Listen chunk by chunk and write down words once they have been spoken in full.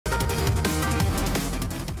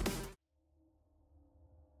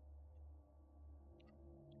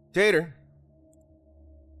Tater.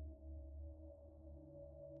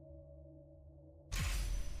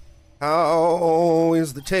 How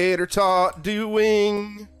is the tater tot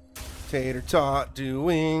doing? Tater tot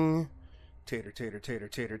doing. Tater, tater, tater,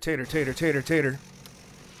 tater, tater, tater, tater, tater.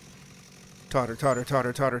 Totter, totter,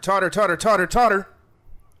 totter, totter, totter, totter, totter, totter.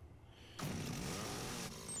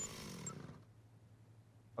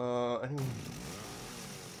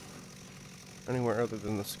 Anywhere other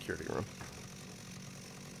than the security room.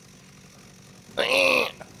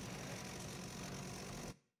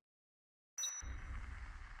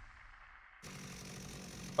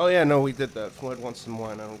 Oh yeah, no, we did that. Floyd wants some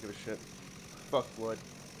wine. I don't give a shit. Fuck Floyd.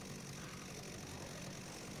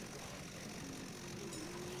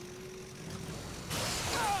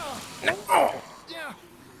 No! Yeah.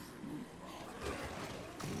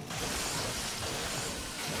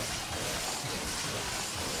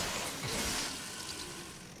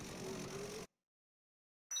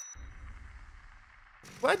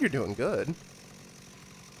 Glad you're doing good.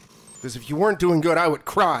 Because if you weren't doing good, I would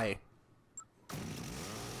cry.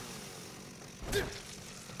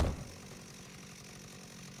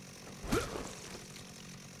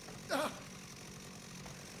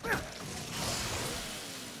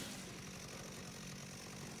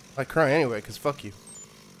 I cry anyway, because fuck you.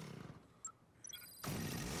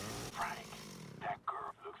 Frank, that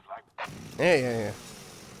girl looks like... Yeah.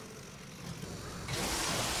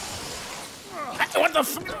 What the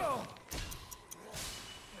f...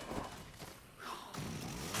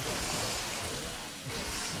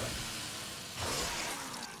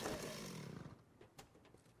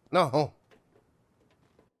 No.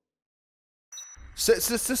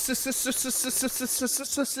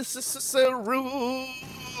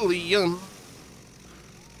 Cerulean.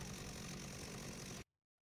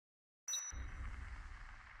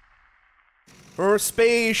 For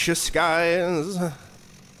spacious skies.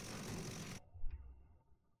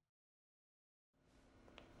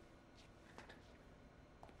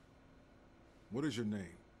 What is your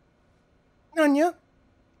name? Anya.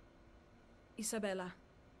 Isabella.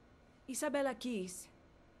 Isabella Keys.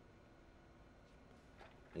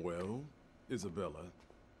 Well, Isabella,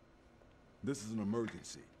 this is an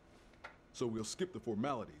emergency, so we'll skip the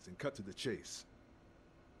formalities and cut to the chase.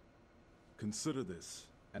 Consider this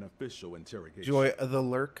an official interrogation. Joy of the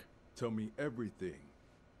lurk. Tell me everything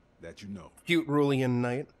that you know. Cute Rulian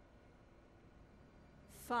knight.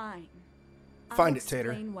 Fine. Find I'll it,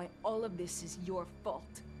 Tater. explain why all of this is your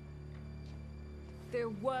fault. There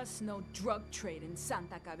was no drug trade in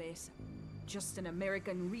Santa Cabeza, just an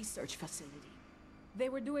American research facility. They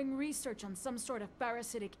were doing research on some sort of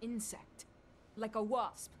parasitic insect, like a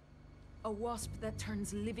wasp. A wasp that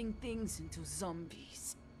turns living things into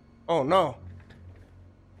zombies. Oh no.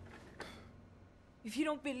 If you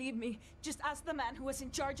don't believe me, just ask the man who was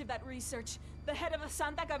in charge of that research, the head of the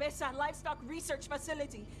Santa Cabeza Livestock Research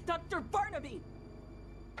Facility, Dr. Barnaby!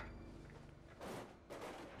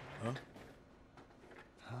 Huh?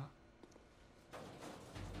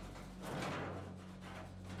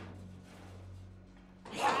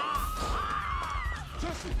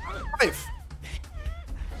 Life.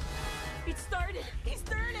 It started! He's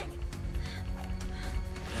turning!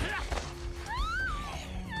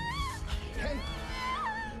 Hey!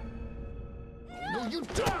 No, you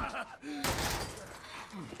don't!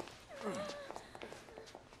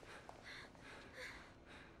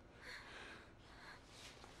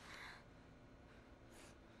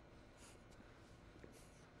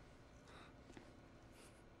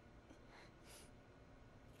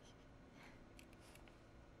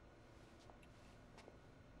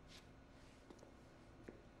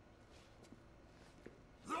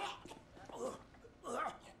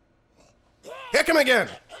 Kick him again.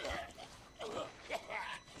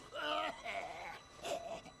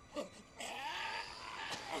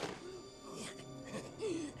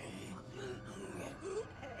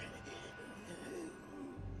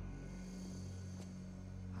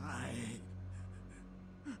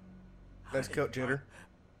 Nice coat, Jitter.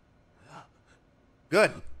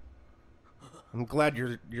 Good. I'm glad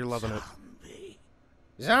you're loving it.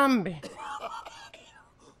 Zombie.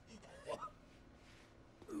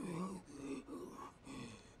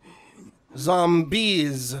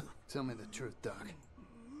 Zombies. Tell me the truth, Doc.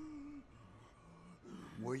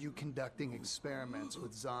 Were you conducting experiments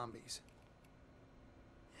with zombies?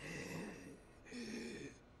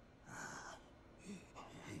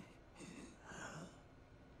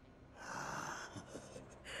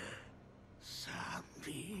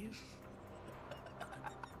 Zombies?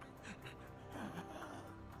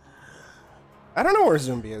 I don't know where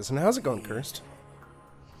Zombie is, and how's it going, Cursed?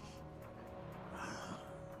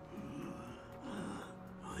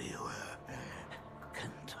 We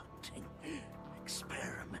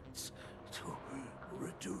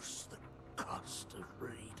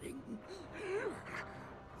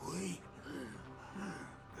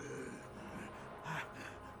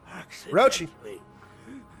Roachy.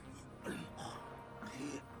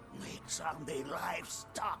 Make zombie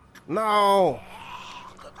livestock. No.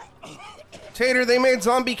 Tater, they made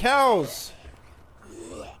zombie cows.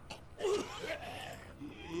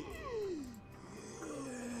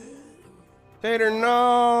 Tater,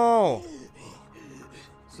 no.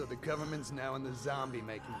 So the government's now in the zombie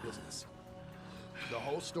making business. The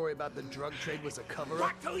whole story about the drug trade was a cover-up?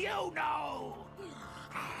 What do you know?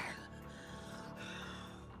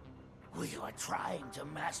 We were trying to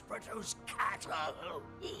mass produce cattle.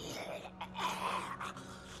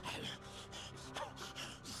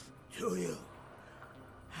 Do you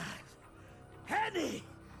have any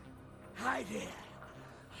idea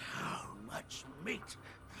how much meat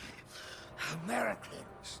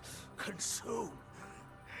Americans consume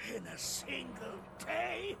in a single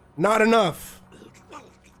day? Not enough.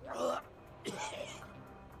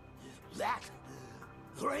 That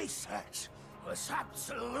research was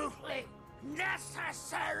absolutely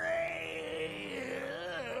necessary.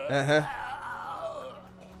 Uh-huh.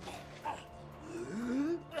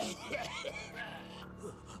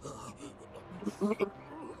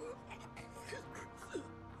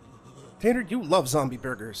 Tater, you love zombie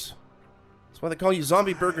burgers. That's why they call you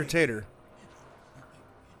Zombie Burger Tater.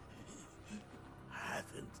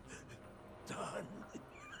 Haven't done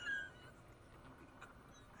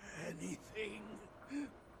anything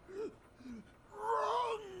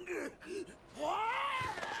wrong.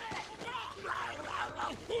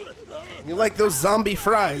 You like those zombie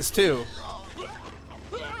fries, too.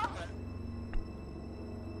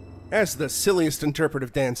 That's the silliest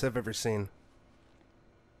interpretive dance I've ever seen.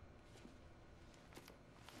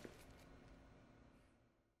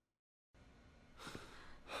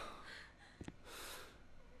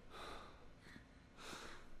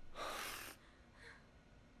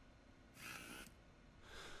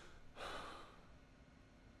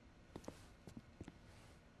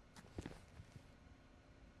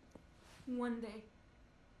 One day,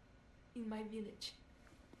 in my village,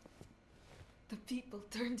 the people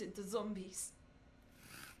turned into zombies.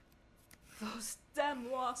 Those damn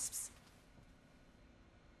wasps.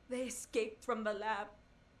 They escaped from the lab.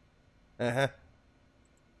 Uh-huh.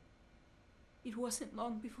 It wasn't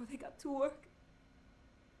long before they got to work.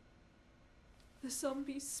 The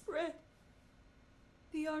zombies spread.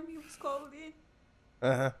 The army was called in.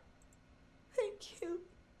 Uh-huh. They killed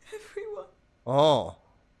everyone. Oh.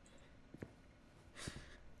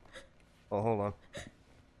 Oh, hold on. I'm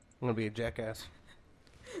gonna be a jackass.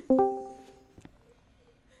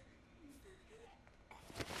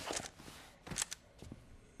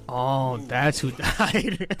 Oh, that's who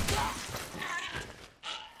died.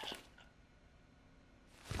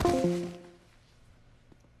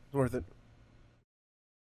 It's worth it.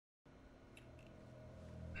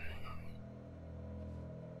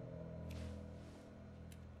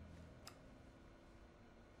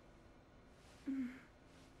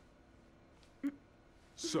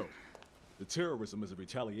 So, the terrorism is a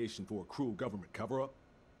retaliation for a cruel government cover-up?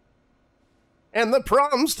 And the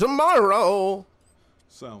prom's tomorrow.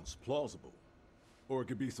 Sounds plausible. Or it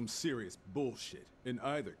could be some serious bullshit. In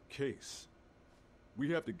either case, we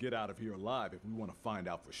have to get out of here alive if we want to find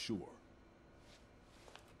out for sure.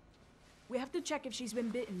 We have to check if she's been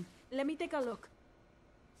bitten. Let me take a look.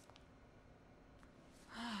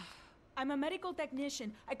 I'm a medical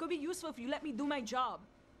technician. I could be useful if you let me do my job.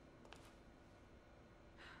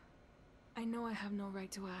 I know I have no right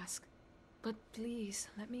to ask, but please,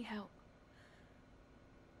 let me help.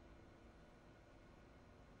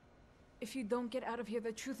 If you don't get out of here,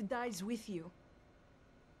 the truth dies with you.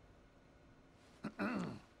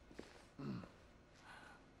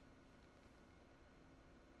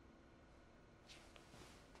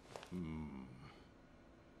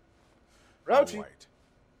 Roachy. All right.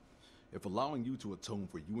 If allowing you to atone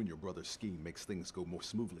for you and your brother's scheme makes things go more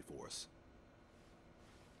smoothly for us,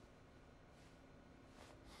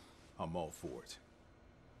 I'm all for it.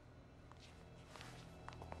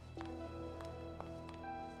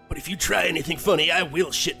 But if you try anything funny, I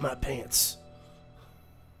will shit my pants.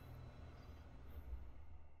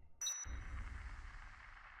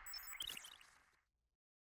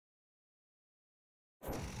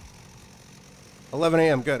 $11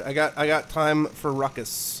 a.m. Good. I got time for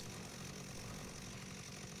ruckus.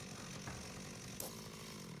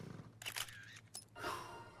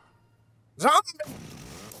 Zombie!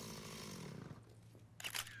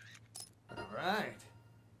 All right.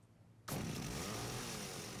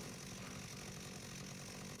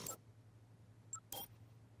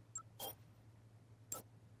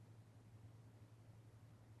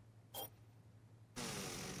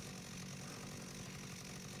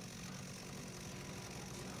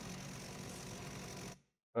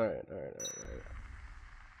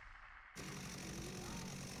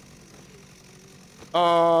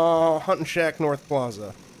 Alright. Hunting Shack North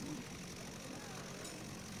Plaza.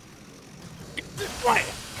 What?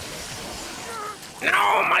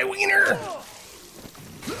 No, my wiener!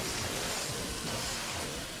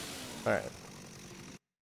 Alright.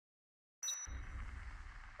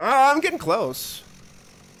 I'm getting close.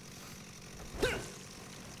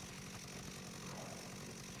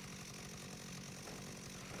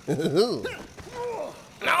 No,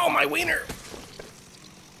 my wiener!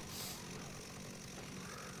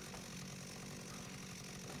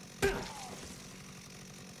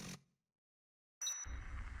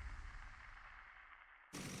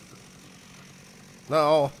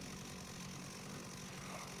 No.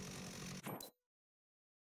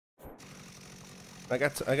 I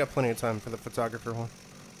got plenty of time for the photographer one.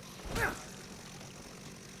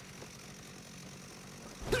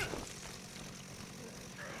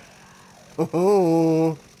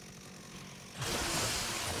 Oh.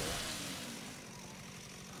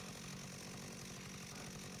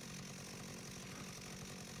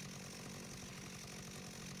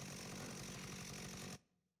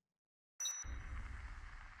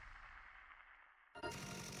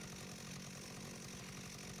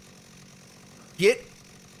 Get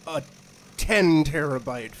a 10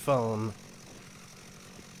 terabyte phone.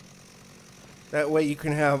 That way you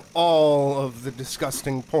can have all of the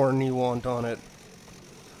disgusting porn you want on it.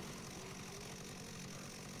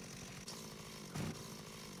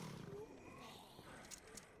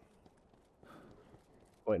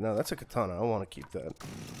 Wait, no, that's a katana. I want to keep that.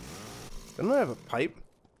 Didn't I have a pipe?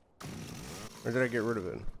 Or did I get rid of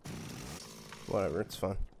it? Whatever, it's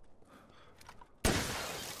fine.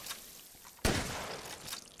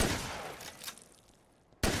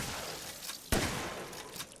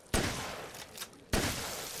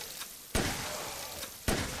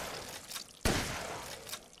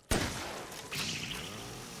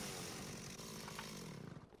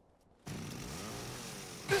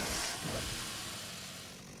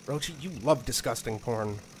 Rochi, you love disgusting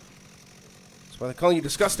porn. That's why they call you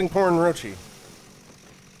disgusting porn Rochi.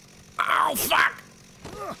 Ow, fuck!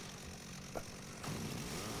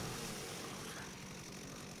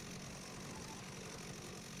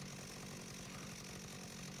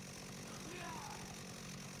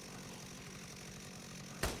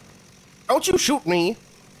 Don't you shoot me!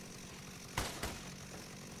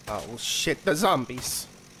 Oh shit, the zombies.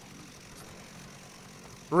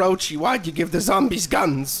 Rochi, why'd you give the zombies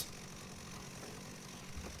guns?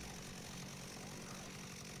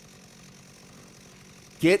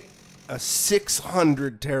 Get a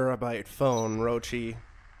 600 terabyte phone, Rochi.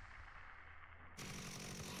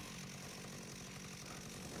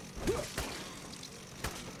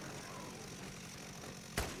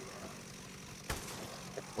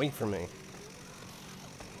 Wait for me.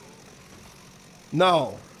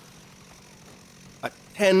 No. A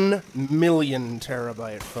 10 million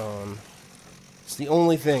terabyte phone. It's the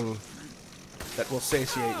only thing that will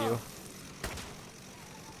satiate you.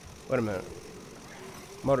 Wait a minute.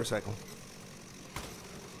 Motorcycle.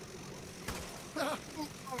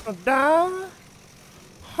 Die?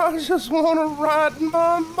 I just want to ride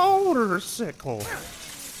my motorcycle.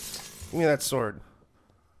 Give me that sword.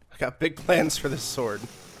 I got big plans for this sword.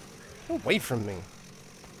 Get away from me.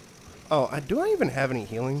 Oh, do I even have any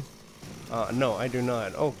healing? No, I do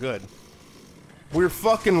not. Oh, good. We're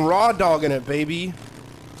fucking raw dogging it, baby.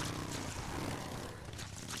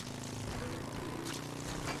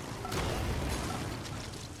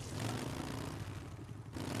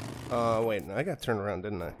 Wait, I got turned around,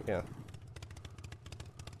 didn't I? Yeah.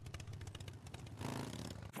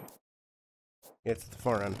 Yeah, it's the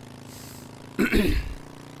far end.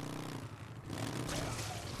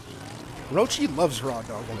 Rochi loves raw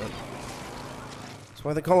dogging it. That's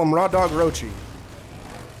why they call him Raw Dog Rochi.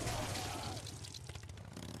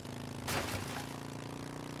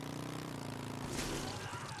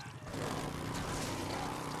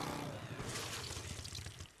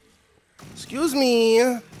 Excuse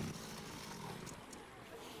me.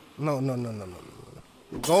 No.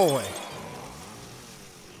 Go away.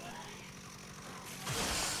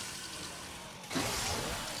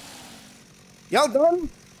 Y'all done?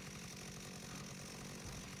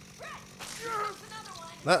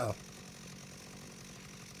 Uh-oh.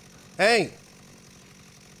 Hey!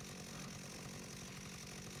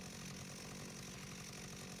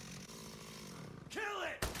 Kill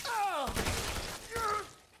it! Oh!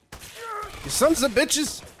 You sons of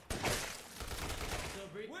bitches!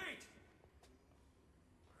 Wait!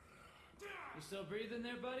 You still breathing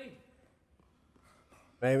there, buddy?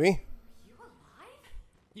 Maybe.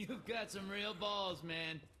 You've got some real balls,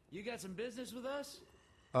 man. You got some business with us?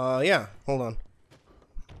 Yeah. Hold on.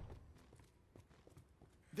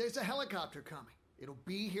 There's a helicopter coming. It'll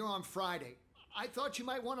be here on Friday. I thought you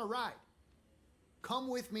might want to ride. Come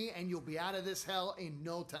with me and you'll be out of this hell in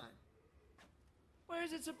no time. Where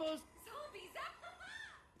is it supposed?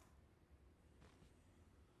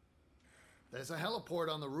 There's a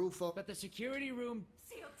heliport on the roof of... But the security room.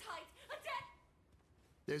 Sealed tight. A dead.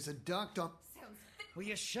 There's a duct on... Sounds Will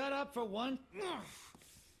you shut up for one?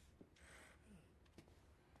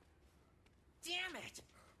 Damn it!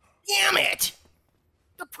 Damn it!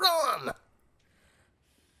 The prom!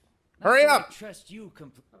 Hurry up! I trust you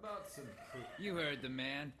about some. You heard the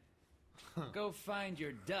man. Go find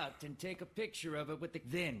your duct and take a picture of it with the.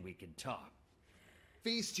 Then we can talk.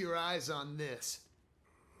 Feast your eyes on this.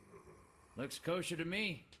 Looks kosher to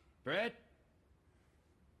me. Brett?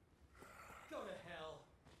 Go to hell.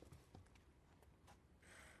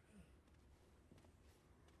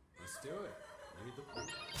 Let's do it. Lead the pool.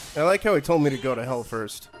 I like how he told me to go to hell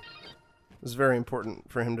first. It was very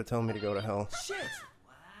important for him to tell me to go to hell. Shit!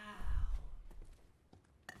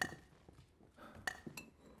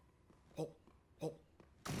 Oh, oh.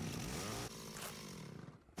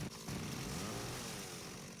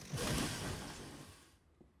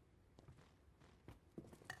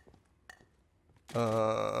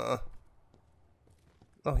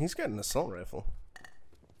 Oh, he's got an assault rifle.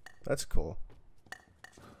 That's cool.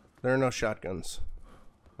 There are no shotguns.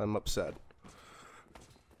 I'm upset.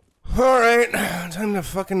 Alright, time to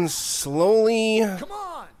fucking slowly Come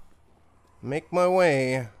on! make my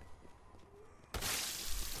way.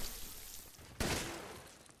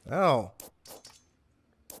 Ow.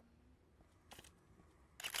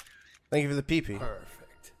 Thank you for the pee-pee.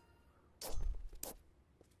 Perfect.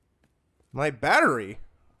 My battery?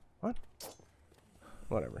 What?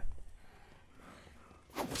 Whatever.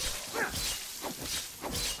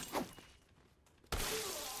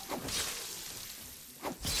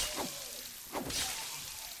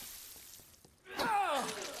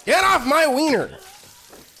 Get off my wiener!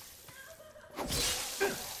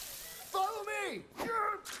 Follow me!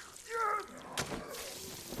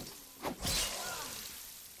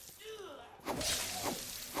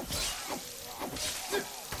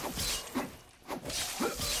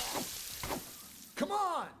 Come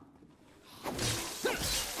on!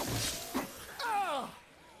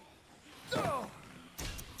 Oh!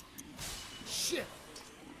 Shit!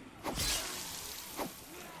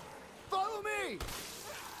 Follow me!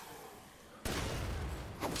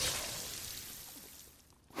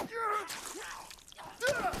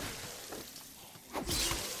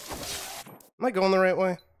 Am I going the right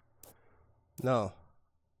way? No.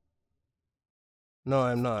 No,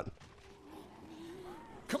 I'm not.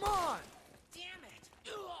 Come on! Damn it!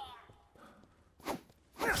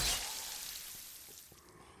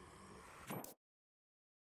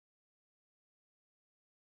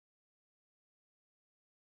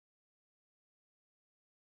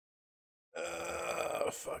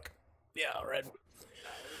 Fuck. Yeah, red.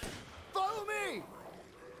 Follow me!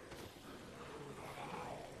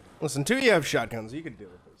 Listen, two of you have shotguns. You can deal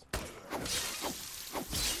with this.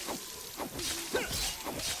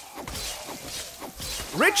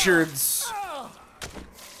 Richards?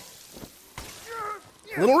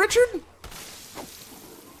 Little Richard?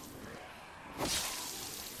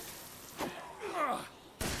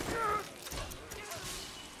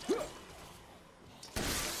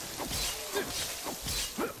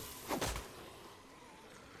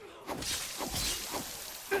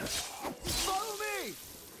 Follow me!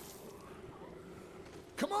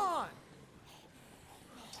 Come on!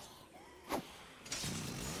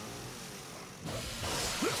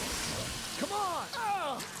 Come on!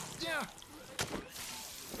 Yeah.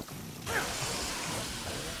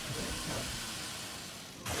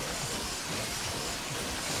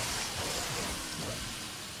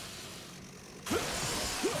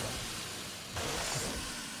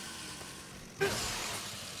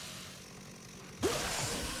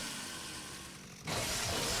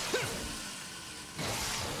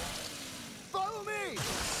 Follow me!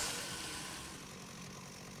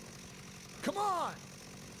 Come on!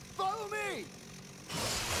 Follow me!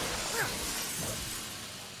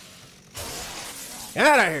 Get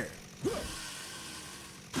out of here.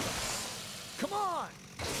 Come on!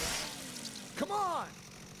 Come on!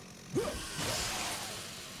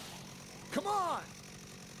 Come on!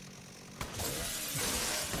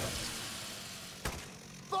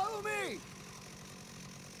 Follow me!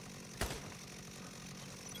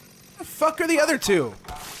 The fuck are the other two?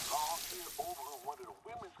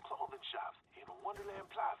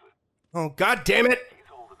 Oh, god damn it! He's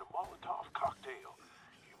holding a Molotov cocktail.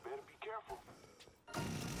 You better be careful.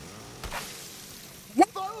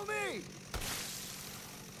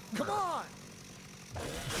 Come on!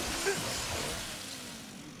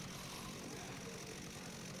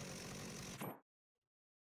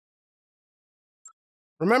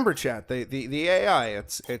 Remember, chat, the AI,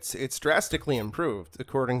 it's drastically improved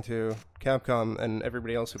according to Capcom and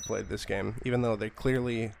everybody else who played this game, even though they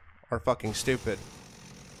clearly are fucking stupid.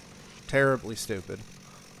 Terribly stupid.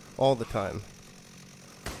 All the time.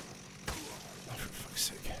 Oh, for fuck's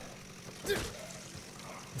sake.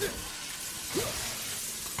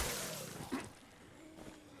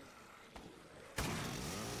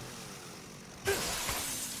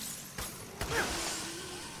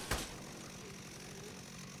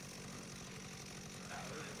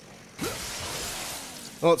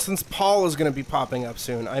 Well, since Paul is going to be popping up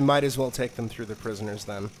soon, I might as well take them through the prisoners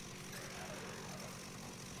then.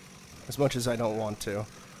 As much as I don't want to.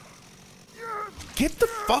 Get the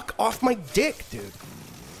fuck off my dick, dude.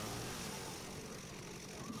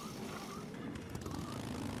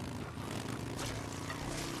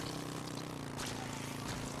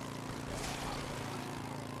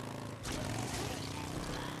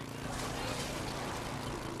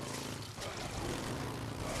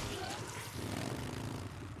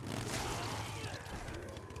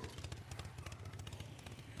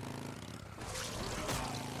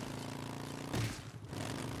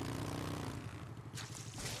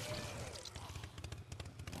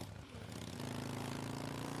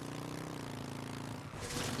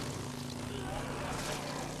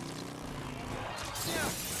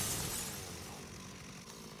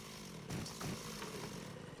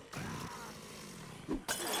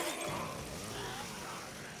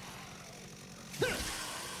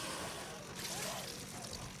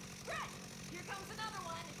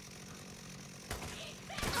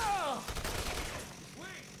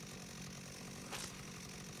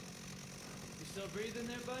 Still breathing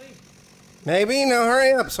there, buddy? Maybe? Now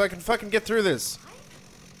hurry up so I can fucking get through this.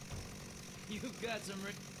 You've got some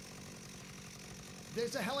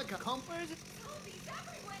There's a helicopter. Where's it?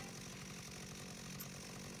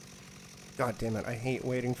 God damn it, I hate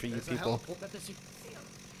waiting for you There's a people. Got the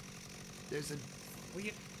There's a... Will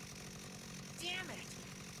you... Damn it!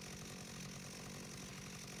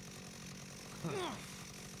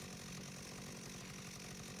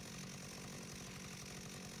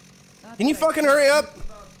 Can you fucking hurry up?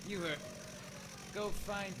 You heard. Go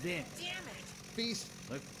find them. Damn it! Beast.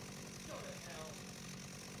 Look.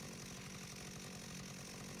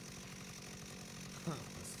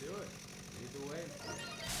 Let's do it. Lead the way.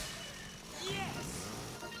 Yes!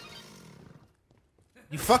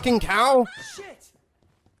 You fucking cow? Shit!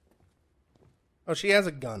 Oh, she has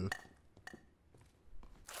a gun.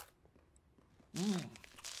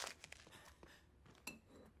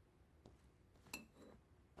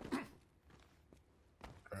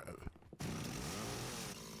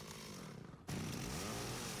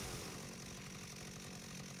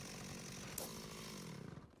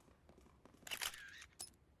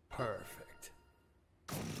 Perfect.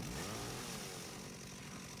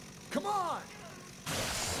 Come on!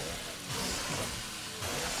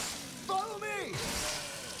 Follow me!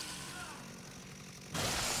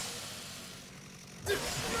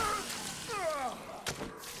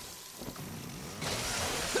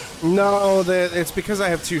 No, it's because I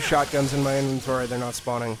have 2 shotguns in my inventory, they're not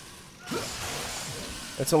spawning.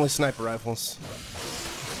 It's only sniper rifles.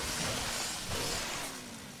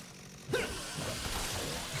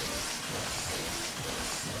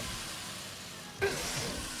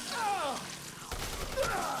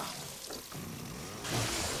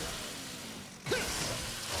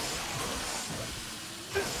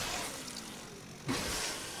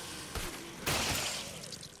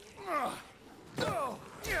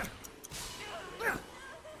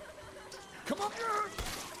 Come on!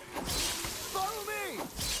 Follow me!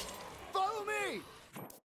 Follow me!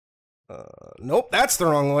 Nope, that's the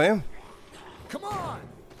wrong way. Come on!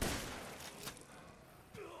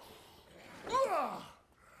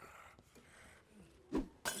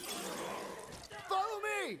 Follow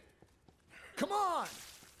me! Come on!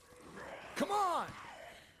 Come on!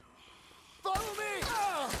 Follow me!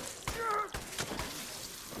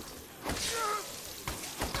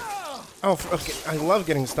 Oh, okay, I love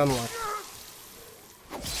getting stun locked.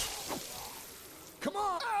 Come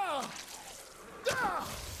on!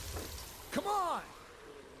 Come on!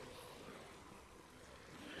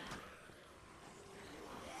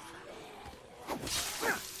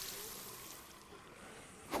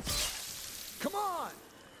 Come on!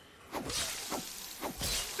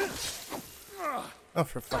 Oh,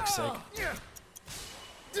 for fuck's sake.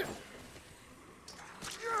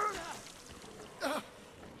 Ah!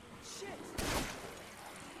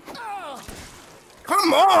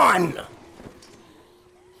 Come on!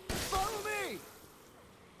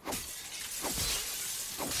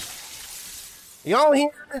 Y'all here?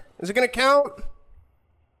 Is it gonna count?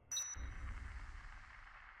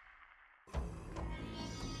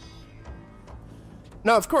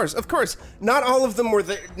 No, of course. Not all of them were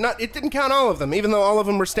there. It didn't count all of them, even though all of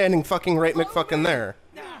them were standing fucking right McFucking there.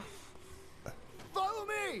 Follow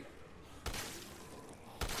me!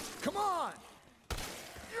 Come on!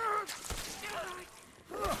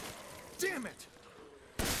 Damn it!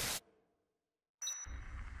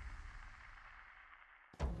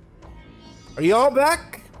 Are you all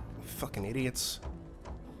back? Fucking idiots.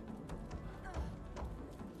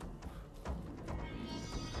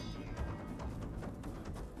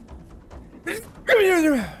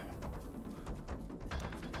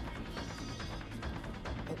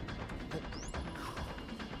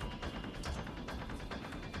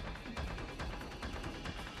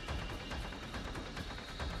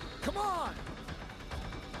 Come on!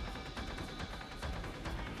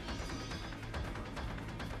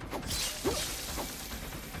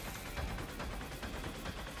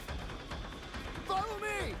 Follow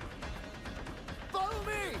me! Follow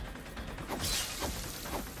me!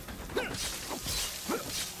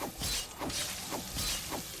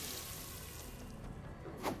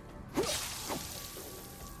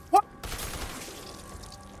 What?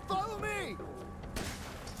 Follow me!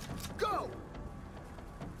 Go!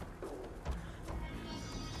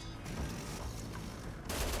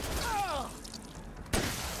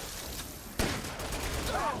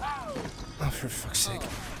 Oh, for fuck's sake.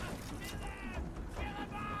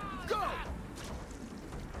 Go!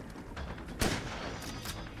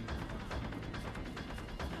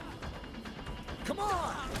 Come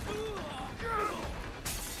on!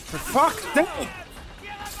 For fuck's sake!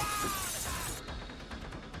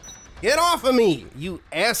 Get off of me, you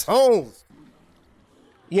assholes!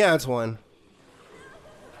 Yeah, it's one.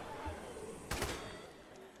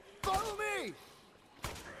 Follow me!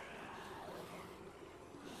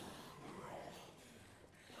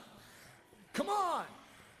 Come on!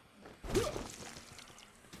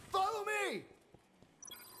 Follow me!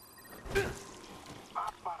 I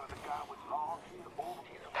spotted a guy with long hair over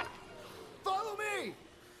here. Follow me!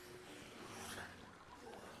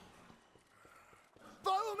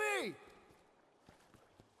 Follow me!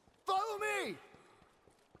 Follow me!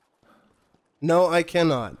 No, I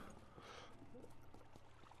cannot.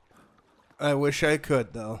 I wish I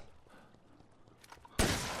could, though.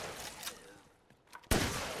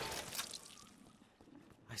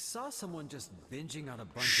 I saw someone just binging on a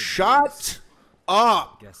bunch of Shut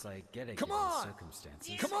up! booze. Guess I get it Come given the on!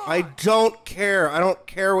 circumstances. Come on! I don't care. I don't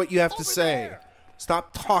care what you have to Over say. there!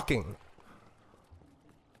 Stop talking.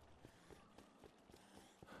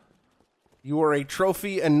 You are a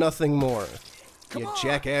trophy and nothing more. Come You on!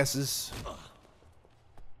 jackasses.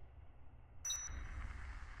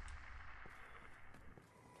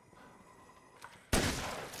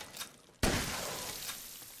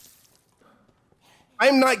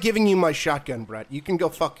 I'm not giving you my shotgun, Brett. You can go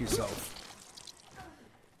fuck yourself.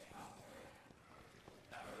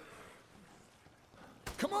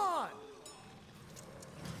 Come on!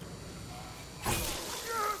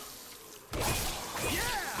 Yeah!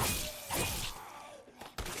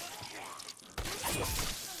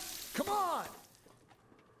 Come on!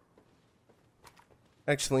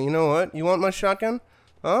 Actually, you know what? You want my shotgun?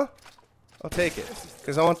 Huh? I'll take it.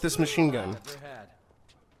 Because I want this machine gun. Ever had.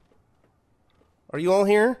 Are you all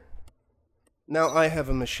here? Now I have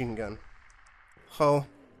a machine gun. Ho.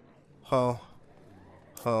 Ho.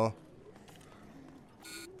 Ho.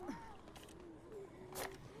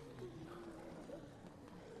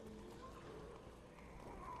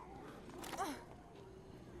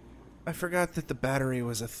 I forgot that the battery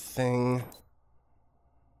was a thing.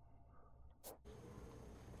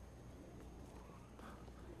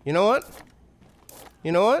 You know what?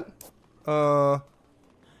 You know what? Go!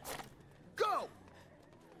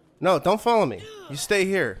 No, don't follow me. You stay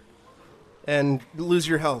here. And lose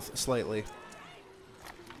your health slightly.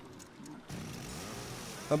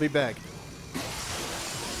 I'll be back.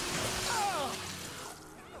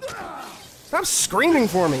 Stop screaming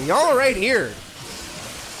for me. Y'all are right here.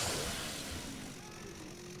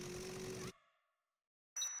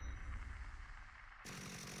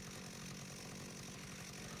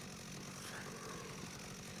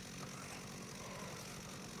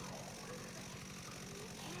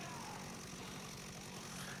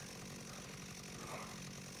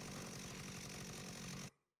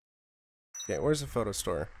 Okay, where's the photo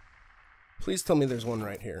store? Please tell me there's one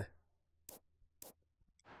right here.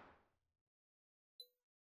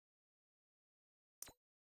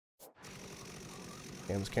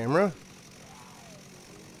 Cam's camera.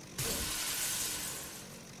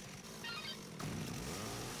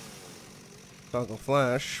 Toggle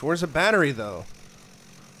flash. Where's a battery, though?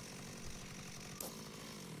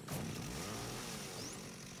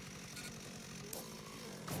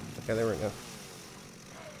 Okay, there we go.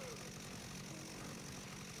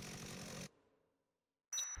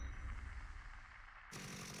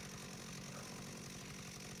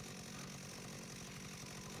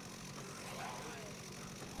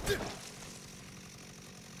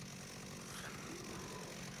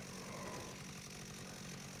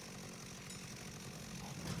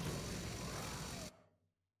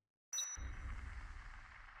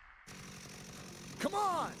 Come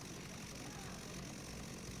on!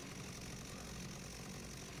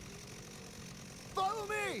 Follow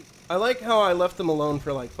me! I like how I left them alone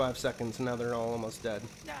for like 5 seconds and now they're all almost dead.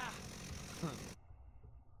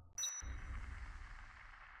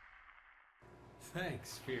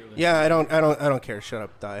 Thanks, fearless. Yeah, I don't care. Shut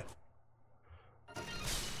up, die.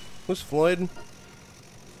 Who's Floyd?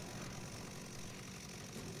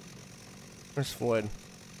 Where's Floyd?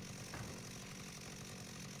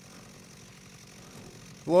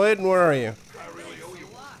 Floyd, where are you?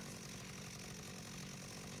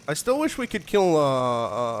 I still wish we could kill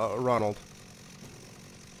Ronald.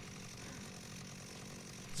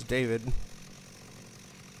 It's David.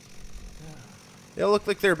 They all look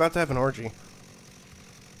like they're about to have an orgy.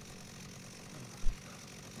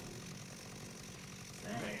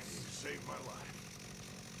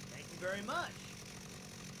 Very much.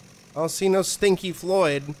 I'll see no stinky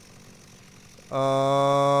Floyd.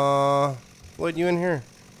 Floyd, you in here?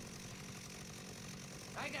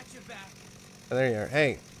 I got your back. Oh, there you are.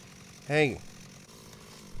 Hey. Hey.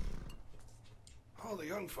 All the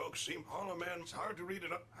young folks seem hollow, man. It's hard to read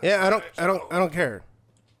it up. Yeah, I don't care.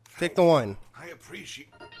 Take the wine. I appreciate.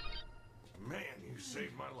 Man, you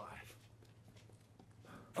saved my life.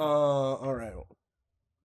 All right.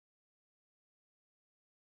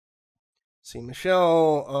 See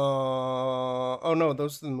Michelle. Oh no,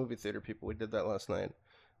 those are the movie theater people. We did that last night.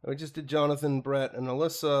 We just did Jonathan, Brett, and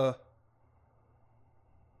Alyssa.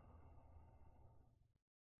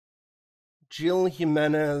 Jill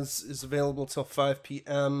Jimenez is available till 5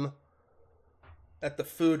 p.m. at the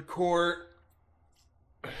food court.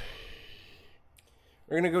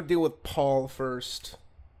 We're gonna go deal with Paul first.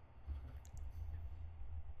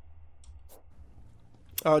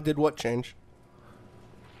 Oh, did what change?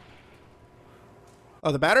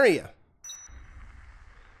 Oh, the battery? Yeah.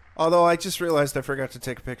 Although I just realized I forgot to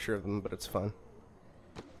take a picture of them, but it's fine.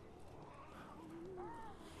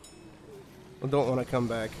 I don't want to come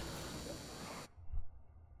back.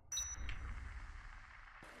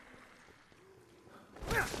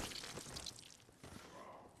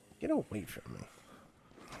 Get away from me.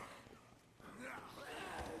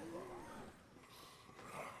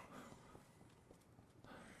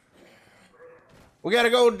 We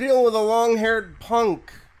gotta go deal with a long-haired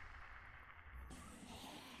punk.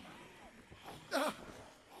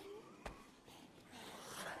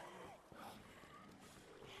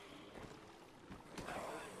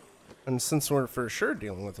 And since we're for sure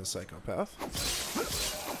dealing with a psychopath.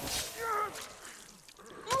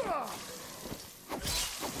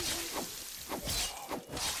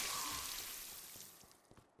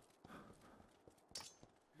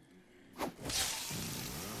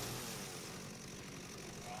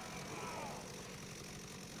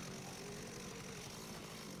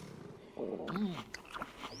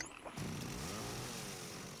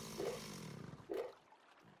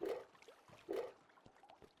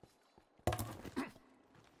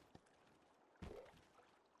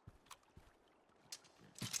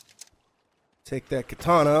 Take that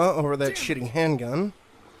katana over that shitty handgun.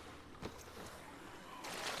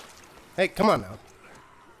 Hey, come on now.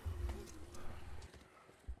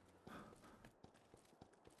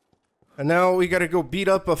 And now we gotta go beat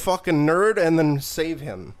up a fucking nerd and then save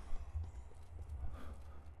him.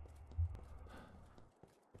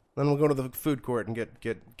 Then we'll go to the food court and get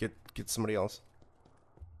somebody else.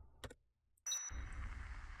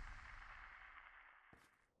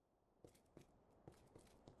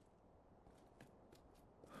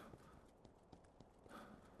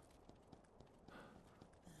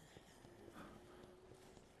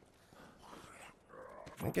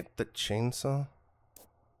 Can I get the chainsaw?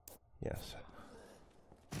 Yes.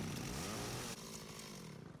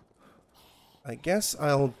 I guess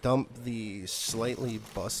I'll dump the slightly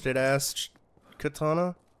busted ass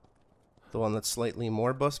katana. The one that's slightly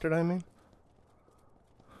more busted, I mean.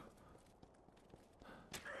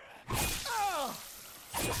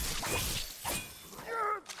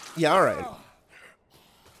 Yeah, alright.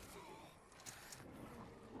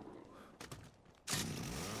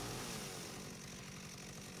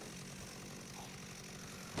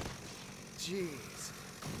 Jeez.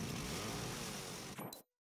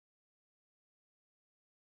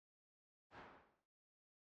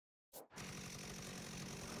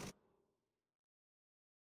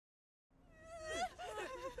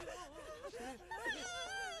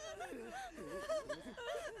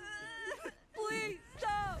 Please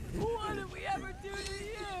stop! What did we ever do to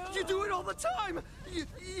you? You do it all the time!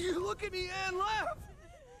 You look at me and laugh!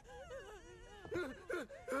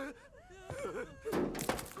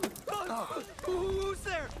 Who's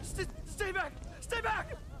there? Stay back! Stay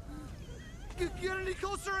back! Get any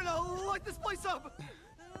closer and I'll light this place up!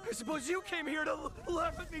 I suppose you came here to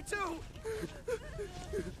laugh at me too!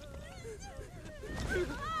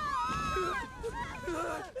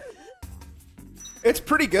 It's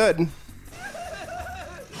pretty good.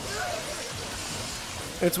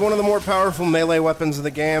 It's one of the more powerful melee weapons of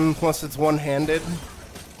the game, plus it's one-handed.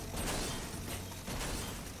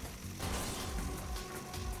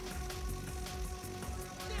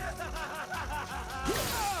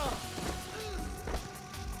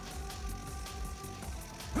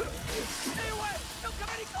 Stay away! Don't come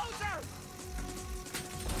any closer!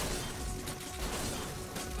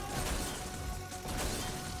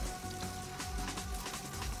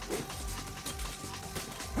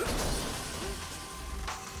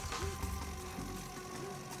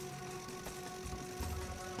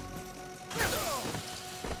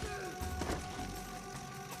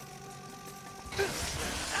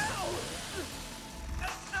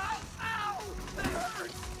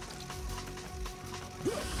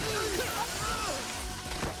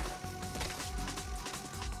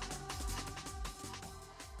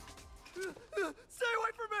 Stay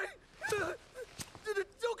away from me!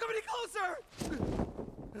 Don't come any closer!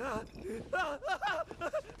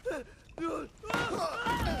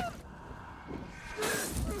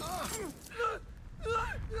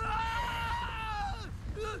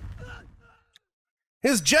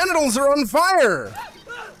 His genitals are on fire!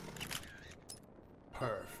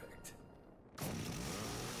 Perfect.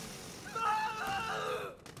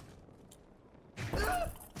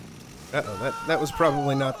 Uh-oh, that was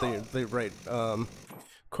probably not the right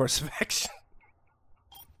course of action.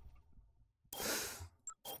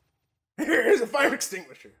 Here's a fire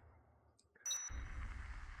extinguisher.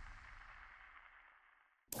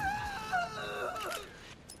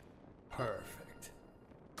 Perfect.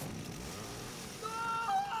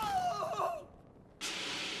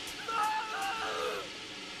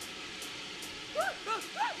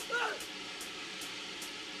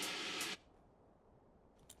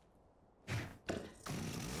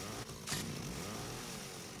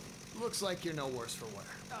 Looks like you're no worse for wear.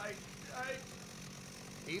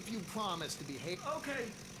 If you promise to behave. Okay.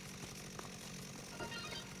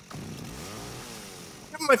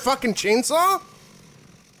 Give him my fucking chainsaw?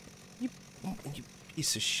 You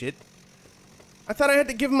piece of shit. I thought I had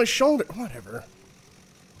to give him a shoulder. Whatever.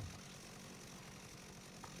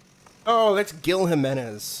 Oh, that's Gil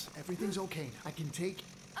Jimenez. Everything's okay. I can take.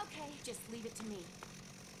 Okay, just leave it to me.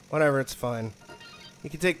 Whatever, it's fine. You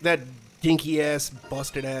can take that dinky ass,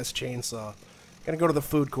 busted ass chainsaw. Gotta go to the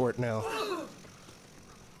food court now.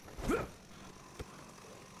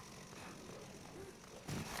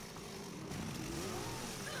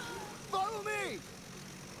 Follow me!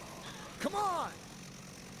 Come on!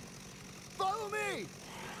 Follow me!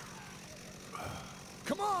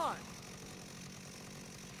 Come on!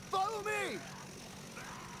 Follow me!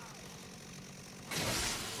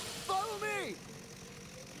 Follow me!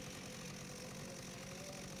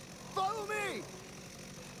 Follow me!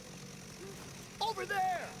 Over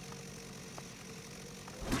there!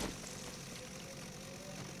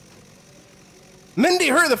 Mindy,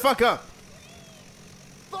 hurry the fuck up!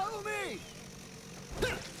 Follow me!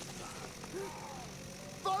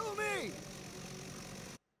 Follow me!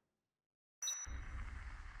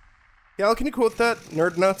 Gal, can you quote that?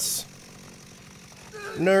 Nerd nuts.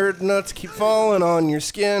 Nerd nuts keep falling on your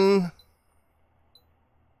skin.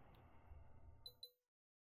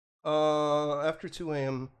 After 2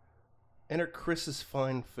 a.m., enter Chris's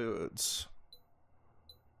Fine Foods.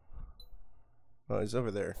 Oh, he's over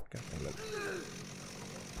there. God damn it.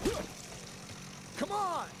 Come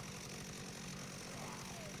on!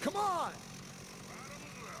 Come on!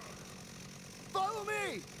 Follow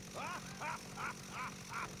me!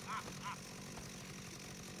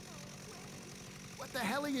 What the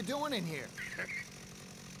hell are you doing in here?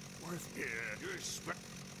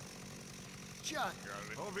 Shut.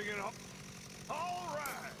 All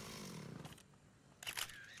right.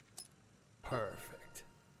 Perfect.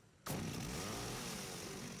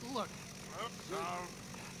 Look.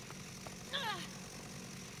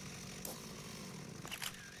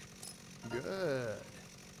 Good.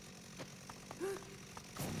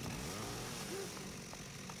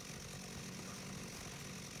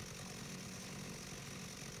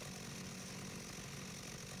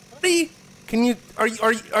 party? Can you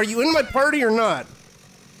are you in my party or not?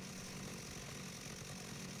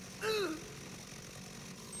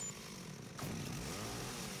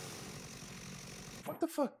 What the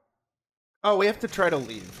fuck? Oh, we have to try to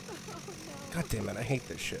leave. God damn it, I hate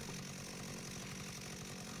this shit.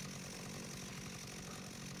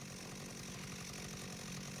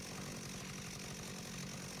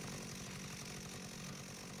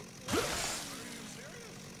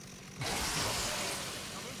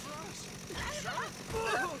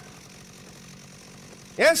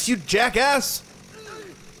 Yes, you jackass!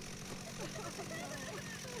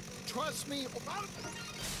 Trust me.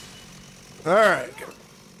 Alright.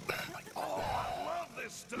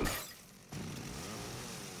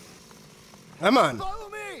 Come on. Follow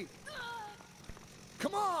me!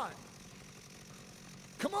 Come on!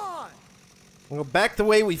 Come on! We'll go back the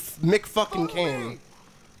way we Mick fucking Follow came. me!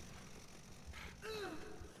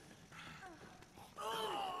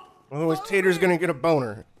 Otherwise, Tater's gonna get a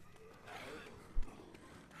boner.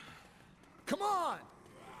 Come on!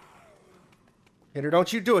 Tater,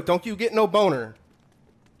 don't you do it. Don't you get no boner.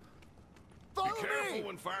 Follow Be careful me!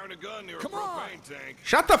 when firing a gun near Come a on. propane tank.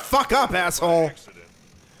 Shut the fuck up, asshole. Accident.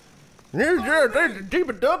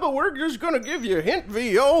 Deepa Dubba, we're just gonna give you hint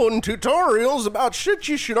VO and tutorials about shit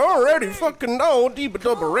you should already fucking know. Deepa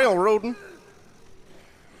Dubba railroading.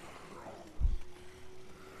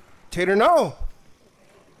 Tater, no!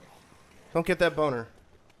 Don't get that boner.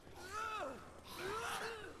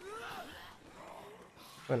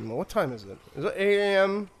 Wait a minute, what time is it? Is it 8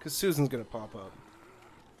 a.m.? Because Susan's gonna pop up.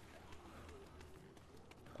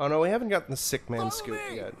 Oh no, we haven't gotten the sick man Follow scoop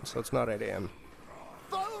me. yet, so it's not 8 a.m.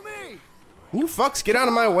 Follow me! You fucks, get out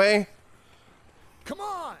of my way! Come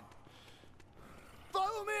on!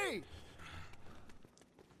 Follow me!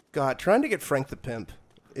 God, trying to get Frank the Pimp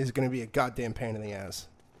is gonna be a goddamn pain in the ass.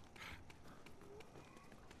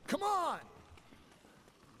 Come on!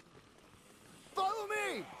 Follow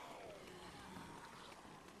me!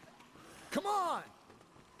 Come on!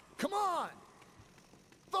 Come on!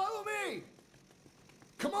 Follow me!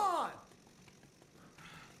 Come on!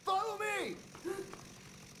 Follow me!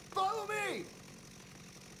 Follow me!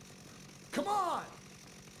 Come on!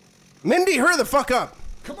 Mindy, hurry the fuck up!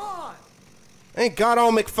 Come on! Ain't God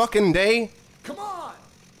all McFucking day, Come on!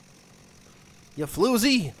 you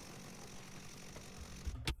floozy!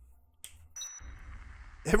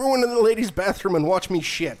 Everyone in the ladies' bathroom and watch me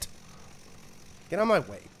shit. Get out of my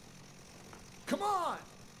way. Come on!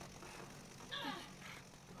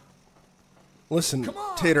 Listen, Come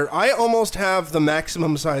on. Tater, I almost have the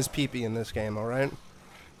maximum size peepee in this game, alright?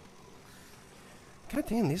 God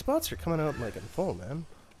damn, these bots are coming out like in full, man.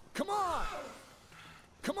 Come on!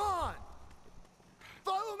 Come on!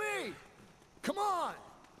 Follow me! Come on!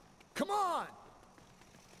 Come on!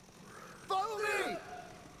 Follow me!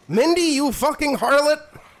 Mindy, you fucking harlot!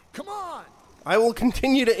 Come on! I will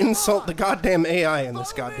continue to insult the goddamn AI in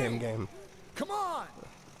this Follow goddamn me. game. Come on!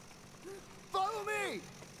 Follow me!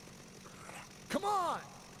 Come on!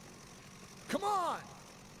 Come on!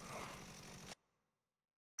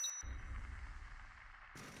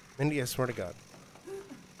 Mindy, I swear to God.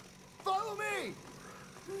 Follow me!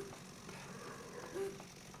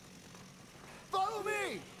 Follow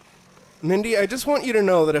me! Mindy, I just want you to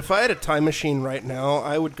know that if I had a time machine right now,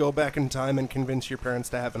 I would go back in time and convince your parents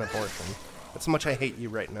to have an abortion. That's how much I hate you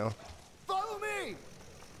right now. Follow me!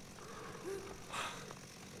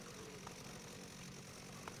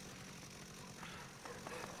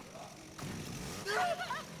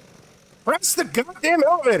 Press the goddamn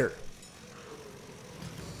elevator!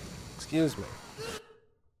 Excuse me.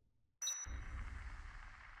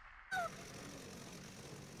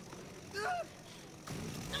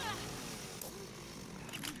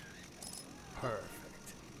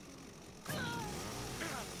 Perfect.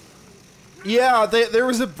 Yeah, there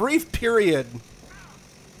was a brief period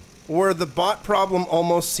where the bot problem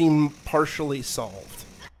almost seemed partially solved.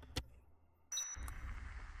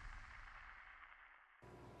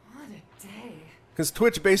 What a day. Because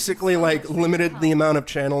Twitch basically, like, limited the amount of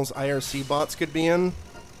channels IRC bots could be in.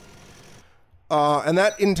 And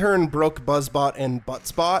that, in turn, broke BuzzBot and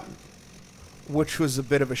ButtSpot, which was a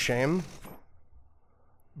bit of a shame.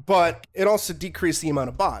 But it also decreased the amount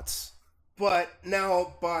of bots. But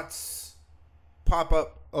now bots pop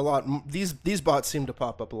up a lot. These bots seem to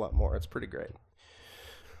pop up a lot more. It's pretty great.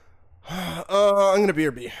 I'm gonna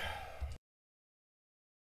BRB.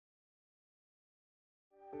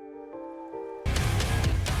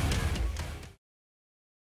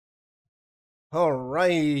 All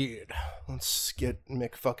right, let's get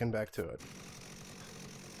Mick fucking back to it.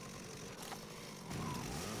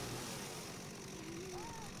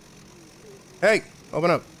 Hey, open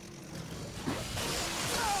up.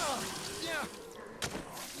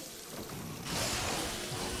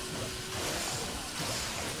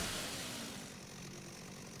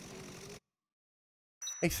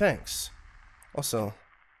 Hey, thanks. Also,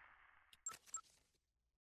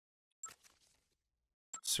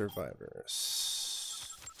 survivors.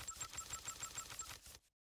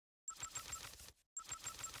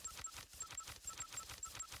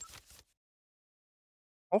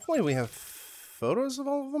 Hopefully we have photos of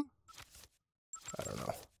all of them? I don't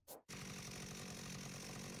know.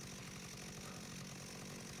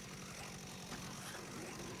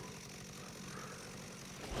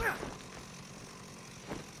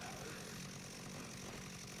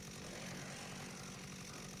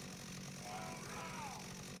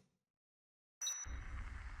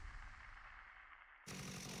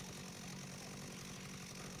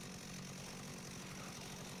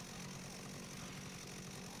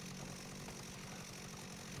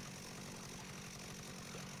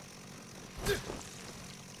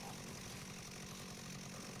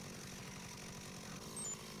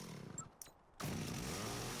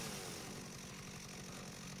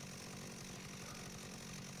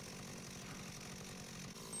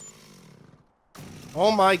 Oh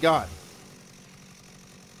my god.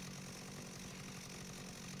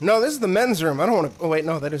 No, this is the men's room. I don't want to... Oh, wait,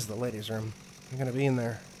 no, that is the ladies' room. I'm going to be in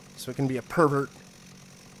there so it can be a pervert.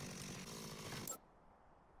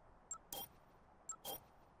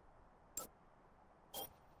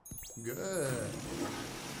 Good.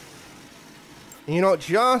 You know,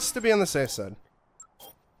 just to be on the safe side.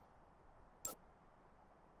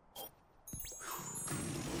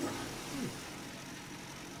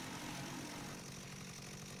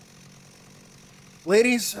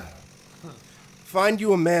 Ladies, find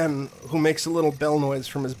you a man who makes a little bell noise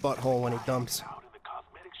from his butthole when he dumps. Out in the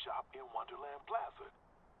cosmetic shop in Wonderland Plaza.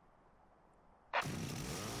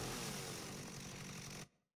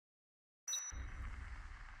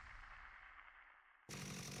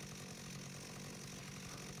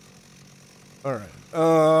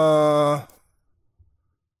 Alright,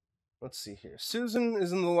 let's see here. Susan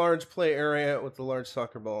is in the large play area with the large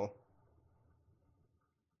soccer ball.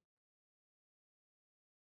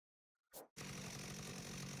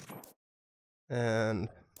 And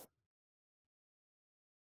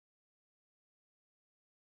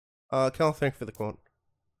Cal, thank you for the quote.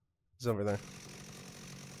 He's over there.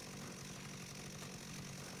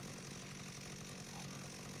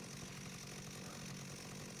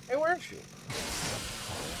 Hey, where is she?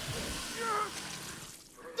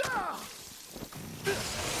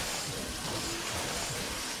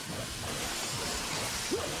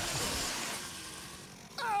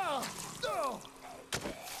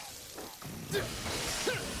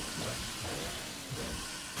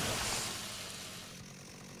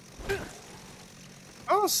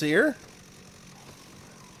 I don't see her.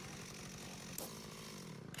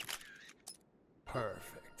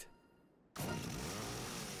 Perfect.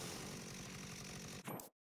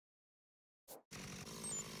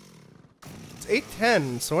 It's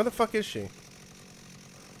 8:10, so where the fuck is she?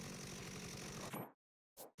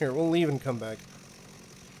 Here, we'll leave and come back.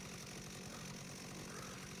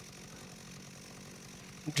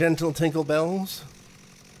 Gentle tinkle bells.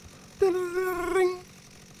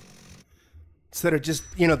 Instead of just,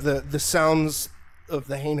 you know, the sounds of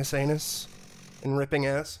the heinous anus and ripping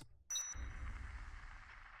ass.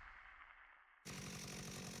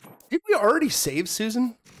 Did we already save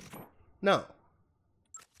Susan? No.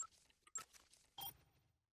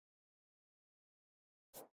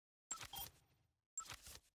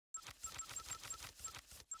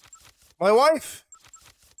 My wife!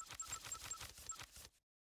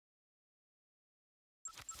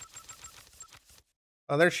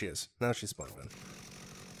 Oh, there she is. Now she's spawned in.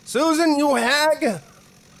 Susan, you hag!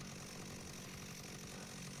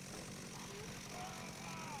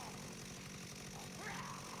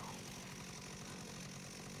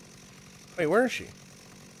 Wait, where is she?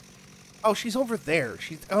 Oh, she's over there.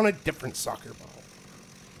 She's on a different soccer ball.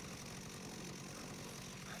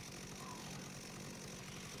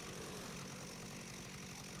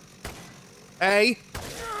 Hey!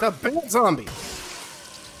 The big zombie!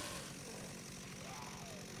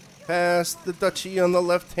 Past the duchy on the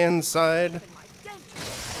left-hand side.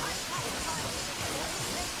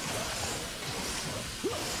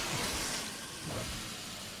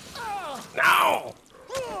 No!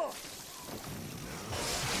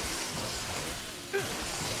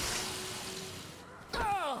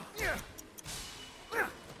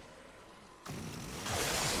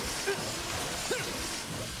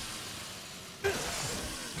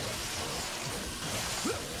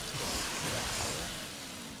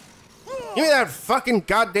 Give me that fucking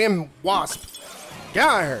goddamn wasp. Get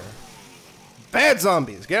out of here. Bad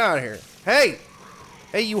zombies. Get out of here. Hey.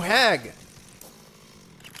 Hey, you hag.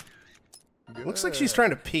 Good. Looks like she's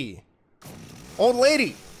trying to pee. Old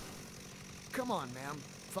lady! Come on, ma'am.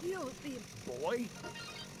 Boy.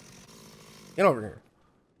 Get over here.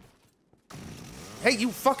 Hey, you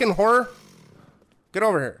fucking whore! Get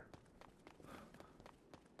over here.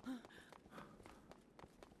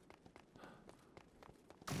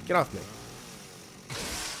 Get off me.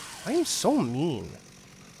 I am so mean.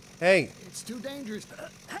 Hey. It's too dangerous.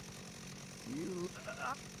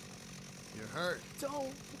 You're hurt.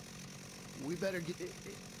 Don't. We better get...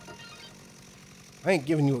 I ain't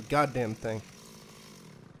giving you a goddamn thing.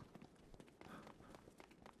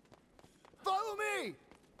 Follow me!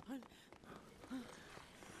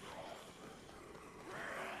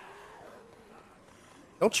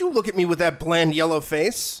 Don't you look at me with that bland yellow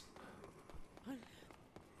face.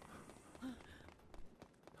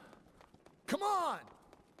 Come on!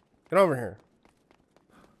 Get over here.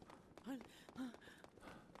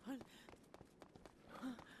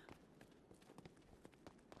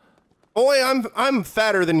 Boy, I'm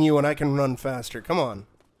fatter than you and I can run faster. Come on.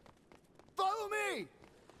 Follow me!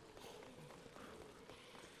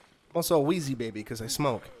 I'm also a wheezy baby because I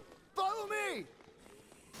smoke. Follow me!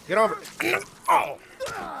 Get over. Oh.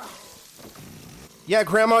 Yeah,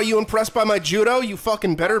 Grandma, you impressed by my judo? You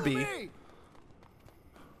fucking better be. Me!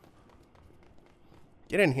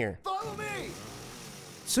 Get in here. Follow me!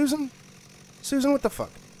 Susan? Susan, what the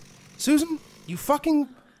fuck? Susan, you fucking...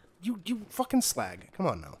 You fucking slag. Come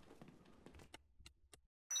on now.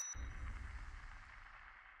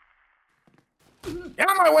 Get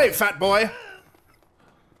out of my way, fat boy!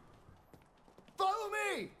 Follow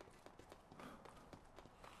me!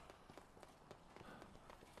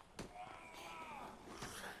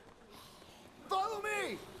 Follow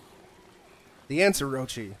me! The answer,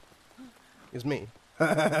 Rochi, is me.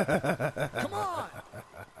 Come on!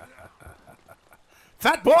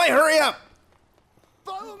 Fat boy, hurry up!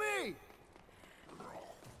 Follow me!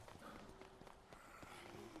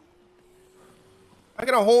 I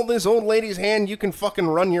gotta hold this old lady's hand, you can fucking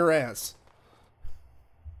run your ass.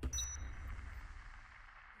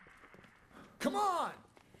 Come on!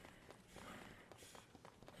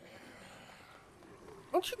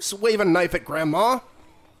 Don't you wave a knife at Grandma.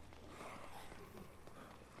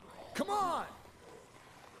 Come on!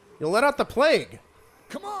 You'll let out the plague.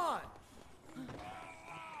 Come on!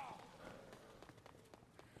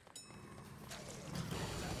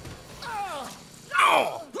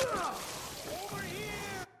 No!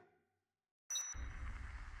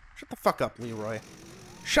 Shut the fuck up, Leroy.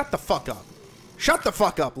 Shut the fuck up. Shut the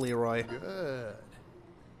fuck up, Leroy. Good.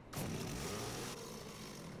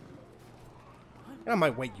 Get out of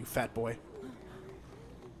my way, you fat boy.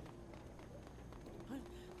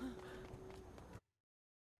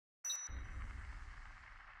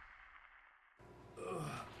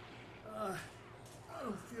 I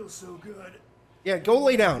don't feel so good. Yeah, go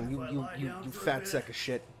lay down, you fat sack of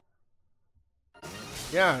shit.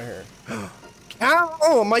 Get out of here.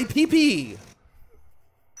 Ow! My pee-pee!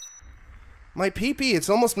 My pee-pee, it's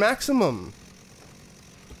almost maximum.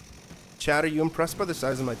 Chad, are you impressed by the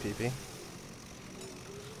size of my pee-pee?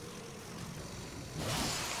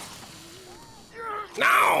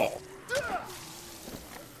 No!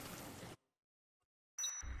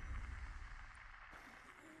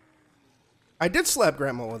 I did slap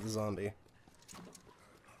Grandma with a zombie.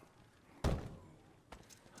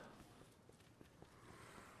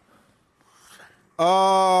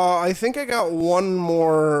 I think I got one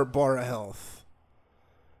more bar of health.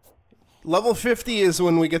 Level 50 is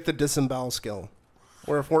when we get the disembowel skill.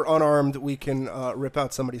 Where if we're unarmed, we can rip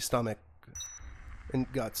out somebody's stomach and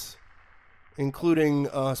guts. Including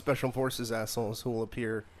Special Forces assholes who will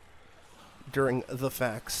appear during the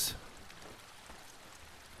facts.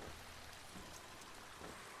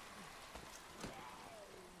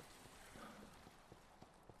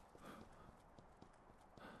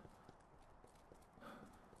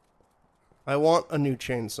 I want a new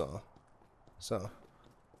chainsaw. So.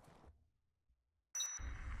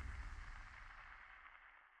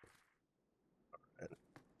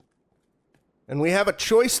 And we have a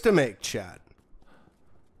choice to make, chat.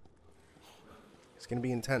 It's gonna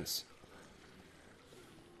be intense.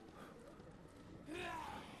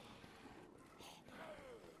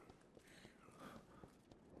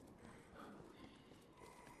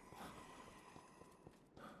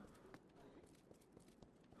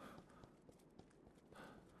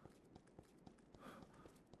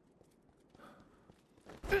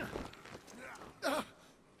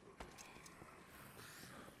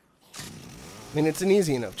 I mean, it's an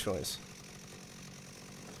easy enough choice.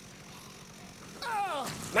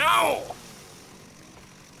 No!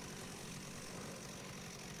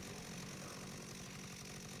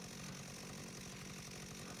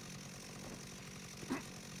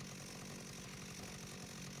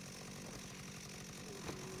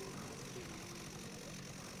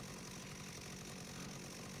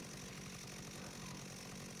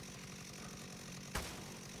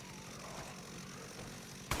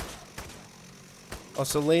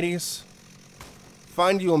 Also, ladies,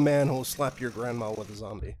 find you a man who will slap your grandma with a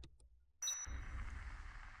zombie.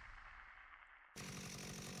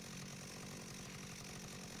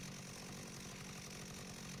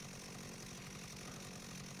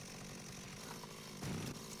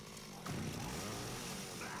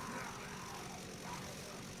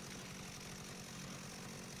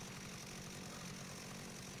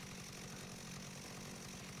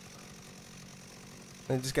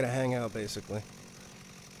 They're just gonna hang out, basically.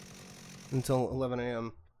 Until 11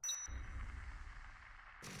 a.m.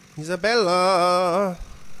 Isabella!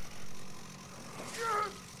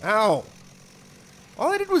 Ow!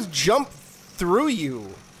 All I did was jump through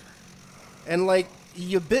you. And, like,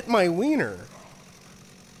 you bit my wiener.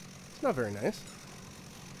 It's not very nice.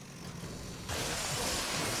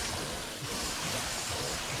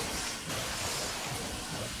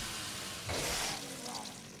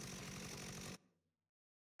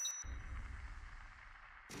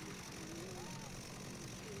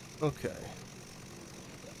 Okay.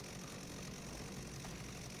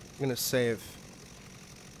 I'm gonna save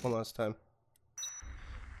one last time.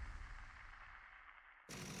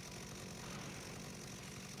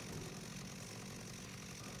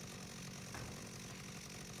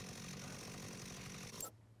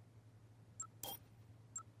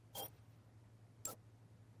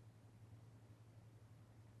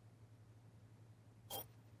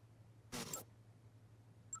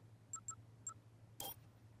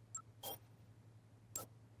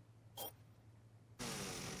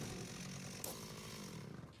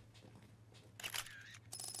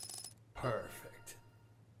 Perfect.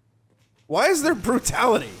 Why is there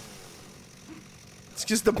brutality? It's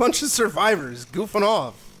just a bunch of survivors goofing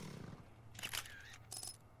off.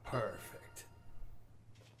 Perfect.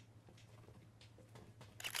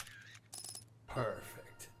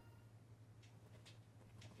 Perfect.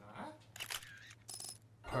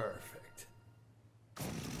 Perfect.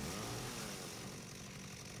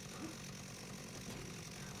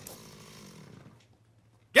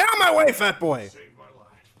 Get out of my way, fat boy!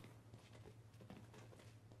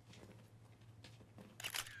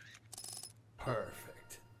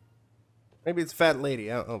 Perfect. Maybe it's fat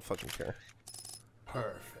lady. I don't fucking care.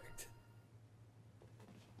 Perfect.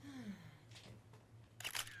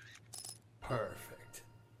 Perfect.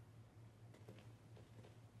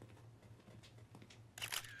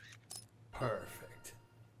 Perfect.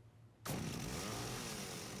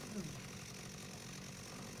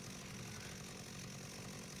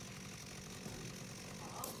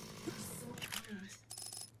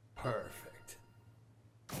 Perfect.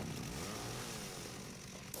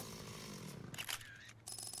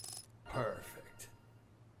 Perfect.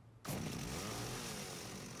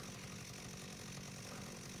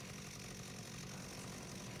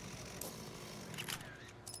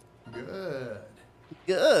 Good.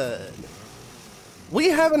 Good. We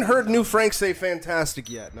haven't heard New Frank say fantastic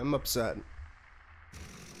yet, and I'm upset.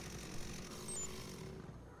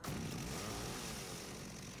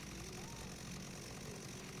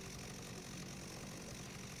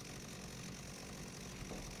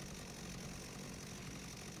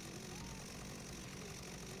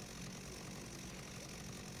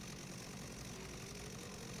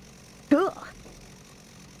 Cool.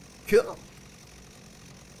 Cool.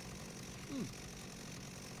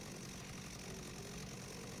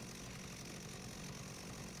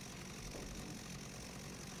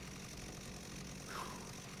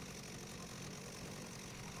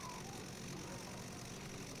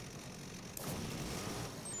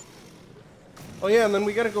 Oh yeah, and then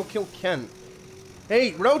we gotta go kill Kent.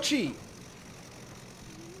 Hey, Rochi!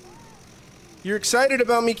 You're excited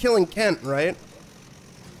about me killing Kent, right?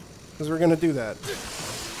 Because we're gonna do that.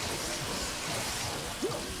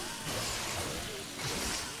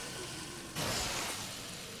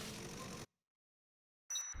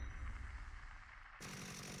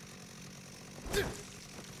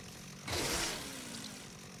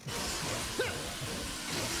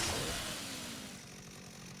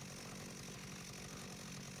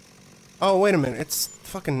 Oh, wait a minute. It's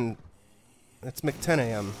fucking... It's 10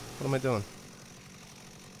 a.m. What am I doing?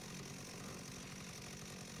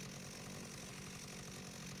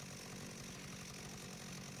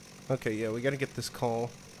 Okay, yeah, we gotta get this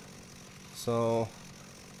call. So...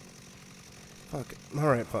 Fuck it.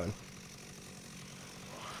 Alright, fine.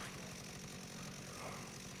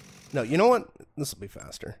 No, you know what? This will be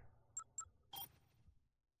faster.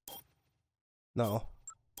 No.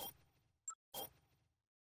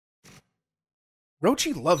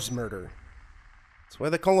 Rochi loves murder. That's why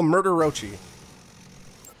they call him Murder Rochi.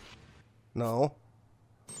 No.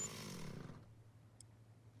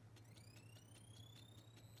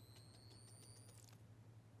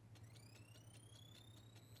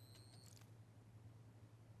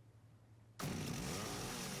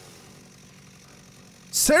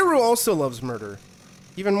 Seru also loves murder.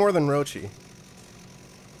 Even more than Rochi.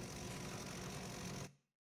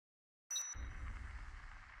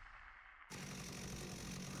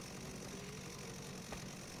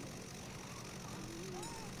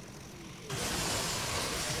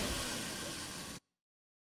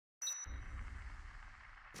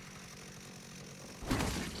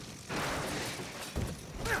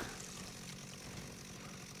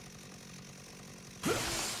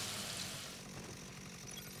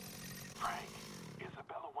 Frank,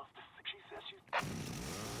 Isabella wants to. She says she's.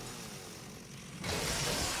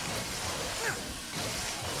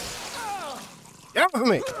 Get off of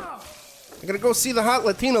me! I gotta go see the hot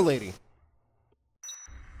Latina lady.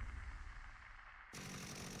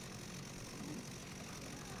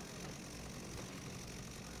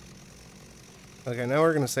 Okay, now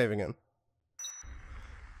we're gonna save again.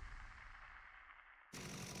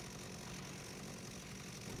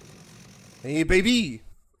 Hey, baby!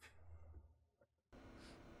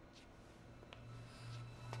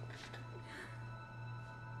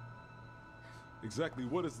 Exactly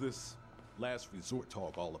what is this last resort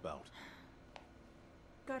talk all about?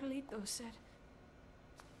 Carlito said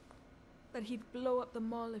that he'd blow up the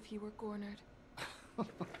mall if you were cornered.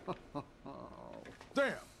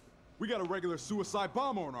 Damn! We got a regular suicide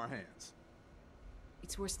bomber on our hands.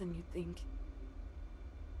 It's worse than you think.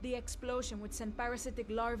 The explosion would send parasitic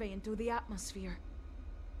larvae into the atmosphere.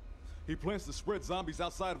 He plans to spread zombies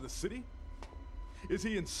outside of the city? Is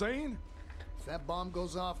he insane? If that bomb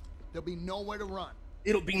goes off, there'll be nowhere to run.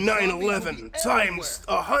 It'll be 9/11 times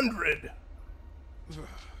 100!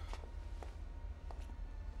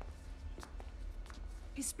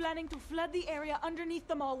 He's planning to flood the area underneath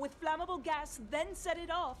the mall with flammable gas, then set it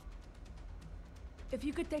off. If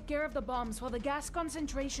you could take care of the bombs while the gas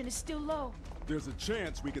concentration is still low. There's a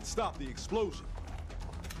chance we could stop the explosion.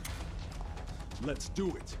 Let's do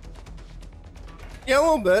it. Yeah, a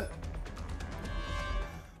little bit.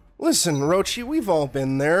 Listen, Rochi, we've all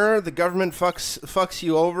been there. The government fucks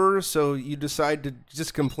you over, so you decide to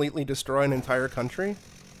just completely destroy an entire country.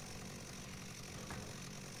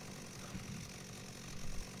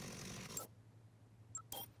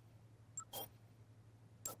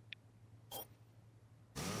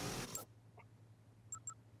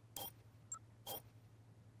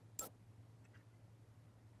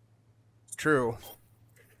 True.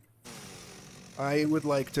 I would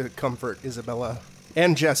like to comfort Isabella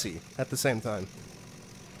and Jesse at the same time.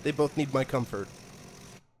 They both need my comfort.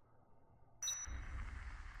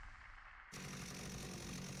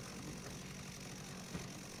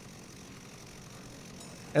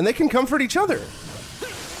 And they can comfort each other.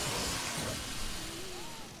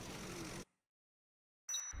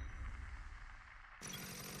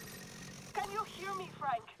 Can you hear me,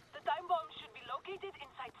 Frank? The time bomb should be located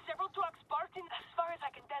inside several trucks parked in. As far as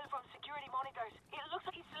I can tell from security monitors, it looks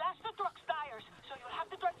like he slashed the truck's tires, so you'll have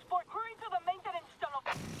to transport. Hurry to the maintenance tunnel.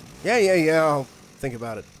 Yeah, I'll think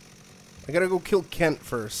about it. I gotta go kill Kent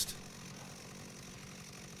first.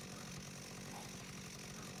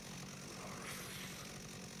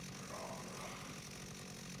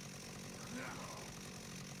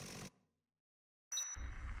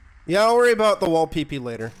 Yeah, I'll worry about the wall PP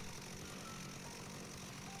later.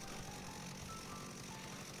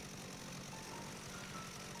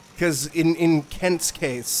 Because in Kent's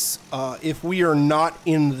case, if we are not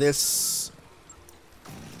in this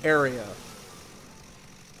area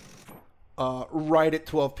right at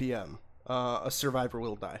 12 p.m., a survivor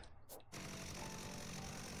will die.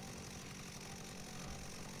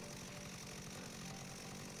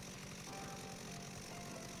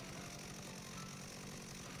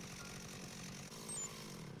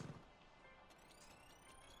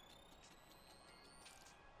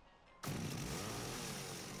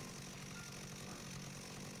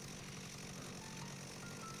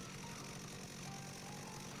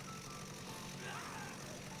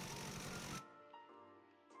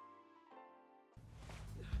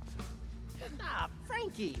 Ah,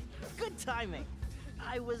 Frankie! Good timing.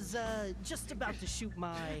 I was, just about to shoot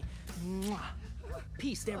my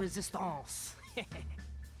piece de resistance.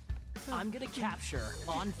 I'm gonna capture,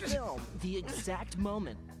 on film, the exact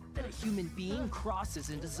moment that a human being crosses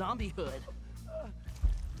into zombiehood.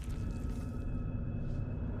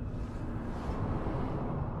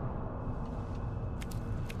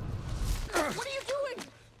 What are you doing?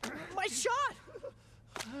 My shot!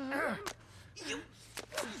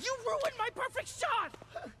 You ruined my perfect shot!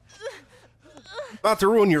 About to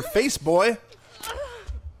ruin your face, boy.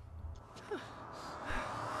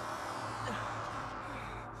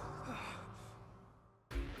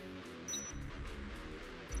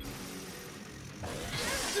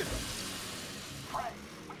 Frank,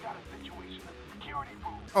 security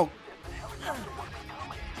booth. Oh. The helicopter wasn't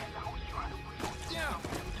coming, and I was trying to... Yeah.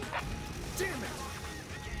 Damn it.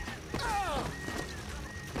 Ah!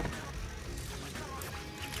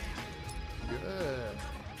 Good.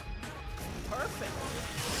 Perfect.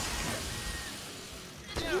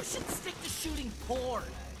 You should stick to shooting porn.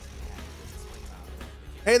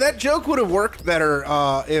 Hey, that joke would have worked better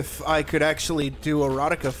if I could actually do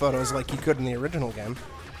erotica photos like you could in the original game.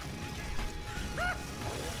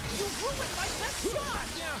 You ruined my best shot.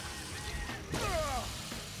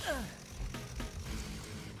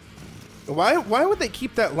 Why would they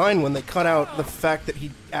keep that line when they cut out the fact that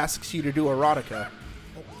he asks you to do erotica?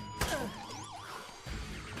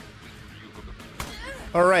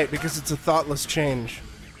 Alright, because it's a thoughtless change.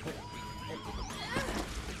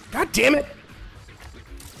 God damn it!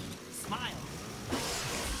 Smile.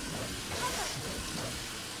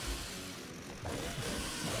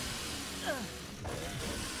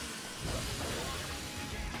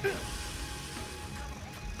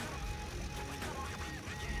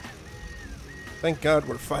 Thank God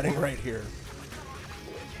we're fighting right here.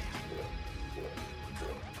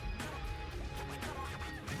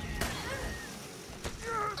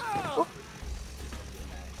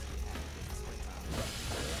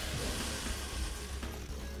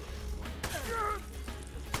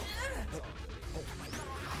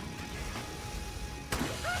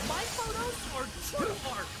 My photos are true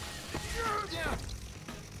art.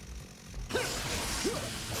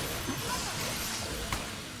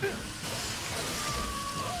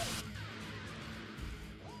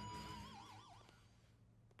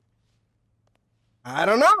 I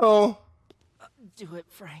don't know. Do it,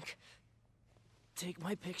 Frank. Take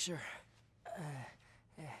my picture.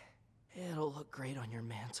 It'll look great on your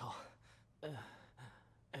mantle.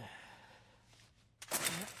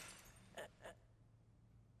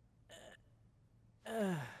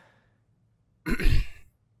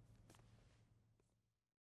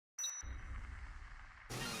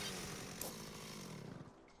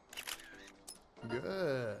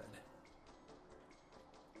 Good.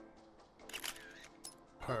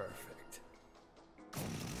 Perfect.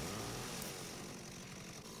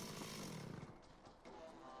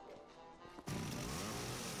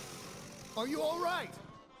 Are you all right?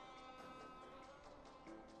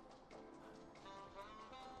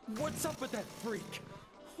 What's up with that freak?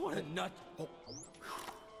 What a nut. Oh.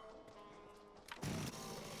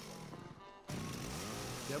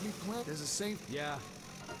 There'll be plenty. There's a safe. Yeah.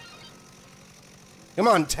 Come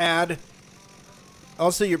on, Tad.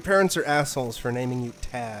 Also, your parents are assholes for naming you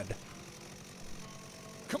Tad.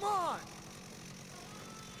 Come on.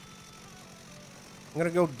 I'm gonna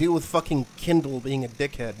go deal with fucking Kindle being a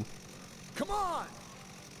dickhead. Come on.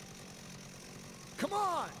 Come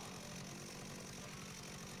on.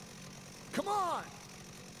 Come on.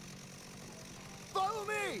 Follow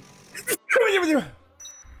me.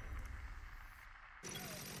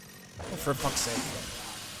 Oh, for fuck's sake.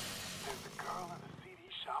 There's a girl in the CD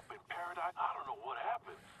shop in Paradise. I don't know what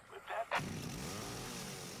happened, but that...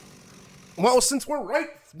 Well, since we're right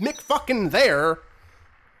fucking there.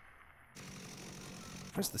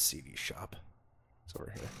 Where's the CD shop? It's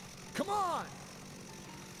over here. Come on.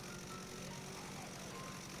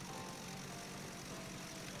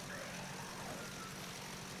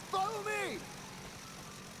 Follow me.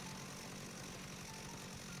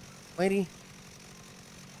 Lady.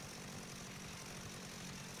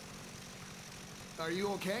 Are you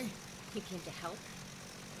okay? You came to help?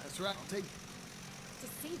 That's right. I'll take. To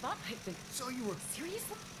save up? I've been... So you were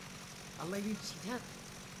Seriously? a lady? She did. Is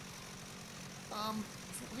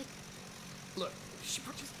it like... Look, she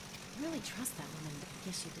just really trust that woman, but I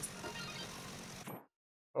guess you just...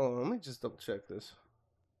 Oh, let me just double check this.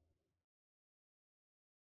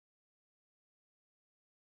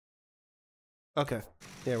 Okay.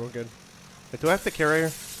 Yeah, we're good. Wait, do I have to carry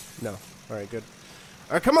her? No. Alright, good.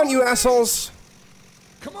 Alright, come on, you assholes!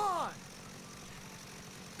 Come on.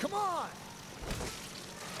 Come on.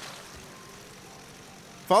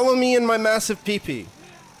 Follow me in my massive pee-pee.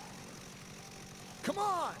 Come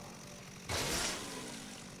on.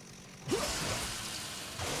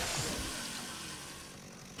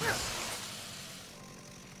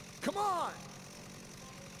 Come on.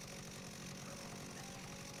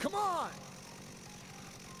 Come on.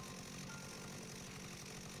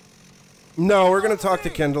 No, we're gonna talk to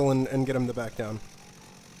Kendall and get him to back down.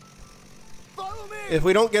 Follow me. If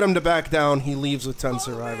we don't get him to back down, he leaves with 10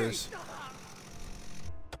 survivors.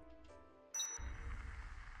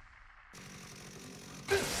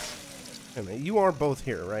 Wait a minute, you are both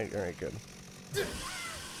here, right? Alright, good.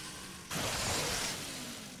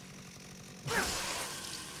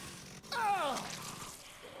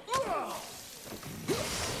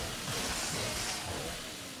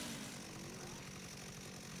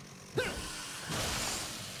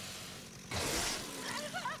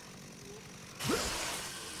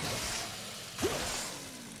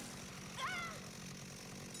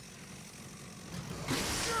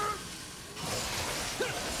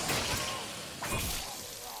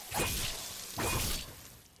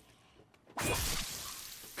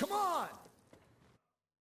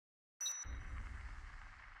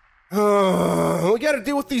 We gotta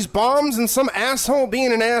deal with these bombs and some asshole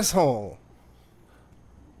being an asshole.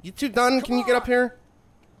 You two done? Can you get up here?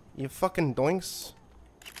 You fucking doinks.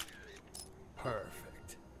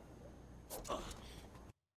 Perfect.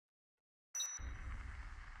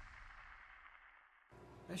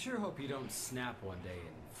 I sure hope you don't snap one day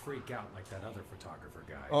and freak out like that other photographer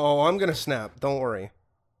guy. Oh, I'm gonna snap. Don't worry.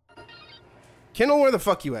 Kendall, where the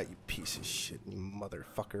fuck you at, you piece of shit, you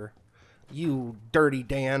motherfucker. You dirty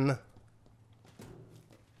Dan.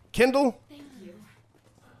 Kendall? Thank you.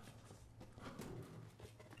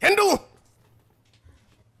 Kendall!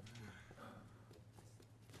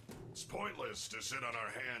 It's pointless to sit on our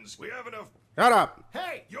hands. We have enough. Shut up.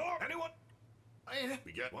 Hey! Anyone?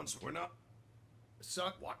 We get once we're not.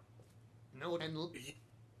 Suck. What? No, and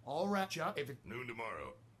all right, Chuck. If it Noon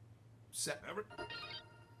tomorrow. set Never.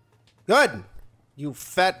 Good. You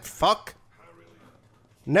fat fuck.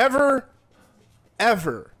 Never,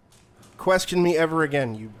 ever question me ever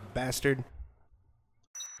again, you bastard.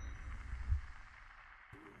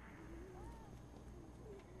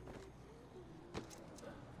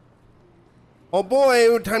 Oh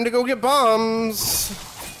boy, time to go get bombs.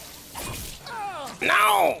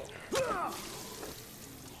 No!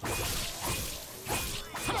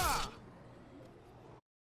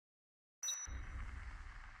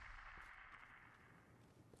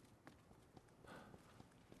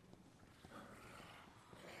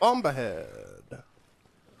 Bomb ahead.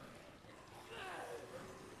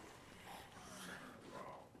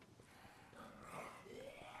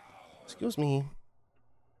 Excuse me.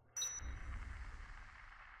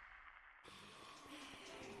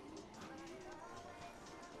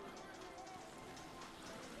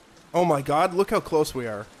 Oh my god, look how close we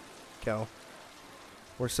are, Cal.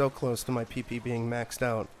 We're so close to my PP being maxed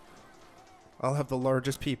out. I'll have the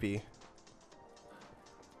largest PP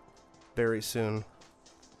very soon.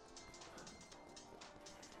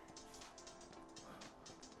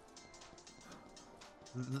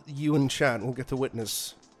 You and chat will get to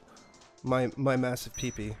witness my massive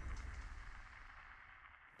PP.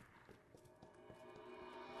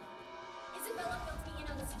 Isabella filled me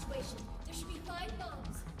in on the situation. There should be 5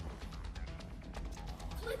 bombs.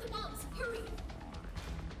 Collect the bombs. Hurry.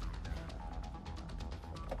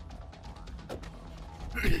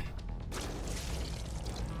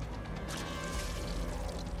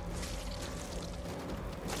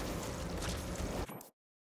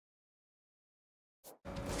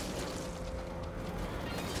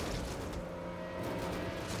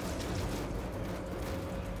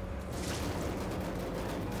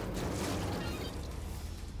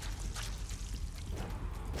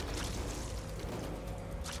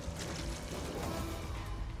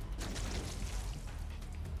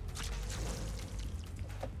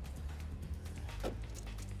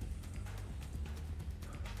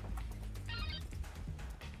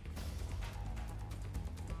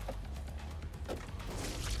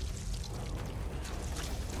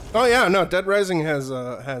 Oh yeah, no, Dead Rising has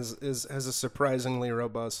a surprisingly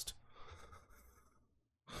robust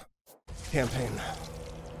campaign.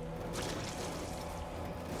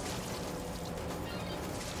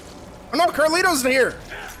 Oh no, Carlito's here!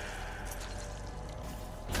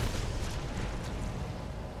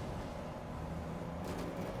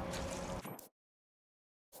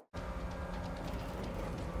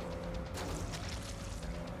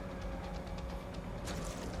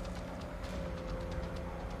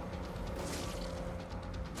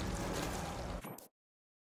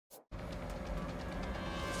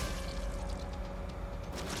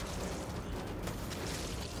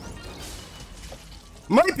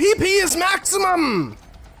 My PP is maximum!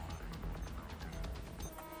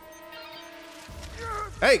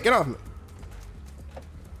 Hey, get off me.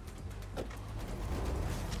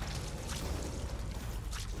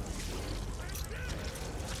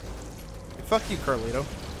 Fuck you, Carlito.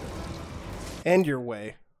 And your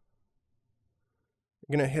way.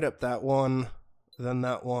 You're gonna hit up that one, then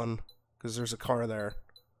that one, because there's a car there.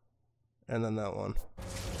 And then that one.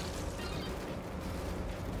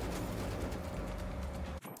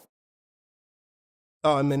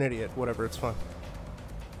 Oh, I'm an idiot. Whatever, it's fine.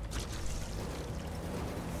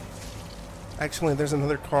 Actually, there's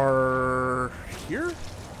another car here?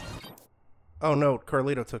 Oh no,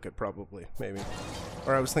 Carlito took it probably, maybe.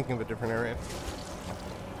 Or I was thinking of a different area.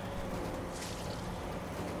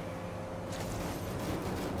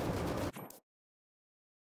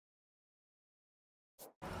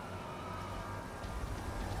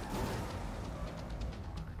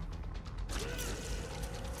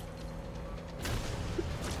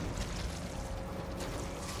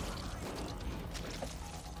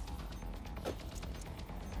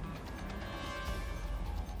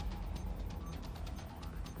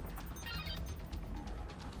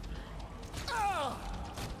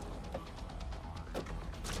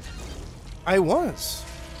 I was.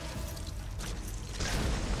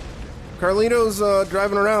 Carlito's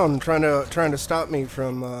driving around trying to stop me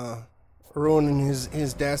from ruining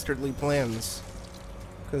his dastardly plans,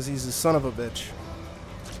 because he's a son of a bitch.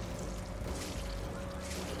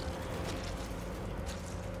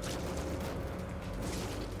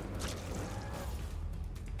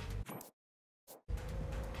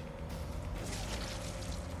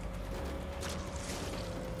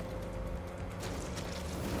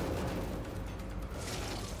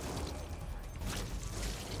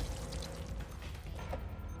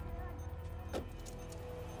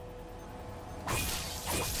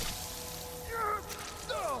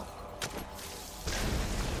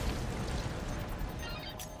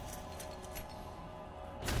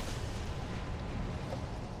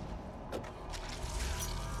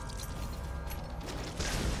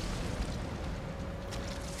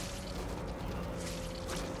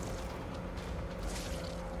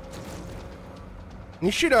 You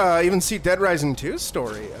should even see Dead Rising 2's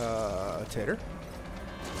story, Tater.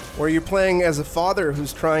 Where you're playing as a father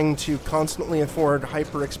who's trying to constantly afford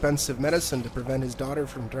hyper-expensive medicine to prevent his daughter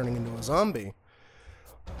from turning into a zombie.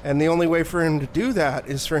 And the only way for him to do that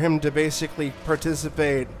is for him to basically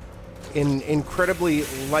participate in incredibly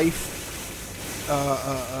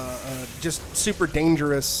just super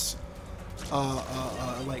dangerous,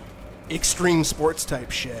 like, extreme sports type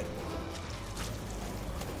shit.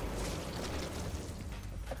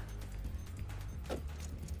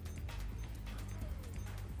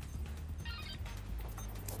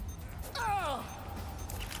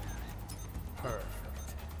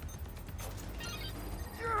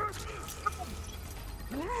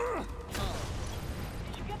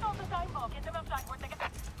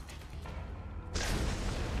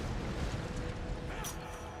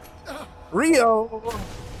 Rio!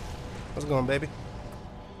 How's it going, baby?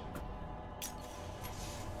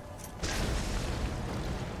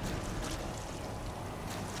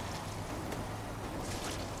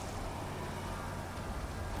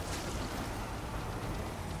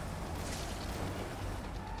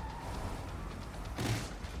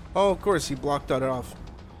 Oh, of course, he blocked that off.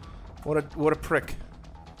 What a prick.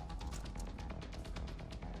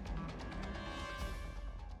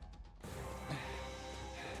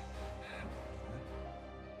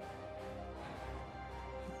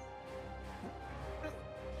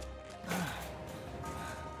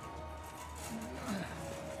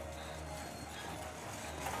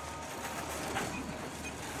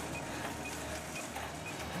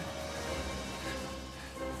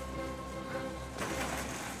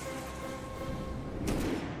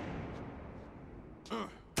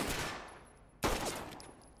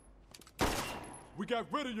 We got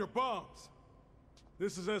rid of your bombs.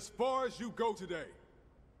 This is as far as you go today.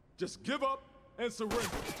 Just give up and surrender.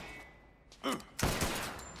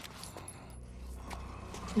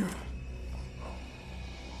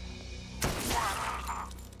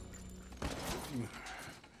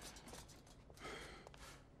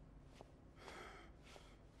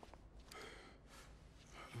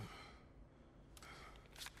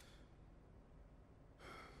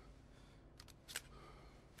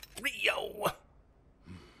 Rio!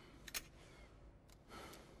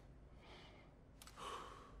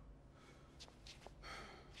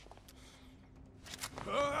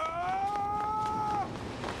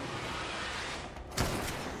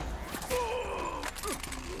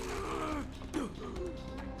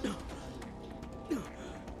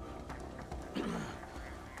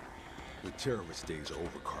 The terrorist days are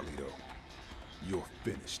over, Carlito. You're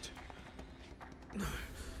finished.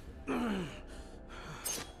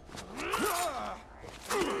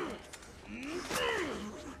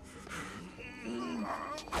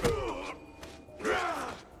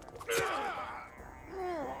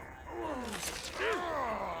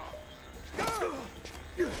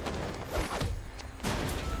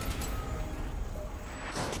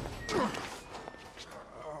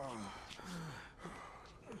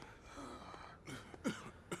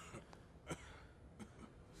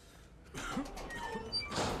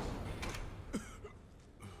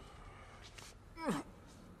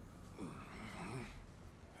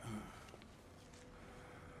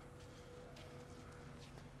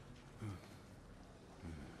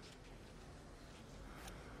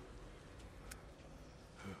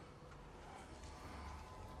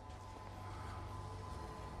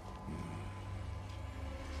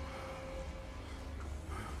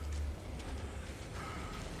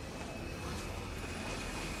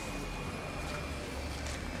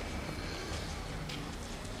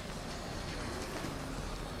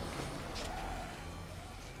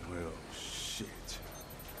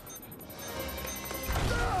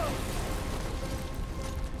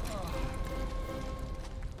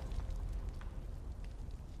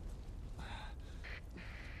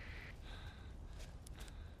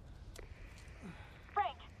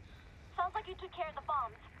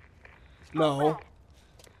 No.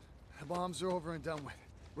 The bombs are over and done with.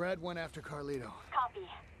 Brad went after Carlito. Copy.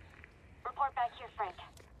 Report back here, Frank.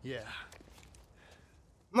 Yeah.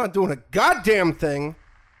 I'm not doing a goddamn thing.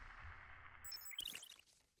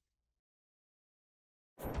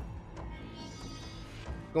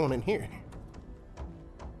 Going in here.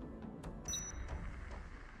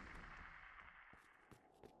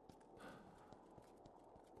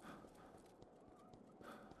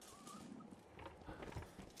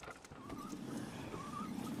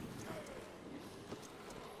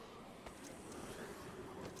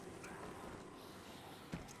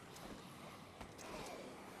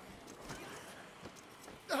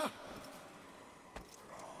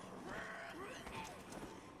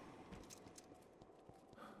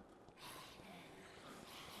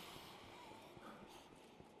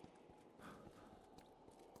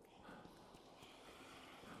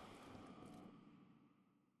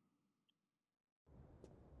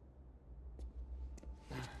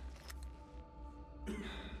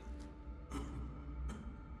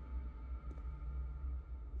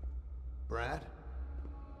 Brad?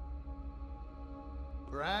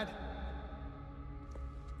 Brad?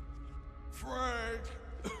 Frank!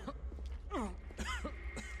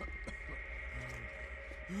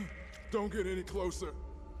 Don't get any closer.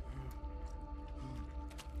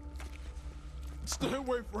 Stay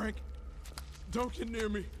away, Frank. Don't get near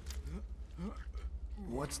me.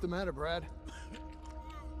 What's the matter, Brad?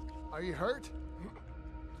 Are you hurt?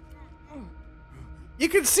 You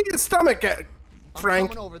can see his stomach, Frank. I'm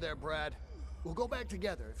coming over there, Brad. We'll go back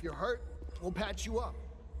together. If you're hurt, we'll patch you up.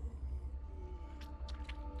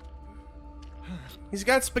 He's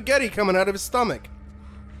got spaghetti coming out of his stomach.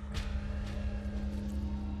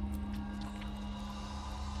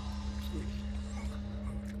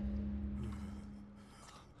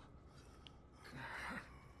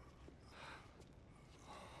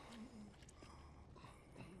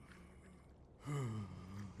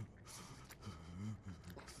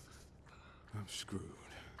 I'm screwed.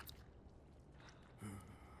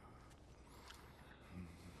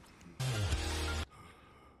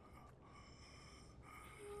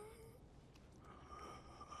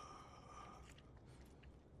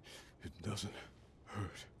 It doesn't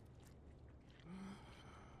hurt.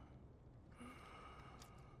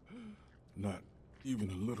 Not even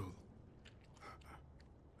a little.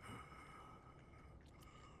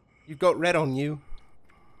 You've got red on you.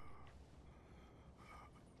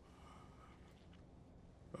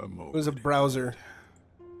 It was a browser.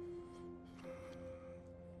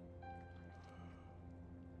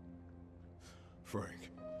 Frank.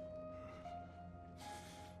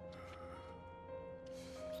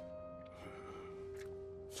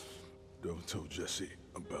 Don't tell Jesse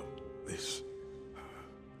about this.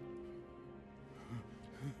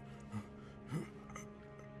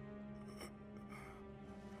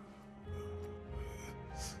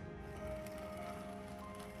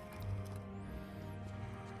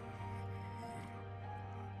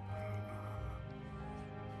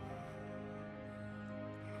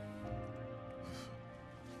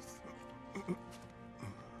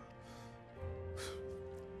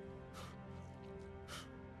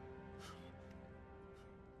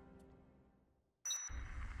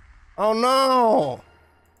 Oh no!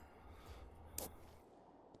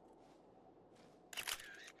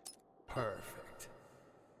 Perfect.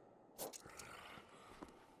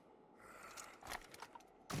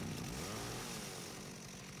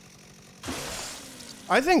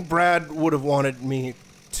 I think Brad would have wanted me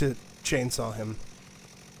to chainsaw him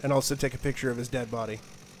and also take a picture of his dead body.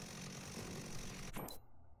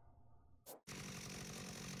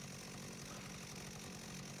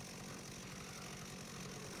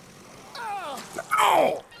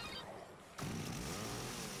 Ow!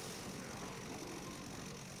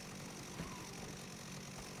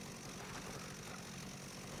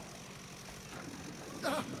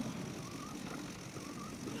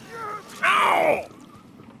 Ow!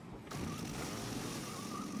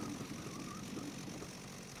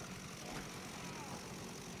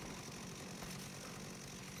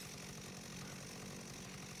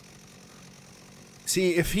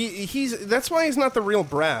 See, if he's that's why he's not the real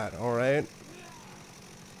Brad, all right?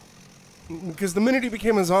 Because the minute he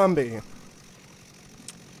became a zombie,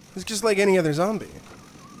 he's just like any other zombie.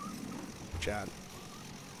 Chad.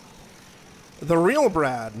 The real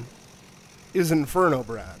Brad is Inferno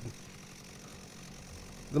Brad.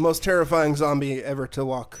 The most terrifying zombie ever to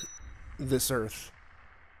walk this earth.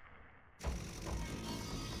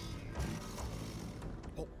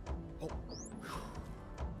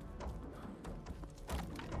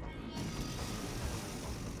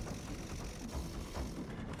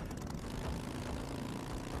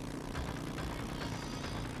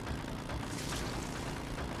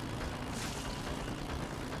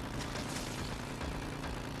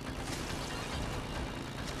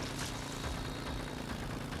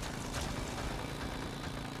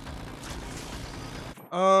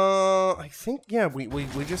 I think, yeah, we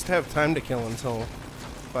just have time to kill until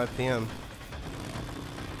 5 p.m.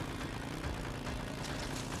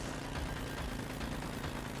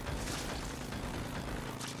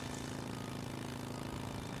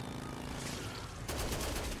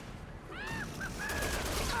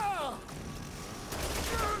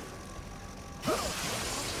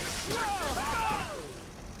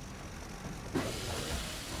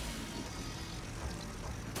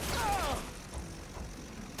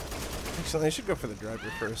 Actually, I should go for the driver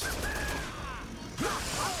first.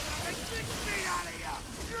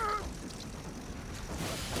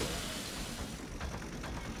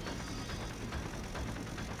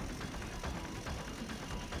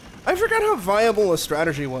 I forgot how viable a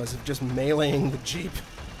strategy was of just meleeing the Jeep.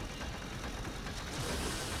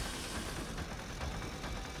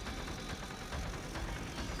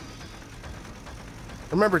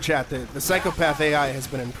 Remember, chat, the psychopath AI has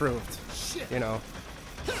been improved. You know.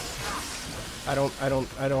 I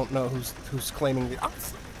don't know who's claiming the.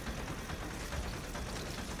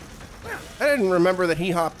 I didn't remember that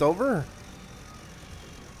he hopped over.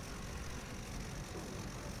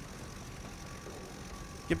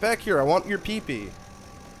 Get back here! I want your pee-pee.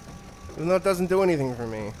 Even though it doesn't do anything for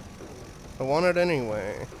me, I want it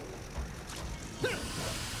anyway. I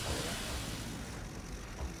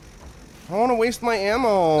don't want to waste my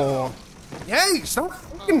ammo. Yay! Stop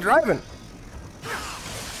fucking driving.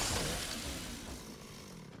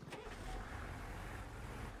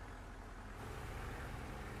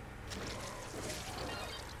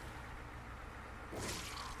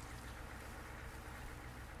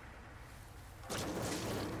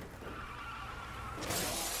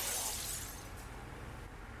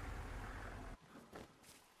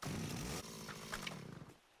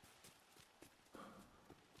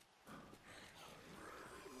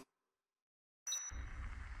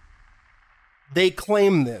 They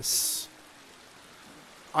claim this.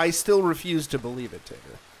 I still refuse to believe it,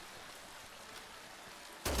 Tater.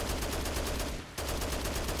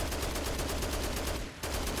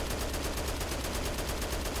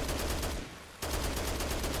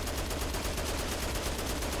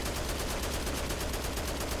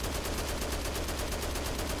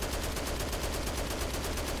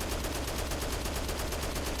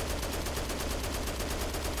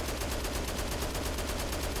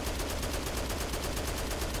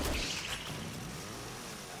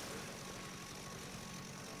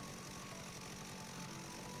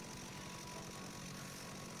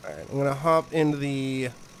 Alright, I'm gonna hop into the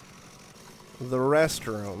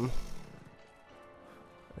restroom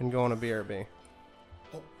and go on a BRB.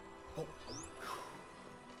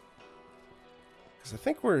 Because I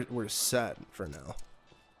think we're set for now.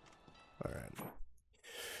 Alright.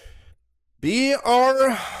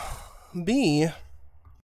 BRB.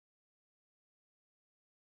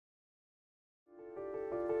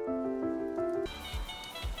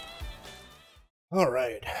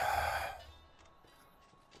 Alright.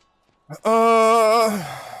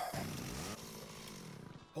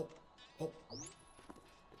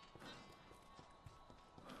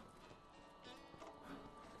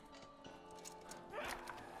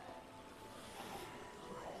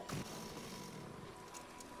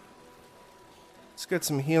 Let's get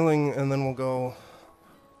some healing and then we'll go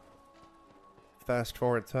fast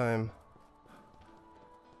forward time.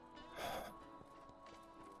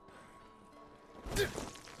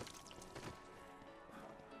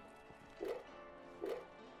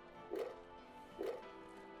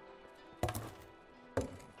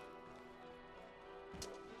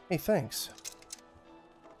 Hey, thanks.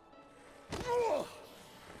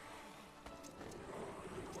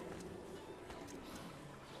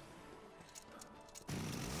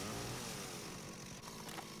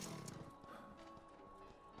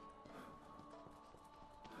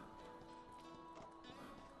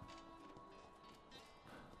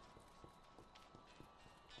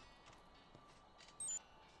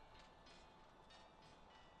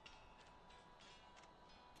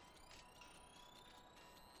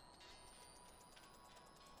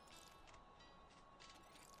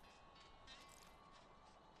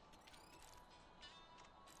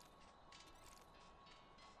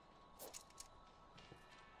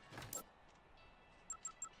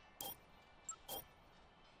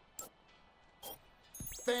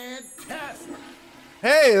 Fantastic!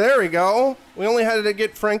 Hey, there we go. We only had to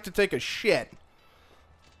get Frank to take a shit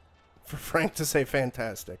for Frank to say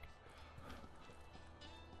fantastic.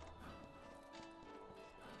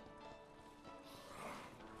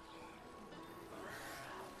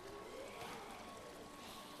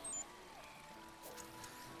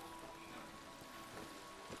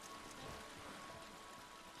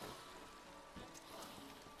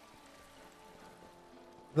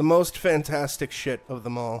 The most fantastic shit of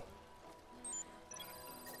them all.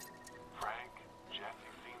 Frank, Jessie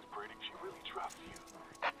seems pretty. She really trusts you.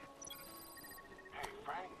 Hey,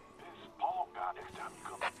 Frank, this Paul guy, next time you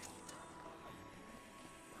come.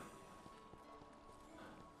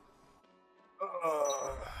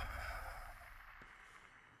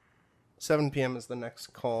 7 p.m. is the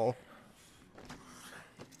next call.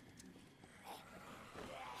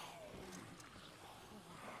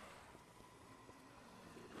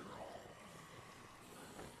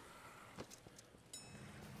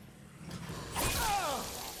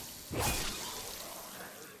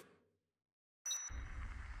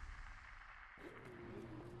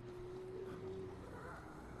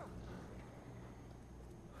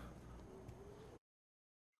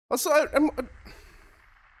 Also, I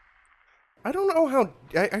don't know how...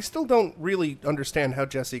 I still don't really understand how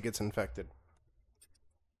Jesse gets infected.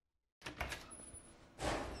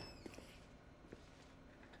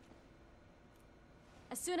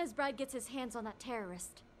 As soon as Bride gets his hands on that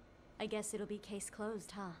terrorist, I guess it'll be case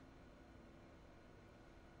closed, huh?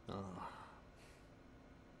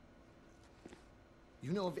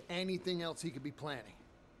 You know of anything else he could be planning?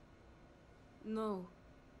 No.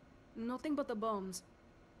 Nothing but the bombs.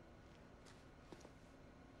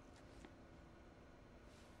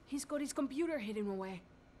 He's got his computer hidden away.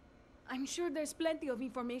 I'm sure there's plenty of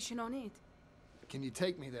information on it. Can you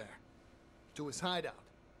take me there? To his hideout?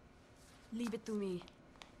 Leave it to me.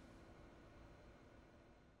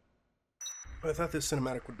 I thought this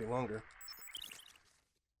cinematic would be longer.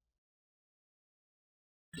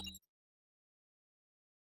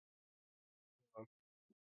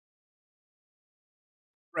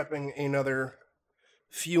 Repping another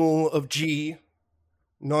Fuel of G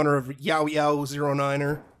in honor of Yao Yao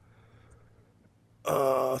 09er.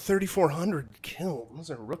 3,400 kills. Those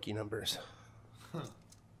are rookie numbers.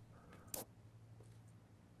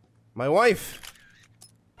 My wife.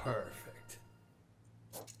 Perfect.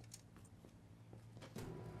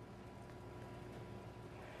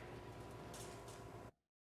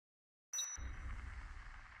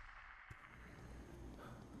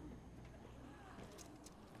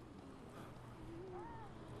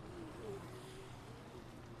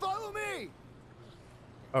 Follow me!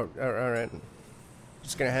 Oh, alright.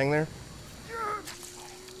 Just gonna hang there?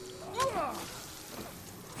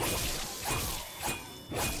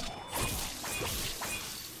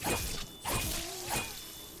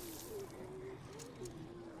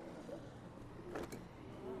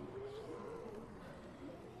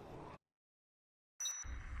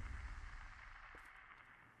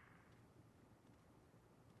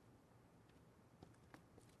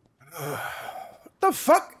 What the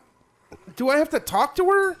fuck? Do I have to talk to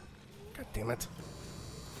her? God damn it.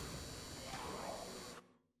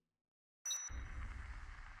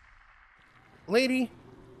 Lady.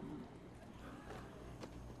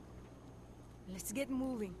 Let's get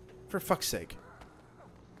moving. For fuck's sake.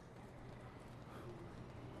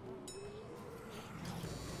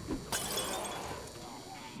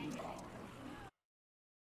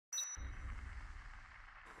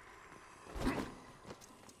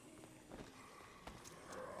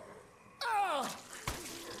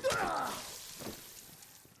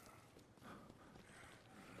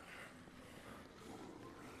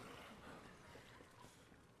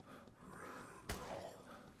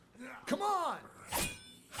 Come on!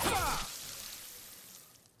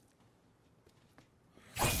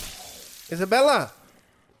 Isabella!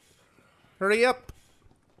 Hurry up!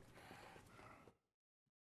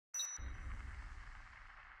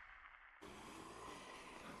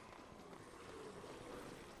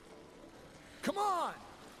 Come on!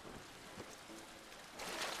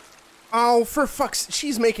 Oh, for fuck's...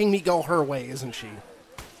 She's making me go her way, isn't she?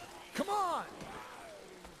 Come on!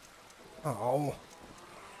 Oh.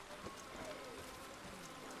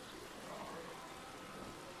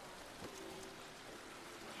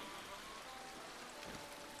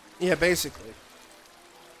 Yeah, basically.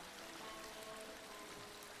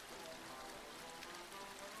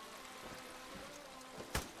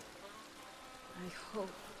 I hope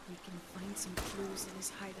we can find some clues in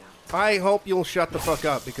his hideout. I hope you'll shut the fuck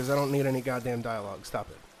up, because I don't need any goddamn dialogue.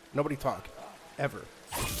 Stop it. Nobody talk. Ever.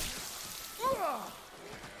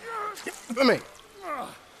 Get me.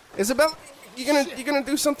 Isabel, you gonna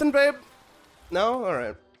do something, babe? No?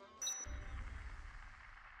 Alright.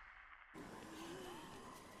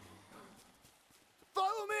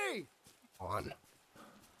 Follow me! On.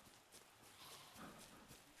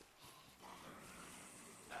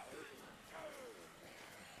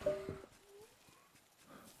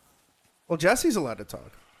 Well, Jesse's allowed to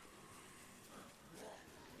talk.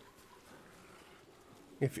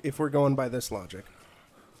 If we're going by this logic.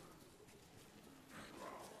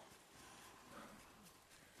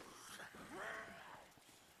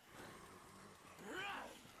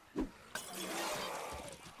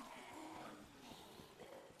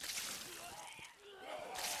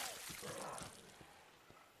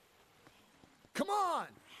 Come on!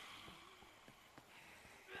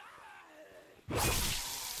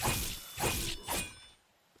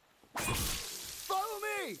 Follow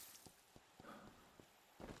me!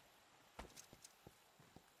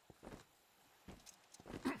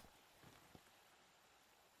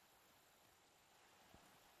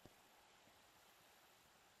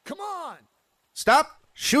 Come on! Stop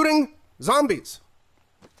shooting zombies.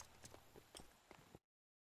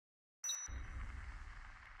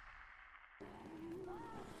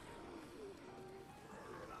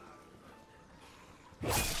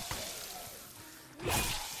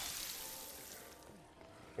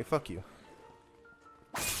 Hey, fuck you.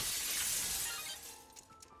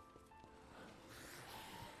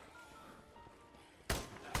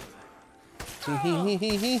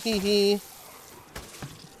 Hee.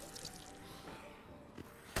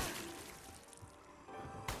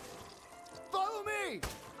 Follow me!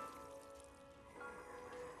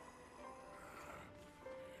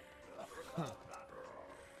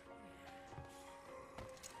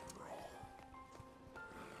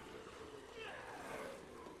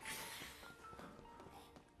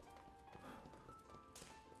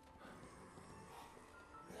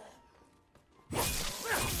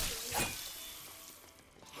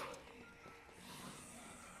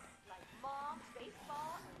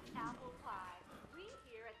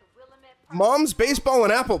 Mom's baseball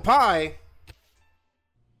and apple pie.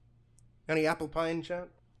 Any apple pie in chat?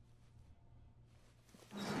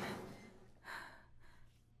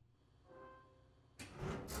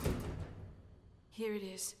 Here it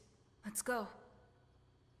is. Let's go.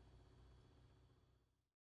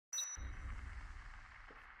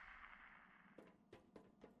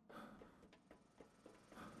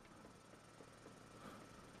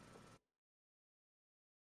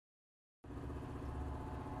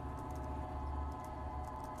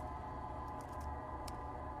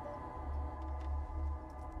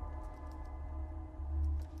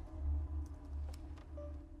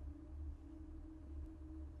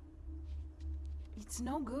 It's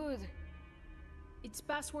no good. It's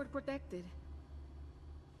password protected.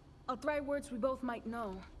 I'll try words we both might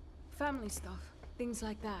know. Family stuff, things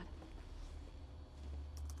like that.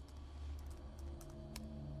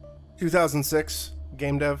 2006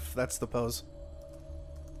 game dev. That's the pose.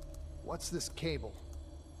 What's this cable?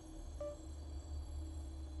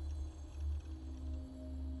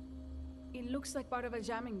 It looks like part of a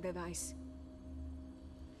jamming device.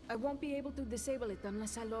 I won't be able to disable it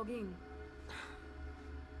unless I log in.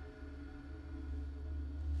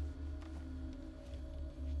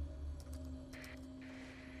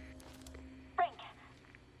 Frank,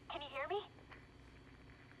 can you hear me?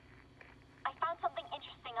 I found something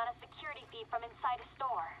interesting on a security feed from inside a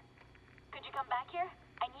store. Could you come back here?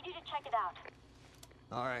 I need you to check it out.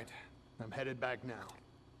 All right, I'm headed back now.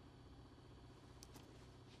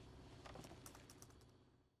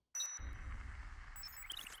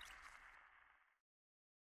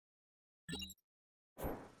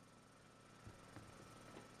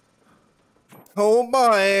 Oh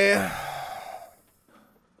boy.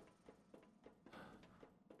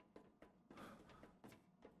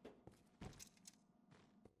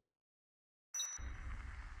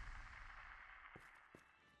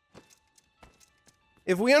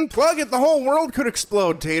 If we unplug it, the whole world could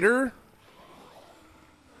explode, Tater.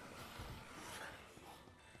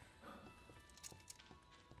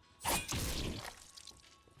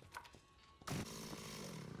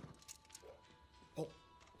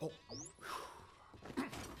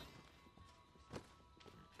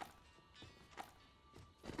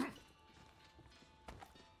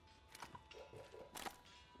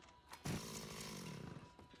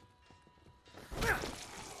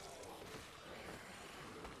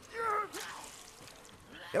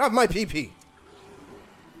 Get off my pee-pee.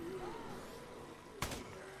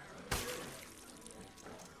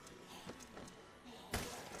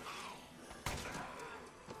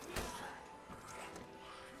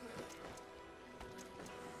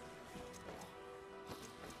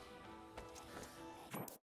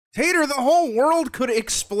 Tater, the whole world could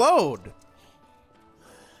explode.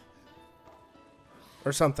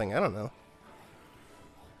 Or something, I don't know.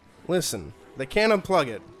 Listen, they can't unplug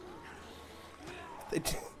it.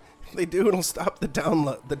 They do, it'll stop the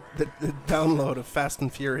download, the download of Fast and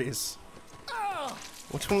Furious.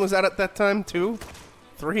 Which one was that at that time? 2?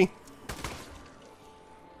 3?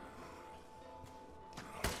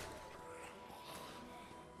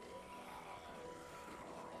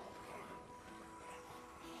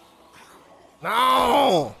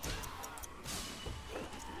 No!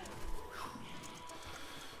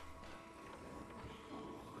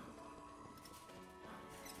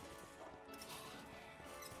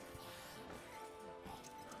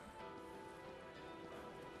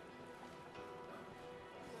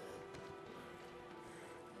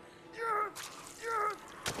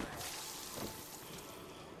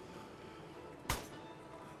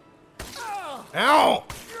 Ow!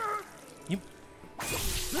 You...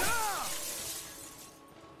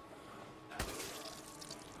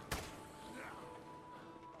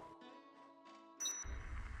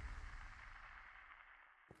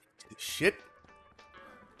 Shit.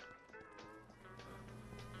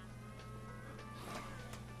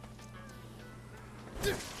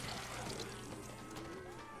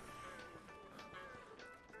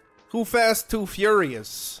 Too fast, too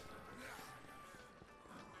furious.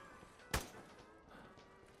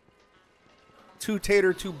 Too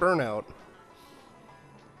tater, too burnout.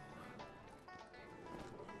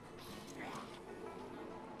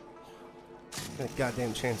 That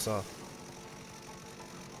goddamn chainsaw.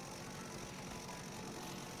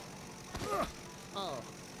 Oh.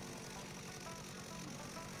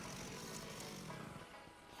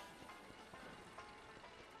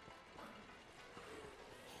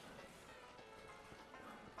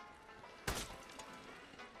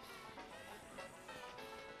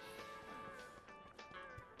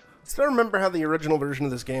 Still remember how the original version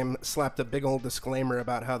of this game slapped a big old disclaimer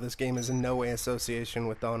about how this game is in no way association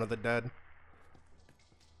with Dawn of the Dead.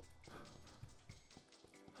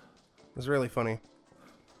 It was really funny.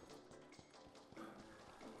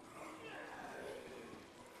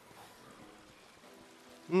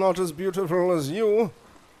 Not as beautiful as you.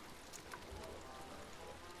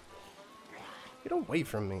 Get away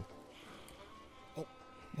from me.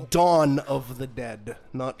 Dawn of the Dead,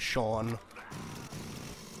 not Sean.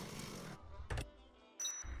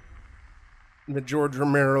 The George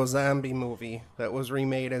Romero zombie movie that was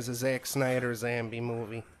remade as a Zack Snyder zombie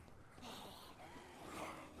movie.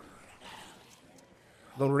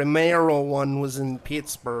 The Romero one was in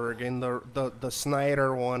Pittsburgh, and the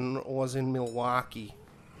Snyder one was in Milwaukee.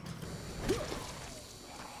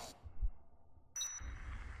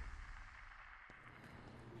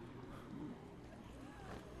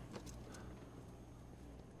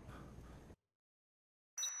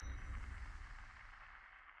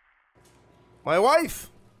 My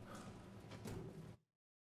wife!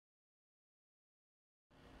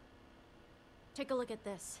 Take a look at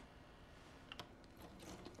this.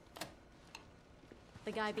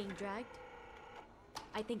 The guy being dragged?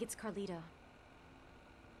 I think it's Carlito.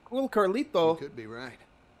 Cool, Carlito. You could be right.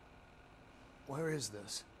 Where is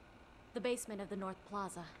this? The basement of the North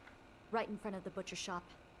Plaza. Right in front of the butcher shop.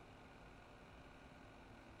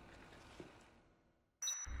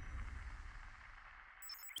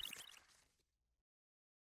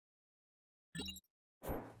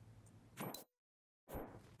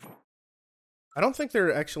 I don't think there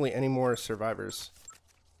are actually any more survivors.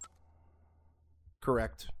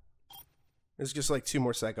 Correct. There's just like 2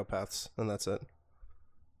 more psychopaths, and that's it.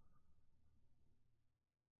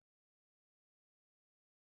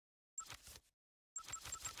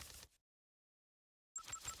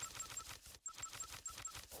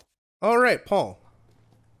 Alright, Paul.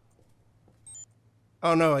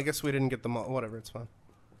 Oh no, I guess we didn't get them all. Whatever, it's fine.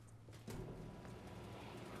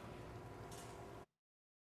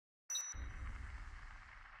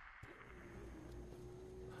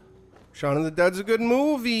 Shaun of the Dead's a good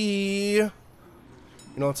movie. You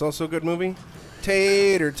know it's also a good movie?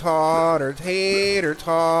 Tater totter, tater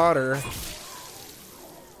totter.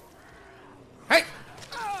 Hey!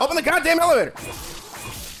 Open the goddamn elevator!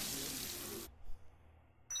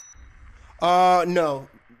 No.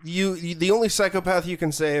 The only psychopath you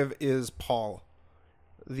can save is Paul.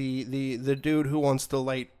 The dude who wants to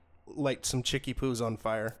light some chicky poos on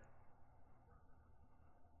fire.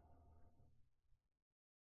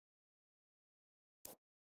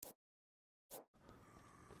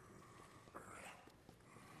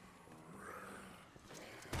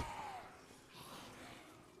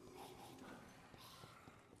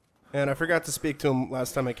 And I forgot to speak to him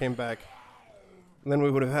last time I came back. And then we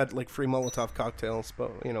would have had, like, free Molotov cocktails,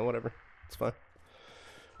 but, you know, whatever. It's fine.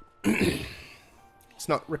 It's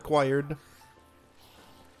not required.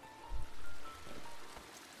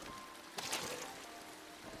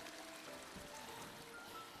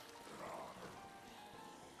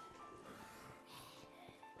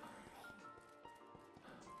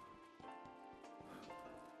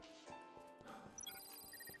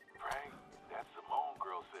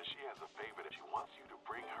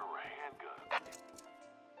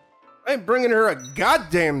 I ain't bringing her a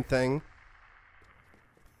goddamn thing.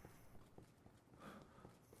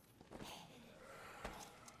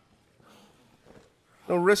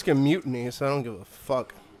 No risk of mutiny, so I don't give a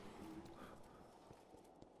fuck.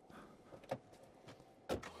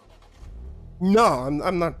 No,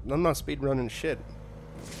 I'm not speedrunning shit.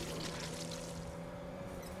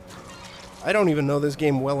 I don't even know this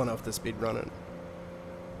game well enough to speedrun it.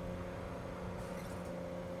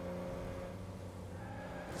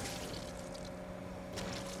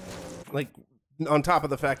 Like, on top of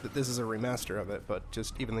the fact that this is a remaster of it, but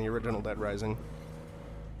just even the original Dead Rising.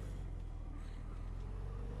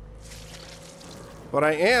 But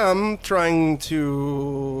I am trying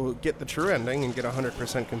to get the true ending and get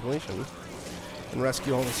 100% completion. And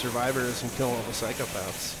rescue all the survivors and kill all the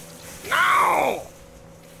psychopaths. No!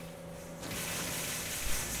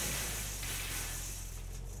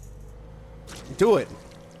 Do it.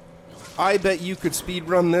 I bet you could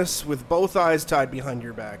speedrun this with both eyes tied behind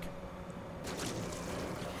your back.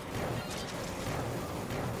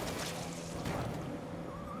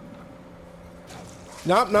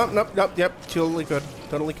 Nope, nope, nope, nope, yep, totally could.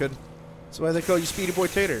 Totally could. That's why they call you Speedy Boy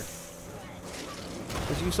Tater.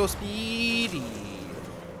 Because you so speedy.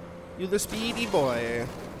 You the speedy boy.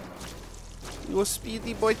 You a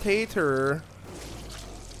speedy boy Tater.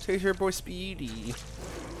 Tater boy Speedy.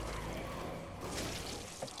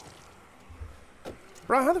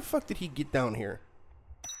 Bro, how the fuck did he get down here?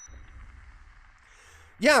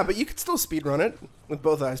 Yeah, but you could still speedrun it with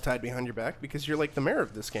both eyes tied behind your back because you're like the mayor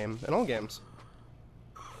of this game and all games.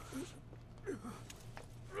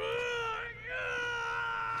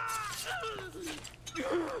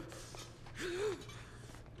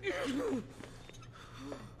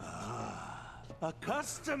 A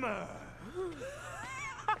customer.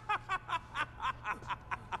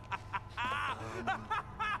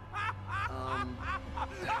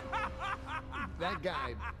 That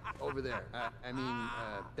guy over there.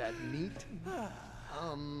 That meat.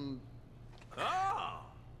 Oh,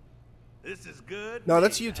 this is good. No,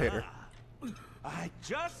 that's you, Tater. I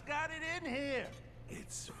just got it in here.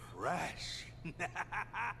 It's fresh.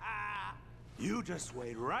 You just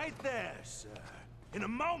wait right there, sir. In a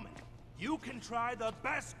moment, you can try the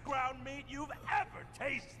best ground meat you've ever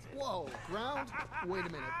tasted. Whoa, ground? Wait a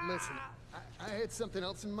minute, listen. I had something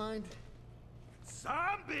else in mind.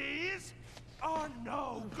 Zombies are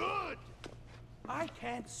no good. I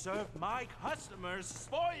can't serve my customers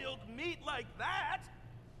spoiled meat like that.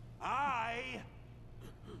 I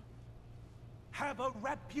have a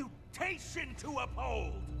reputation to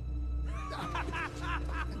uphold.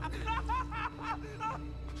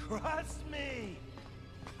 Trust me,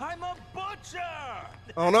 I'm a butcher.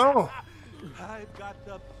 Oh no! I've got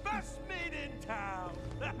the best meat in town.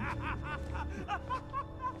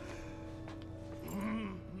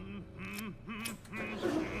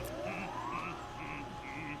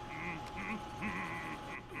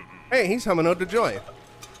 Hey, he's humming Ode to Joy.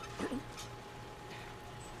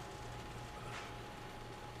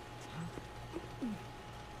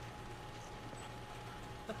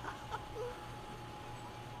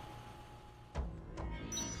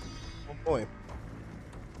 Oh boy.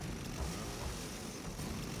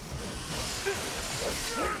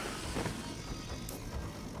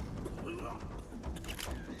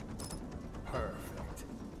 Perfect.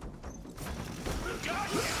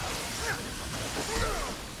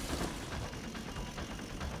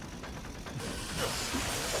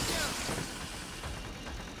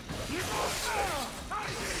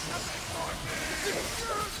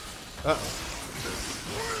 Uh-oh.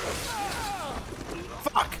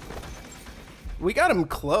 Fuck! We got him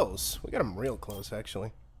close. We got him real close,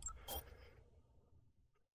 actually.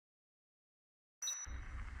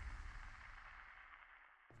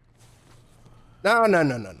 No, no,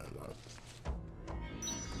 no, no, no, no.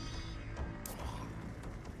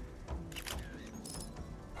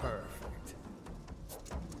 Perfect.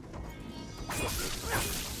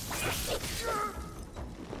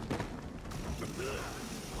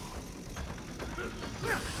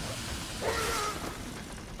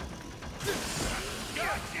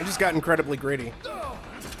 I just got incredibly greedy.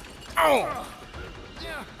 Oh!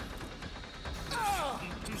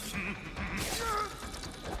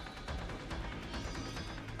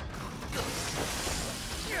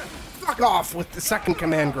 Fuck off with the second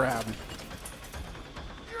command grab.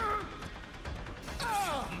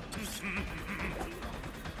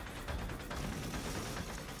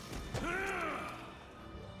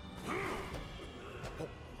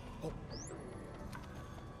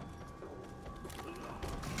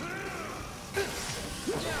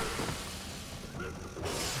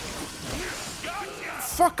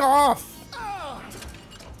 Fuck off!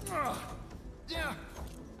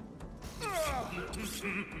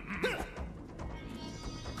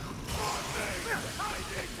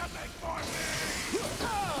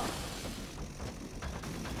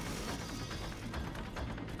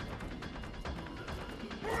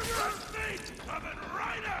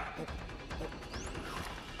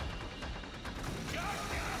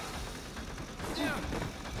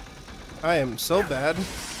 I am so bad.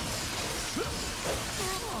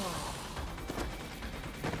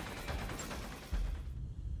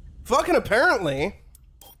 Fuck apparently,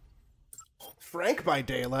 Frank by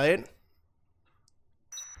daylight.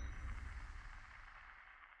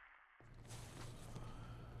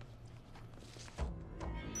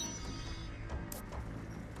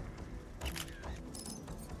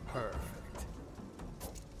 Perfect.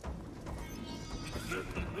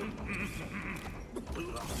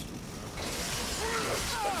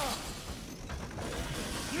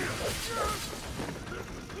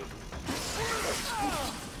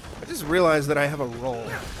 I just realized that I have a roll.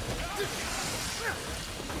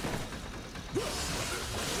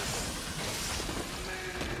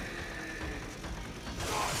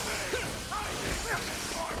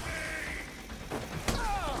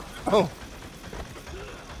 Oh.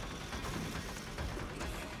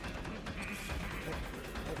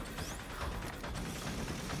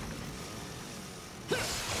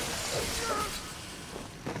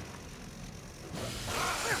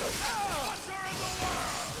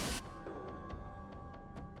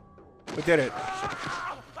 We did it.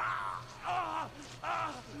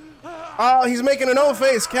 Oh, he's making an O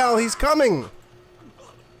face, Cal. He's coming.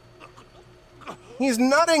 He's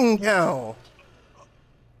nutting, Cal.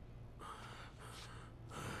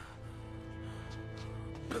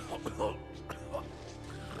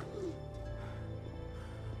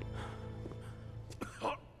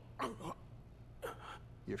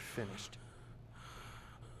 You're finished.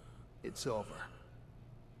 It's over.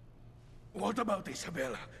 What about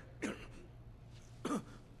Isabella?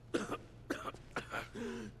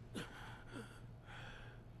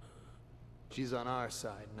 She's on our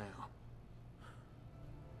side now.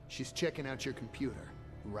 She's checking out your computer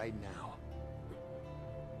right now.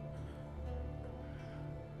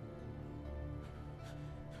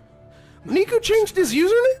 Nico changed his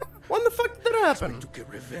username? When the fuck did that happen? To get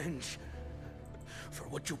revenge for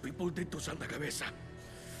what you people did to Santa Cabeza,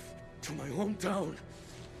 to my hometown.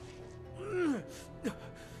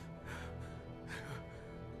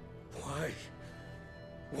 Why?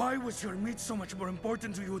 Why was your meat so much more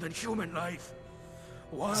important to you than human life?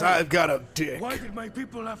 Why? 'Cause I've got a dick. Why did my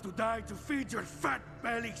people have to die to feed your fat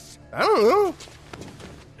bellies? I don't know.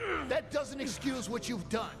 That doesn't excuse what you've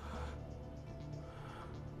done.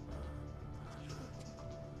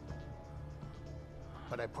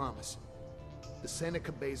 But I promise, the Santa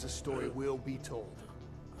Cabeza story will be told.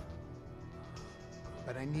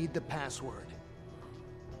 But I need the password.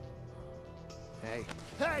 Hey.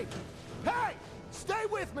 Hey! Hey! Stay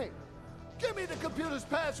with me! Give me the computer's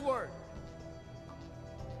password!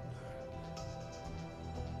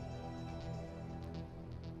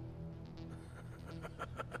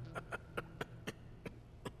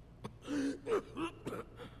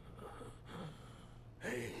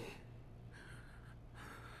 Hey.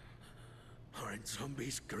 Aren't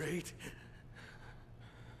zombies great?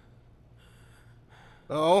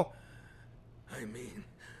 Oh? I mean,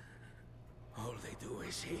 all they do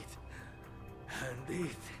is eat. And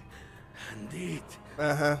eat. And eat.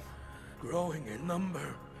 Uh-huh. Growing in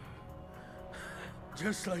number.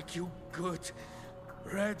 Just like you good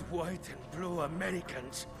red, white, and blue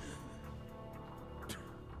Americans.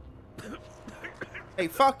 Hey,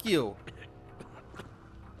 fuck you.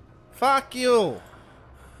 Fuck you.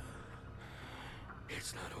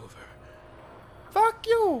 It's not over. Fuck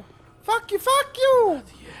you. Fuck you. Fuck you.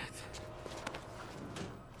 Not yet.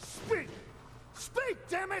 Speak! Speak,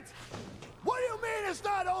 damn it! What do you mean it's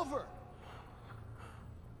not over?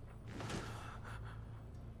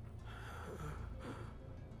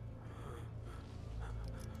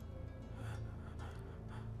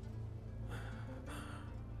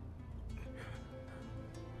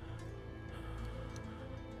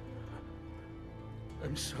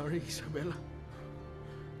 I'm sorry, Isabella.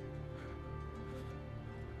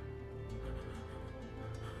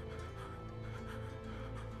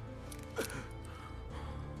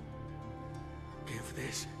 Give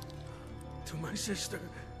this to my sister.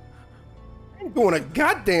 I ain't doing a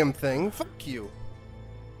goddamn thing. Fuck you.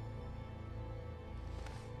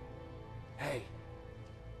 Hey.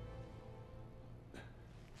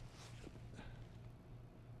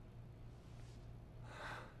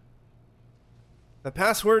 The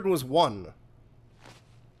password was 1.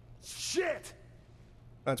 Shit!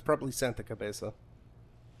 That's probably Santa Cabeza.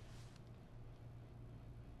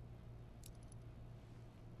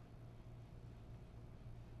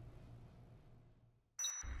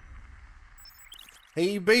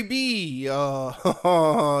 Hey, baby! Your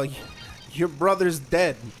brother's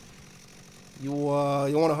dead. You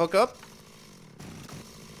wanna hook up?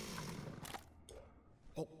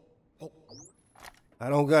 I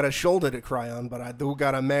don't got a shoulder to cry on, but I do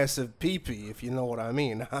got a massive pee-pee, if you know what I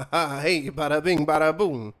mean. Ha ha, hey, bada bing, bada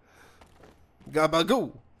boom.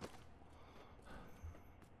 Gabagoo.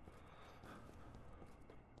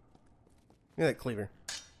 Look at that cleaver.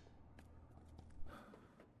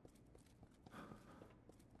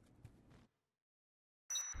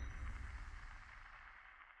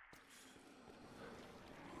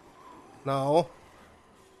 No.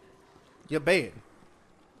 You bad.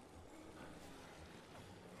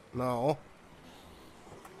 No.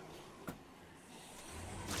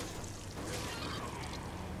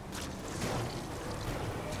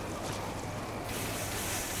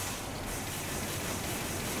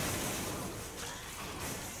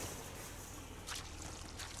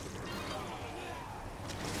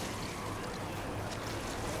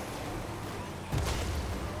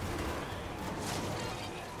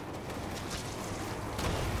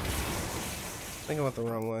 I think I went the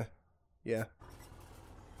wrong way. Yeah.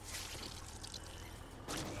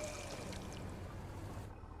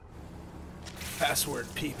 Password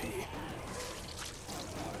PP.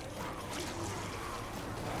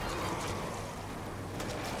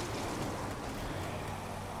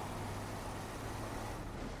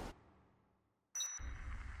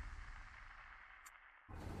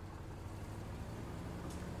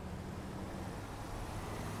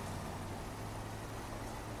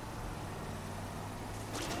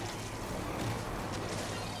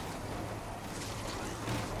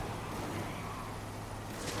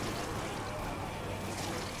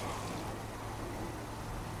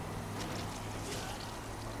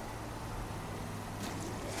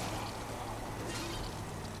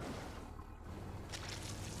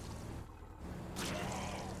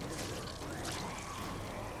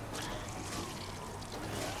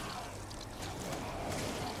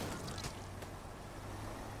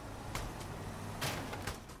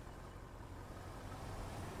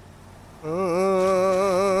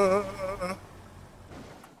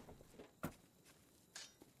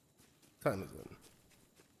 Time is it?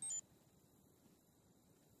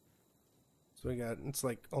 So we got, it's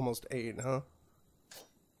like almost 8, huh?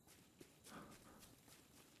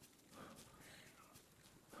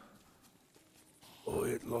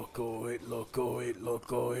 Oitlo, oitlo, oitlo,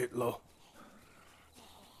 oitlo.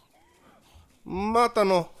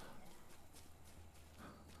 Mátano.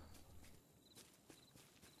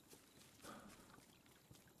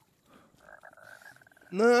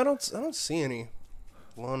 No, I don't see any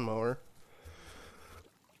lawnmower.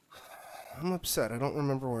 I'm upset. I don't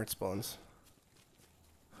remember where it spawns.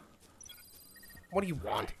 What do you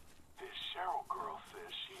want? This Cheryl girl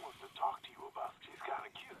says she wants to talk to you about. She's kind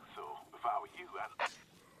of cute, so if I were you,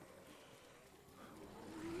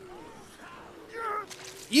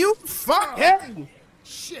 You fuckhead!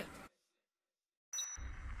 Shit.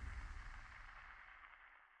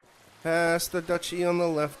 Pass the duchy on the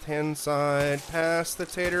left-hand side. Pass the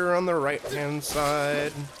tater on the right-hand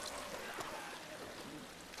side.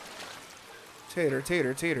 Tater,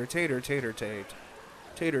 tater, tater, tater, tater, tate.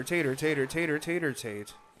 Tater, tater, tater, tater, tater,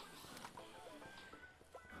 tate.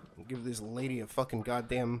 Give this lady a fucking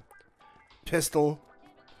goddamn pistol.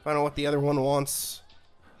 Find out what the other one wants.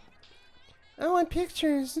 I want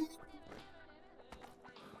pictures.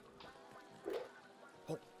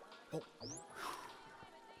 Oh, oh.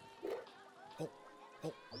 Oh,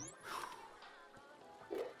 oh.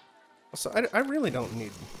 So I really don't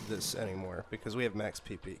need this anymore because we have max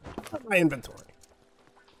PP. My inventory.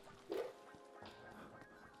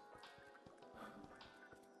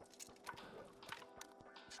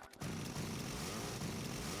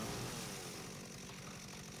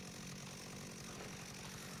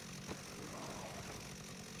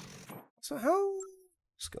 So how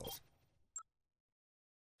skills?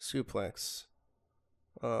 Suplex.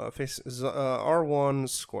 Face is R1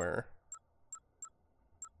 square.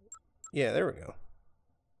 Yeah, there we go.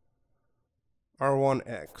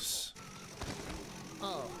 R1X.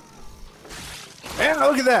 Oh. Yeah,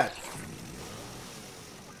 look at that.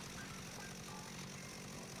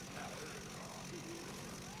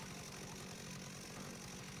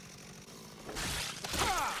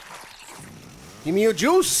 Give me your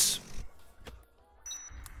juice.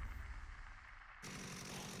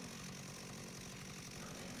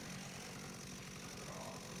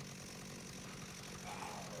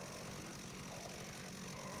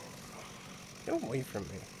 Get away from me.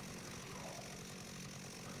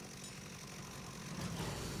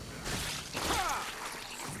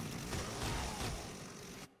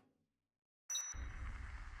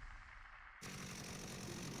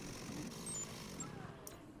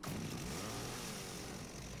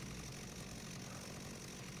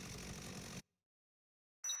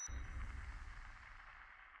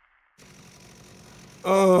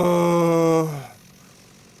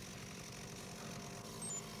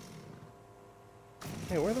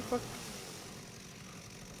 Hey, where the fuck?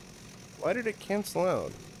 Why did it cancel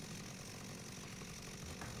out?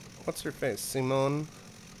 What's her face? Simone?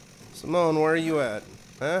 Simone, where are you at?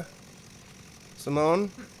 Huh? Simone?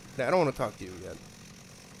 I don't want to talk to you yet.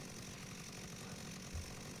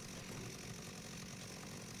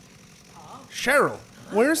 Cheryl!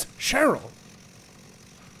 Where's Cheryl?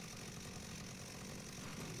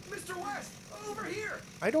 Mr. West, over here!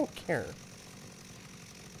 I don't care.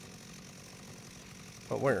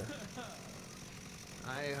 But where?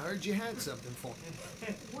 I heard you had something for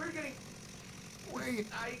me. We're getting... Where you...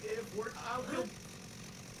 I'll feel...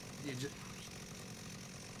 You just...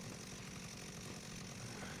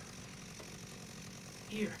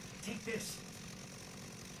 Here, take this.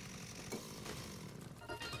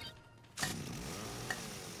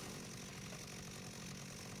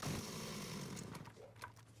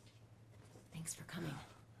 Thanks for coming.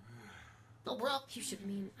 No problem. You should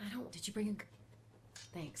mean, I don't... Did you bring a...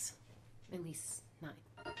 Thanks. At least, not...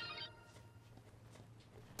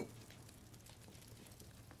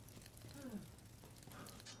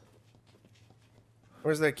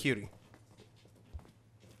 Where's that cutie?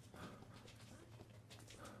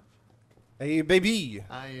 Hey, baby!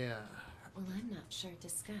 Well, I'm not sure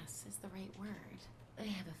discuss is the right word. I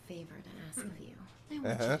have a favor to ask of you. I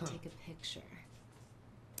want you to take a picture.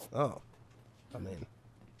 Oh. I mean...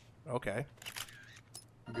 Okay.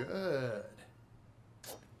 Good.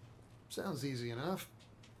 Sounds easy enough.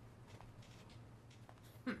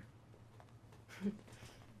 What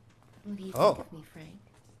do you think of me, Frank?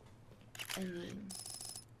 I mean,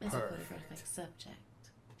 as a Perfect. photographic subject.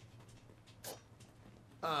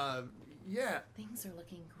 Yeah. Things are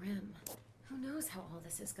looking grim. Who knows how all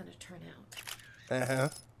this is gonna turn out? Uh-huh.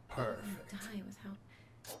 Perfect. I die without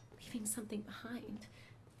leaving something behind.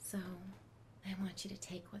 So, I want you to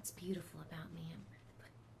take what's beautiful about me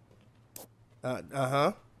and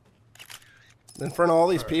Uh-huh. In front of all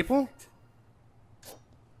these people?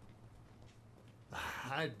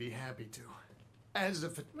 I'd be happy to. As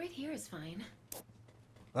if it... right here is fine.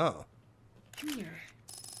 Oh. Here.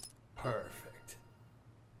 Perfect.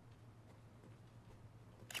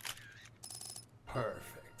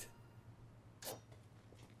 Perfect.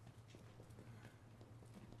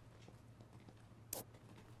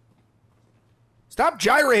 Stop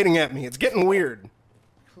gyrating at me. It's getting weird.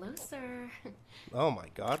 Closer. Oh my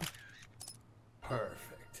god.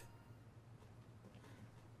 Perfect.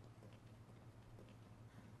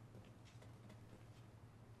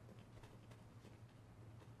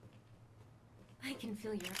 I can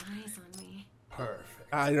feel your eyes on me. Perfect.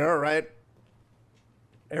 I know, right?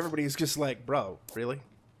 Everybody's just like, bro, really?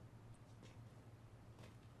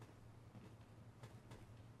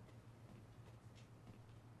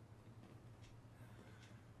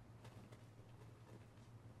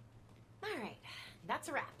 All right, that's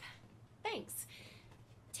a wrap. Thanks.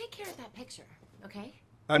 Take care of that picture, okay?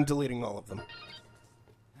 I'm deleting all of them.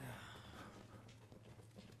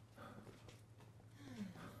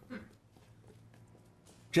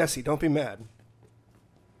 Jesse, don't be mad.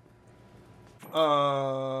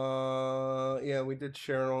 Yeah, we did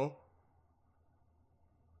Cheryl.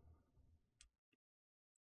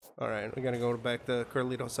 Alright, we gotta go back the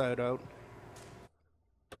Carlito side out.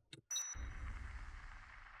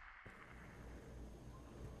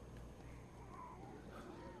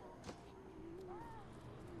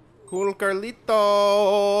 Cool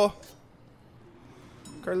Carlito!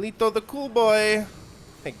 Carlito the cool boy!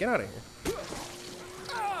 Hey, get out of here.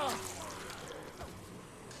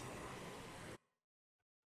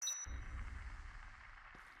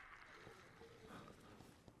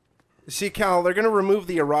 See, Cal, they're going to remove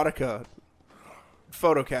the erotica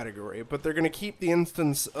photo category, but they're going to keep the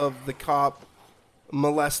instance of the cop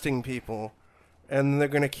molesting people, and they're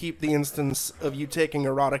going to keep the instance of you taking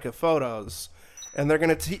erotica photos, and they're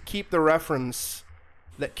going to keep the reference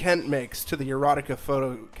that Kent makes to the erotica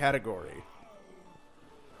photo category.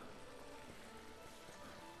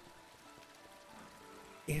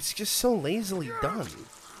 It's just so lazily done.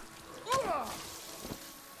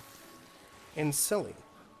 And silly.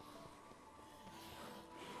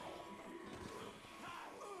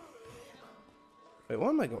 Wait, why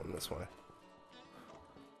am I going this way?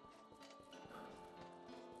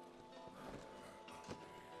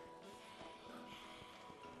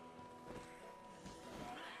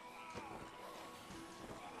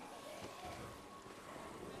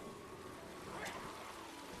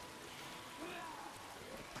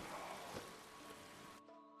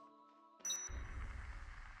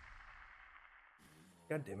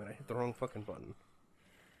 God damn it, I hit the wrong fucking button.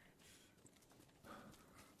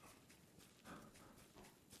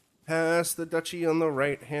 Pass the duchy on the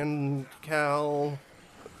right hand, Cal.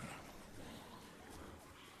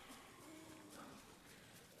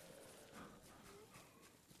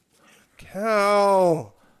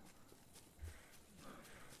 Cow!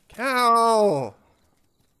 Cow!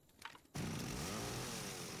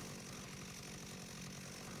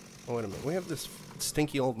 Oh, wait a minute. We have this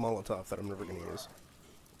stinky old Molotov that I'm never going to use.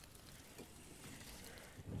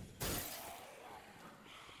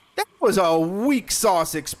 That was a weak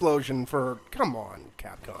sauce explosion for... Come on,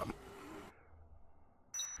 Capcom.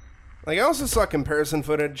 Like, I also saw comparison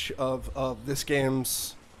footage of this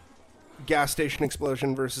game's gas station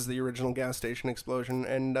explosion versus the original gas station explosion,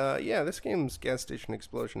 and yeah, this game's gas station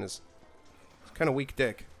explosion is kind of weak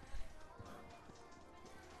dick.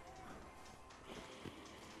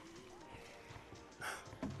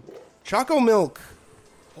 Choco milk.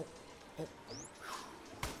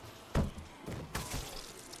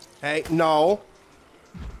 Hey, no.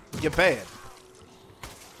 You're bad.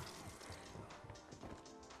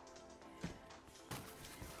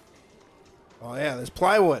 Oh yeah, there's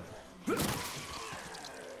plywood.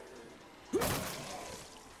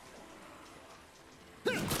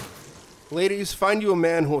 Ladies, find you a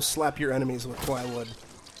man who will slap your enemies with plywood.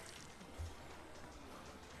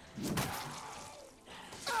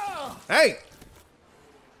 Hey!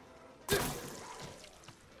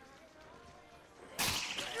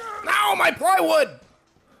 No, my plywood!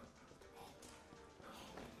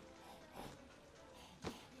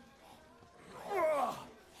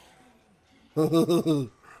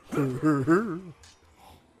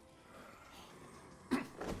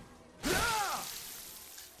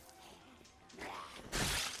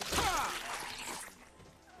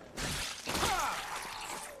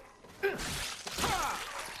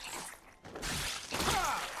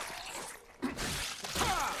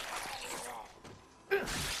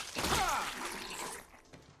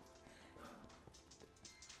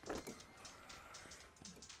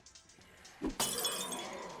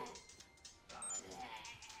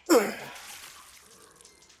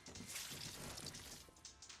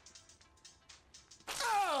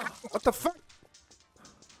 What the fuck?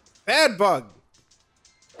 Bad bug.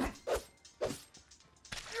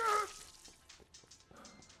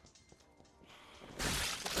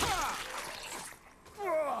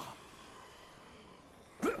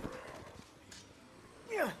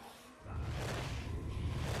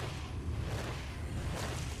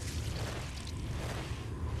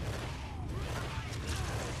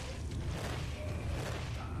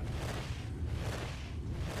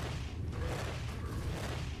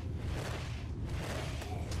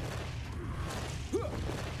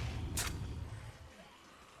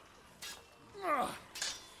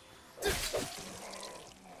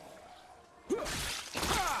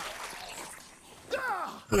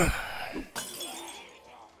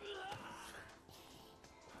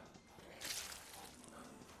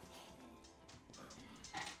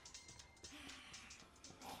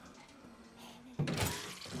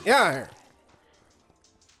 Yeah.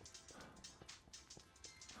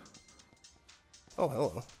 Oh,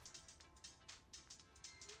 hello.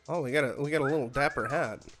 Oh, we got a little dapper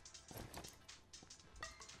hat.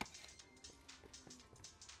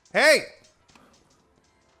 Hey!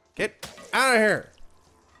 Get out of here!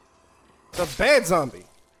 It's a bad zombie.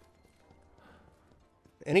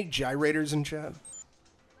 Any gyrators in chat?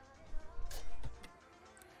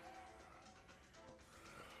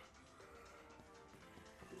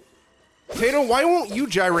 Tato, why won't you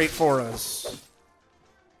gyrate for us?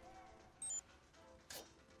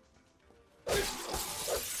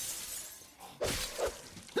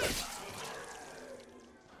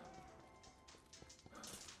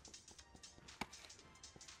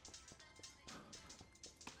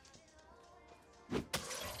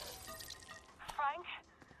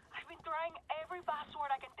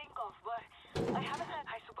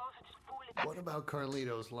 What about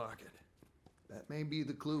Carlito's locket? That may be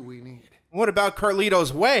the clue we need. What about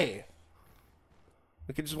Carlito's Way?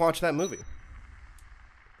 We could just watch that movie.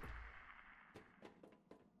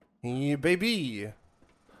 Yeah, baby.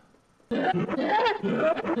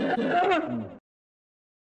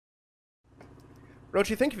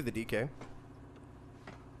 Rochi, thank you for the DK.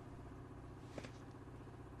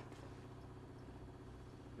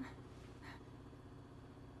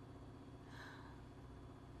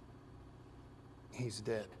 He's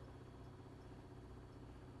dead.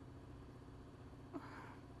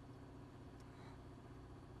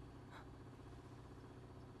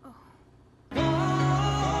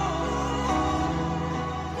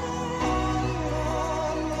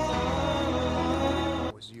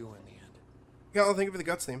 It was you in the end. Yeah, I'll thank you for the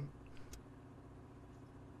guts theme.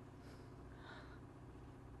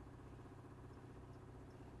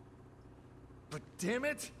 But damn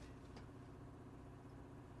it!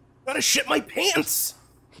 Gotta shit my pants!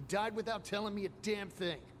 He died without telling me a damn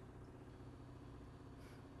thing.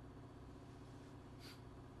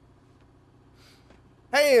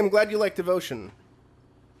 Hey, I'm glad you like Devotion.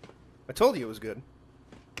 I told you it was good.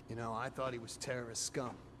 You know, I thought he was terrorist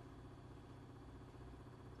scum.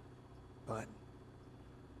 But...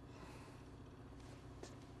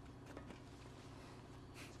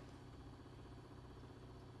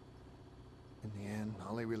 in the end,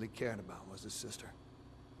 all he really cared about was his sister.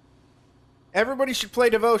 Everybody should play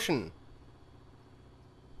Devotion.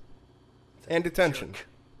 And Detention. Jerk.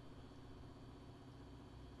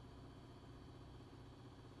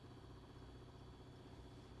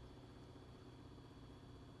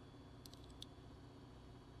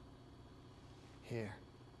 Here.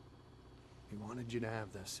 He wanted you to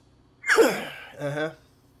have this. Uh-huh.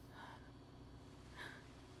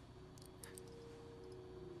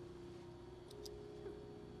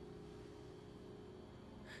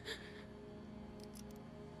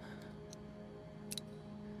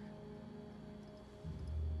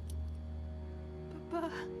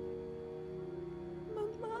 Papa.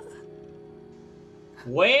 Mama.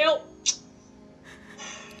 Well,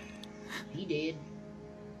 he did.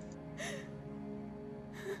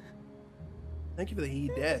 Thank you for the he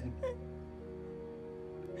dead.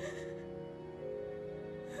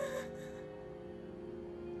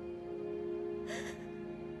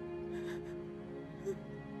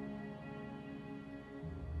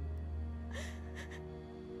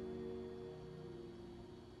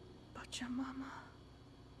 Pachamama.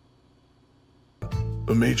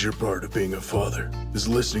 A major part of being a father is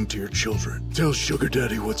listening to your children. Tell Sugar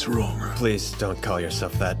Daddy what's wrong. Please don't call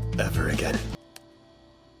yourself that ever again.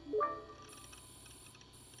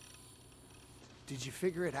 Did you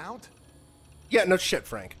figure it out? Yeah, no shit,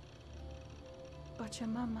 Frank.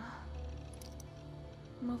 Pachamama.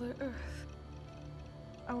 Mother Earth.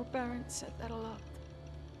 Our parents said that a lot.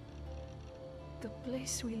 The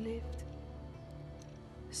place we lived,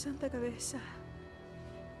 Santa Cabeza,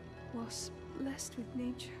 was blessed with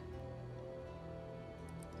nature.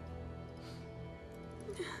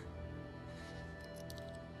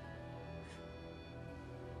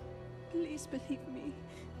 Please believe me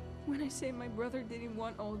when I say my brother didn't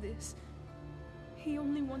want all this. He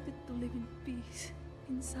only wanted to live in peace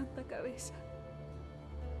in Santa Cabeza.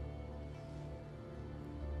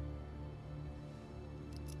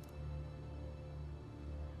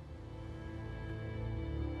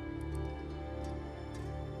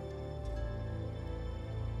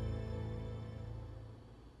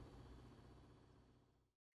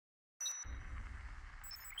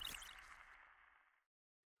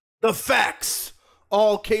 The facts!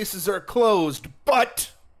 All cases are closed,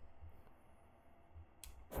 but...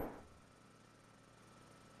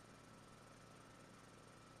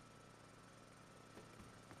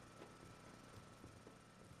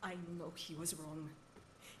 I know he was wrong.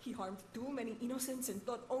 He harmed too many innocents and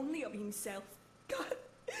thought only of himself. God!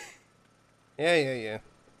 Yeah.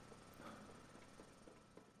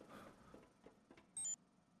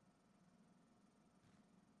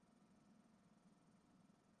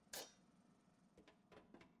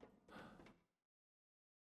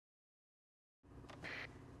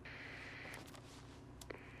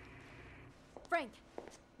 Frank,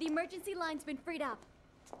 the emergency line's been freed up.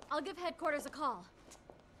 I'll give headquarters a call.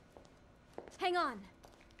 Hang on.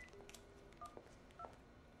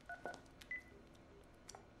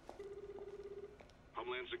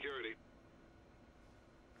 Homeland Security.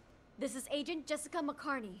 This is Agent Jessica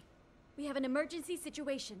McCarney. We have an emergency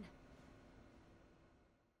situation.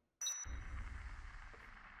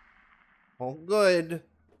 All good.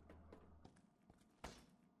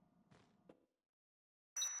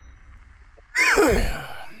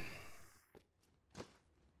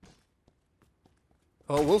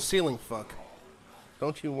 Oh, we'll ceiling fuck.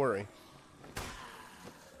 Don't you worry.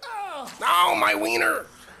 Oh, my wiener!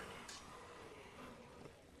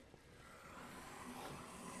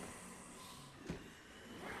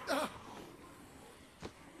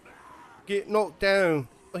 Get knocked down.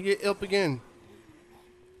 I get up again.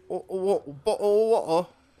 Oh,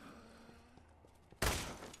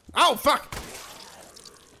 fuck!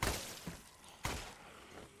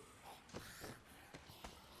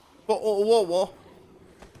 What?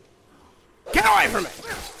 Get away from me!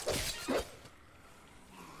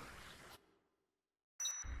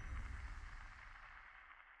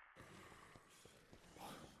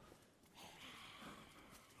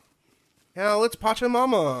 Yeah, let's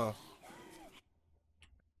Pachamama.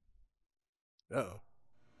 Uh-oh.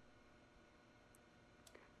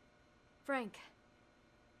 Frank,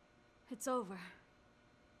 it's over.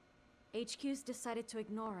 HQ's decided to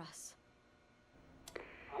ignore us.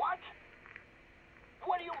 What?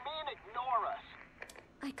 What do you mean, ignore us?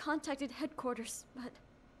 I contacted headquarters, but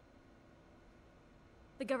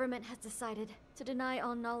The government has decided to deny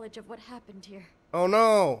all knowledge of what happened here. Oh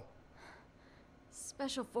no!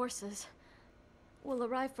 Special forces will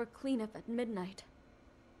arrive for cleanup at midnight.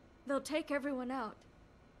 They'll take everyone out.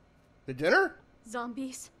 The dinner?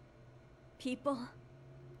 Zombies, people,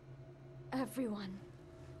 everyone.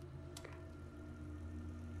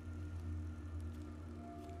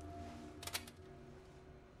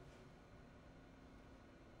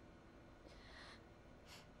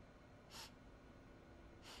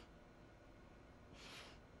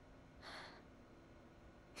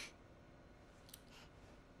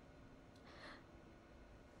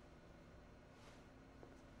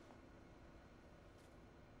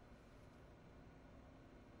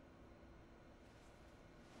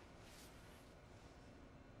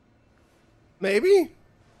 Maybe?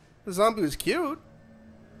 The zombie was cute.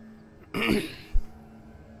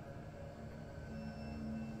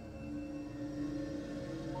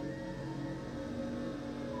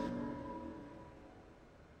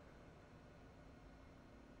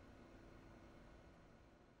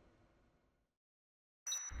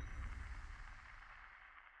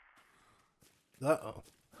 Uh-oh.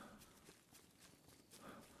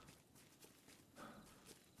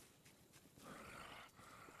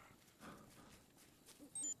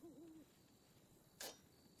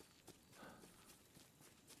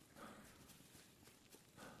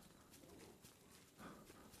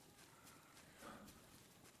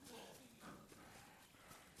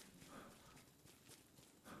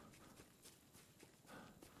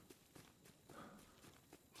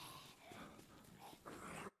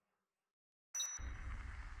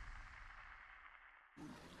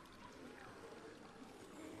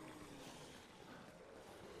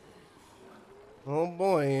 Oh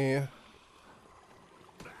boy.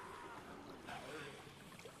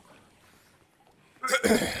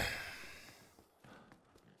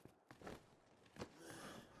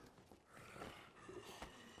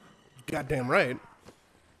 Goddamn right.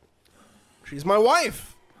 She's my wife.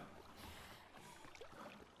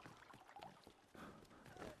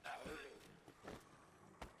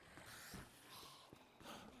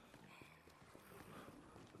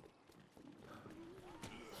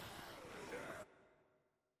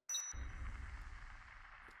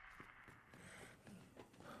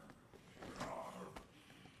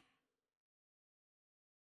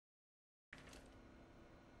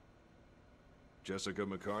 Jessica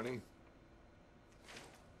McCarney?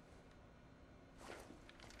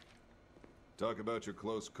 Talk about your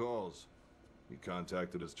close calls. You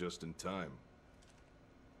contacted us just in time.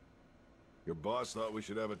 Your boss thought we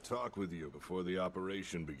should have a talk with you before the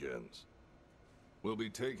operation begins. We'll be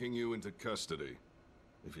taking you into custody.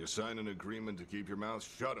 If you sign an agreement to keep your mouth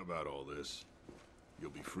shut about all this,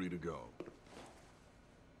 you'll be free to go.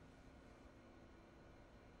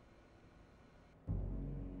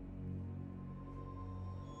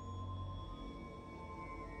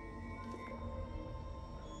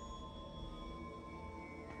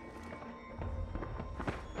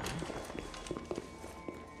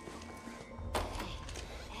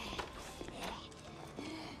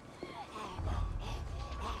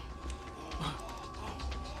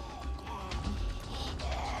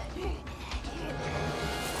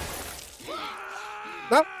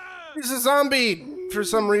 No, he's a zombie for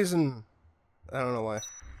some reason. I don't know why.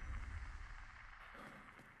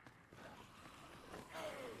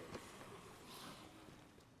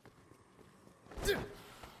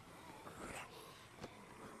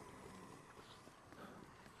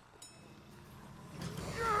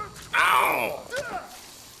 Ow!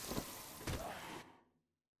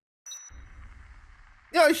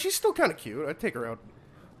 Yeah, she's still kind of cute. I'd take her out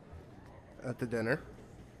at the dinner.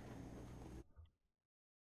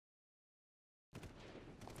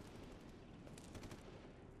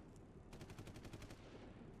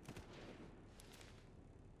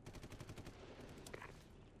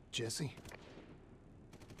 Jesse?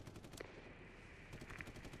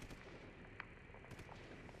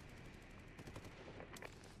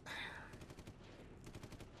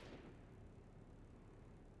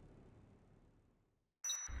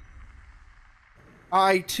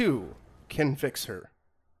 I, too, can fix her.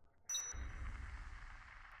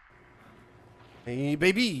 Hey,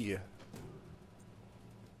 baby.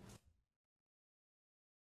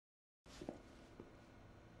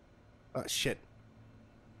 Oh, shit.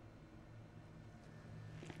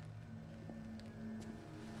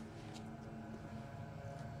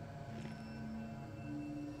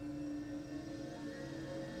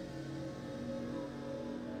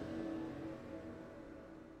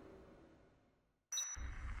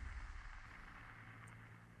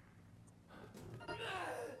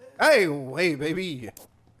 Hey, hey, baby.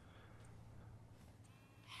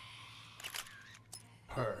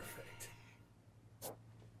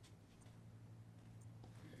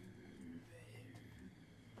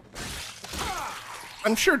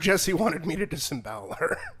 I'm sure Jesse wanted me to disembowel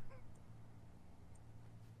her.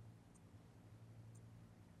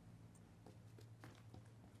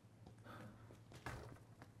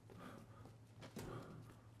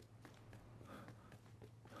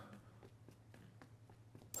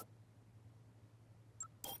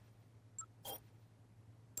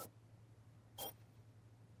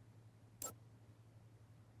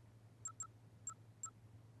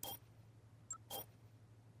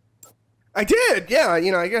 I did, yeah.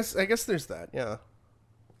 You know, I guess there's that, yeah.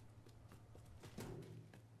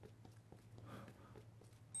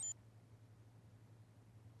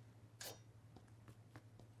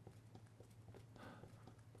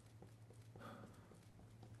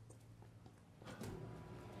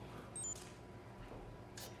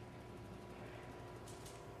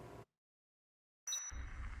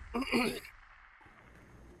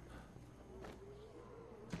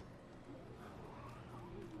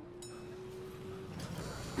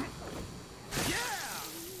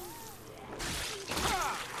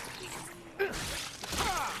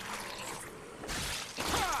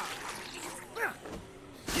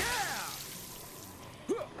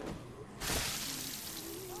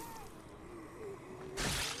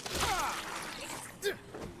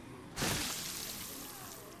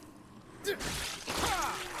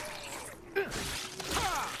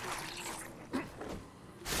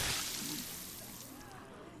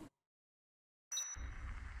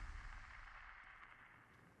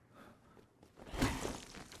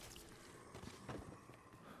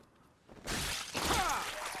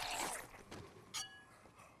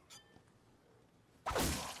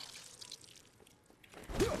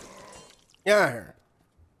 Yeah.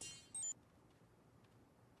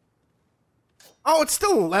 Oh, it's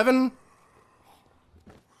still 11?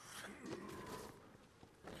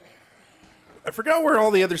 I forgot where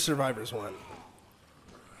all the other survivors went.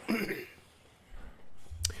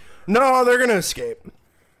 No, they're gonna escape.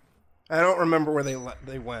 I don't remember where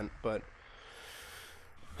they went, but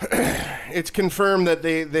it's confirmed that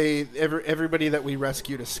everybody that we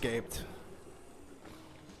rescued escaped.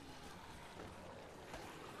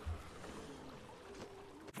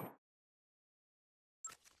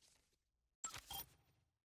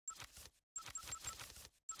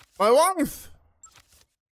 My wife!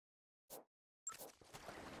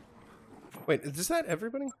 Wait, is that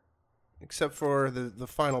everybody? Except for the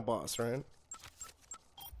final boss, right?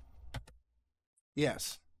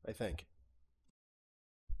 Yes, I think.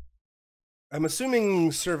 I'm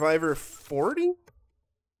assuming Survivor 40?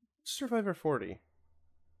 Survivor 40.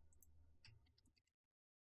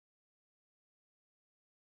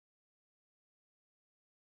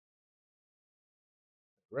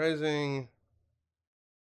 Rising.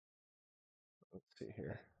 Let's see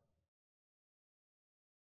here.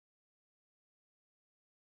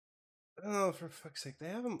 Oh, for fuck's sake. They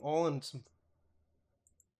have them all in some...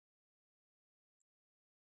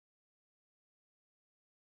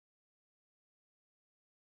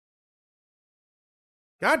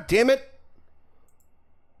 God damn it!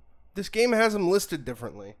 This game has them listed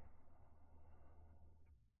differently.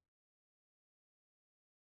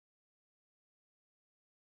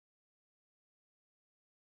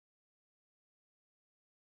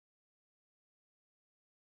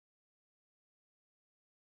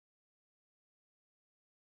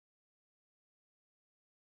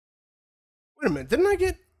 Wait a minute, didn't I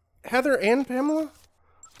get Heather and Pamela?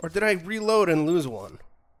 Or did I reload and lose one?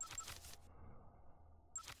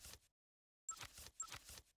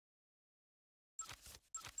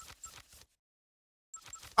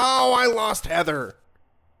 Oh, I lost Heather.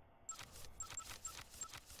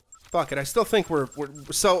 Fuck it, I still think we're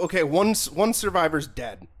so okay, one survivor's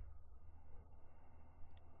dead.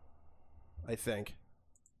 I think.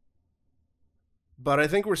 But I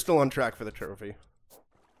think we're still on track for the trophy.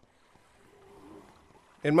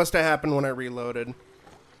 It must have happened when I reloaded.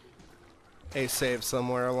 A save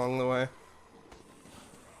somewhere along the way.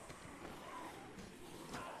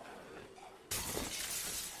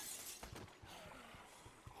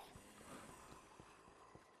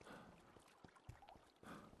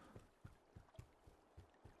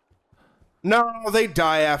 No, they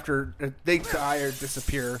die after... They die or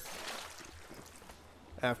disappear.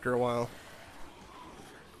 After a while.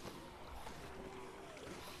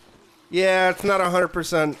 Yeah, it's not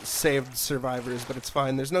 100% saved survivors, but it's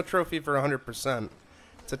fine. There's no trophy for 100%.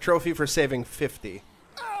 It's a trophy for saving 50.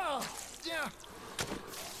 Oh, yeah.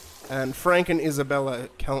 And Frank and Isabella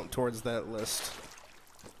count towards that list.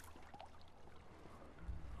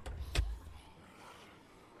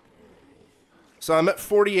 So I'm at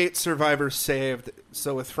 48 survivors saved.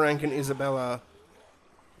 So with Frank and Isabella,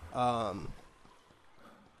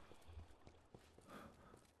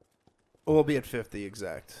 We'll be at 50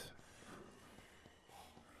 exact.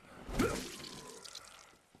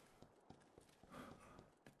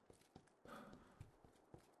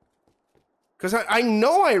 Because I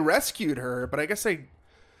know I rescued her, but I guess I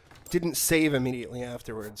didn't save immediately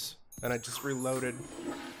afterwards. And I just reloaded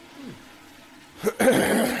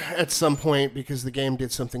at some point because the game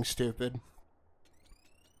did something stupid.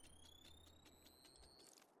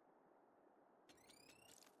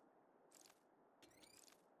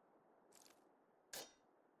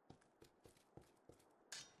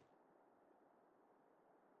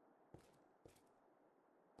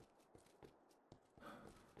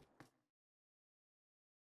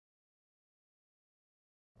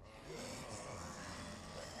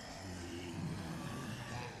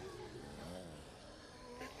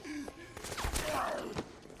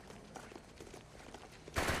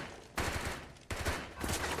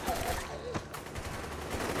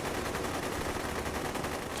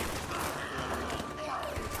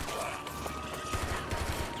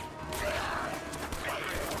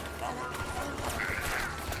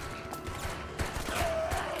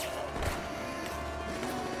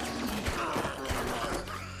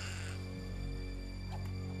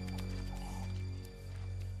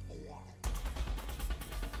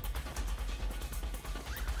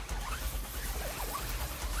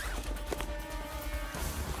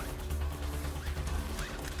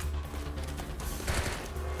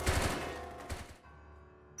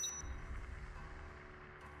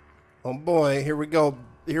 Oh boy, here we go.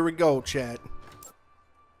 Here we go, chat.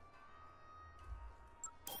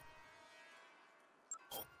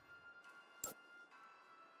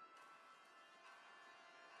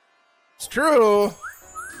 It's true.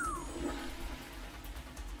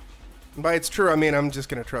 And by it's true, I mean I'm just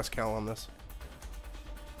gonna trust Cal on this.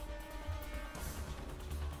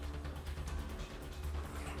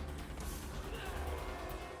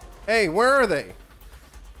 Hey, where are they?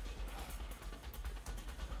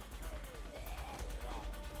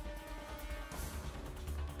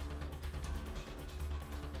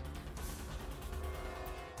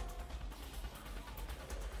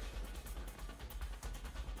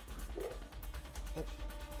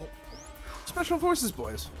 Special Forces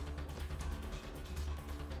boys.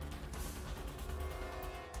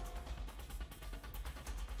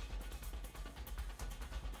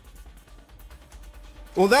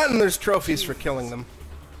 Well, that and there's trophies for killing them.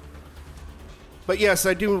 But yes,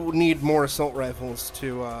 I do need more assault rifles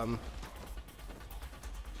to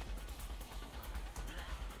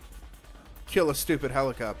kill a stupid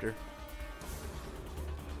helicopter.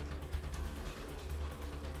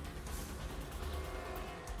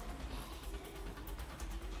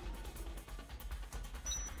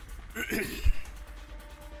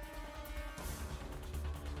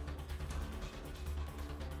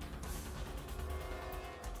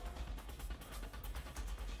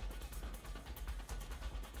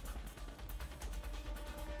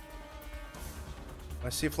 I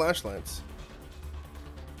see flashlights.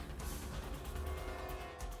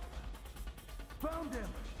 Found him!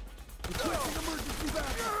 Requesting emergency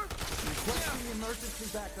backup! Requesting emergency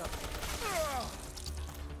backup!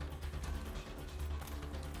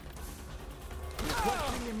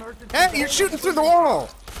 Requesting emergency Hey, you're shooting through the wall!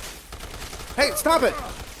 Hey, stop it!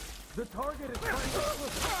 The target is trying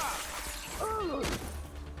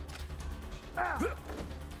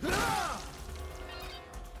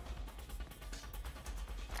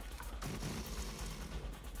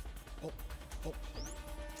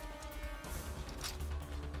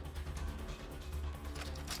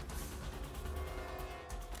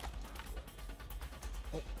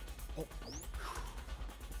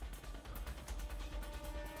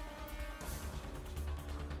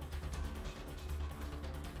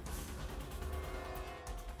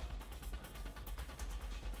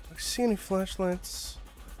See any flashlights?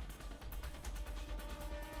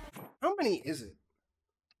 How many is it?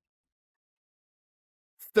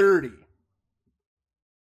 30.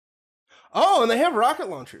 Oh, and they have rocket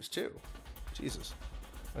launchers too. Jesus.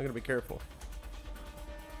 I gotta be careful.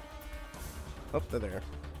 Oh, they're there.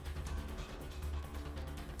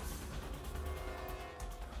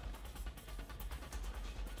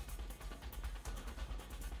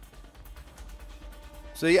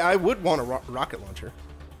 So yeah, I would want a rocket launcher.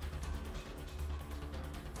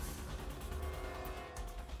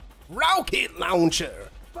 Rocket launcher!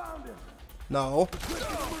 Found him! No.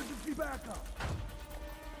 Emergency backup!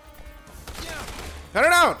 Cut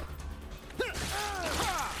it out!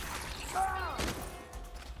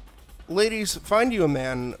 Ladies, find you a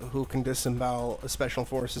man who can disembowel a Special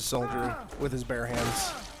Forces soldier with his bare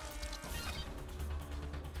hands.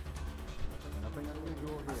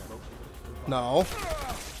 No.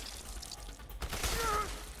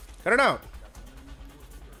 Cut it out.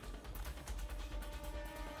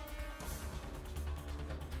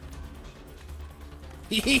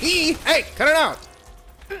 Hey, cut it out.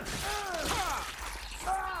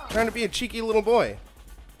 Trying to be a cheeky little boy.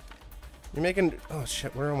 You're making... Oh,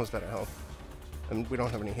 shit. We're almost out of health. And we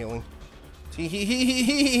don't have any healing.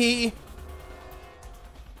 Tee-hee-hee-hee-hee-hee.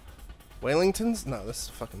 Wellingtons? No, this is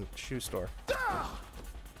a fucking shoe store.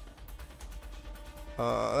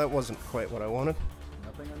 That wasn't quite what I wanted.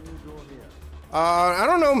 Nothing unusual here. I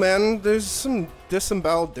don't know, man. There's some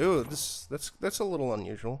disemboweled dudes. That's a little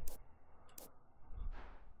unusual.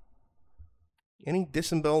 Any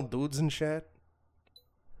disemboweled dudes in chat?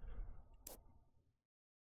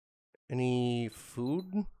 Any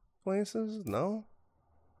food places? No?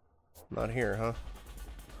 Not here, huh?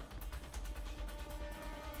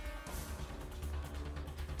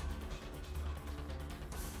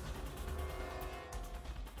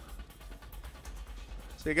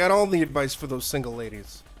 So you got all the advice for those single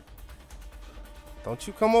ladies. Don't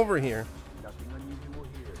you come over here. Nothing unusual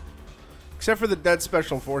here. Except for the dead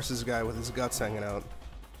Special Forces guy with his guts hanging out.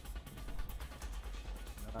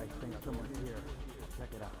 I think someone's here. Check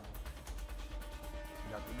it out.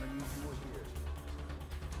 Nothing unusual here.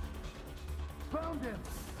 Found him!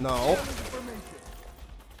 No.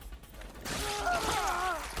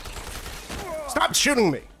 Stop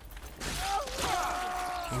shooting me!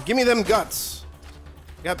 Give me them guts.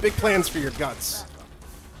 Got big plans for your guts.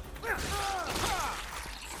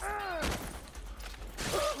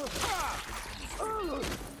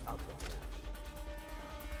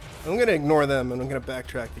 I'm gonna ignore them and I'm gonna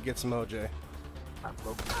backtrack to get some OJ.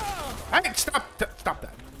 Hey, stop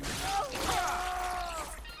that.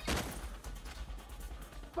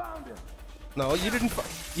 No, you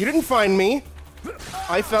didn't find me.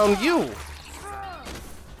 I found you.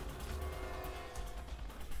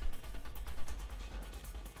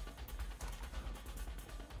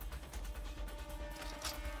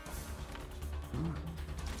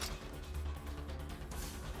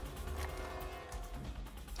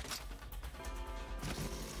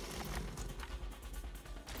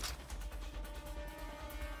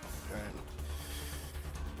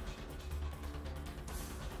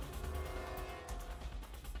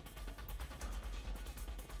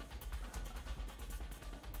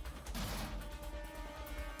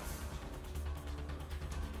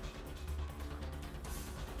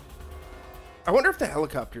 I wonder if the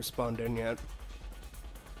helicopter spawned in yet.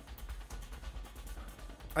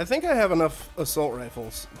 I think I have enough assault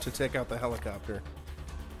rifles to take out the helicopter.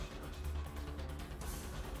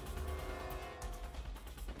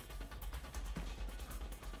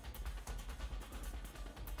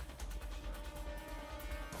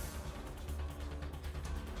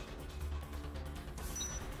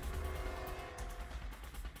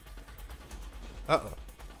 Uh-oh.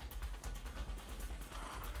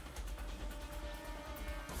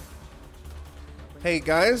 Hey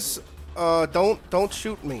guys, don't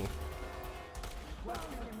shoot me.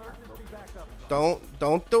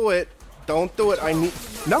 Don't do it. Don't do it. I need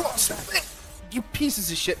no. Stop it. You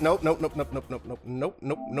pieces of shit. Nope. Nope. Nope. Nope. Nope. Nope. Nope. Nope.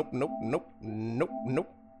 Nope. Nope. Nope. Nope. Nope.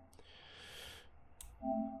 Nope.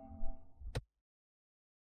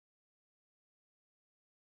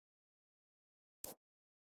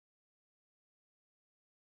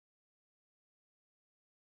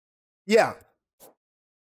 Yeah.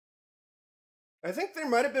 I think there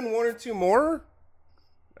might have been one or two more.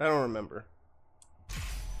 I don't remember.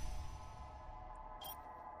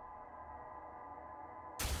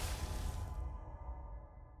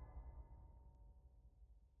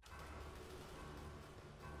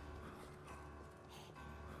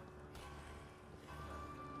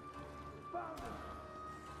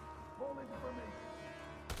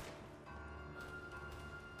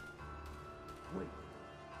 Wait.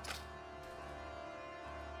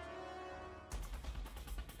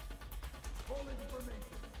 Hold information.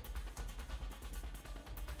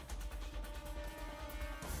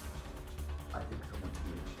 I think someone's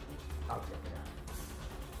here. I'll check it out.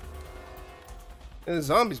 There's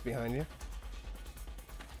zombies behind you.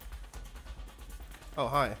 Oh,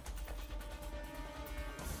 hi.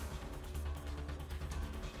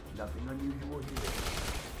 Nothing unusual here.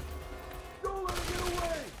 Don't let him get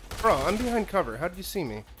away! Bro, I'm behind cover. How did you see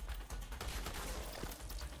me?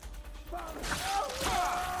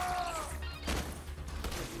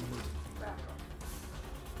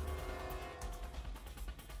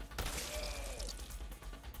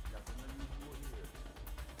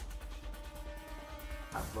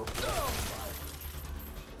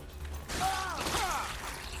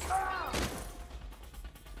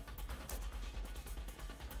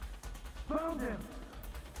 Found him!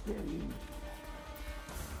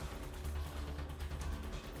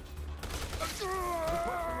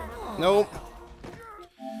 Nope.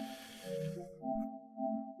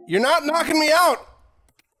 You're not knocking me out!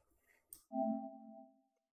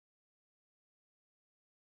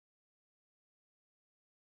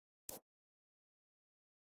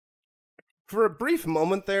 For a brief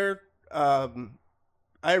moment there,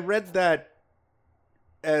 I read that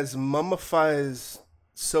as mummifies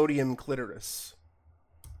sodium clitoris.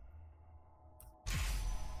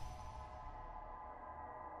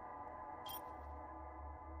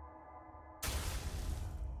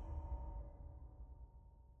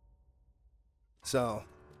 So,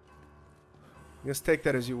 I guess take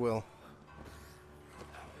that as you will.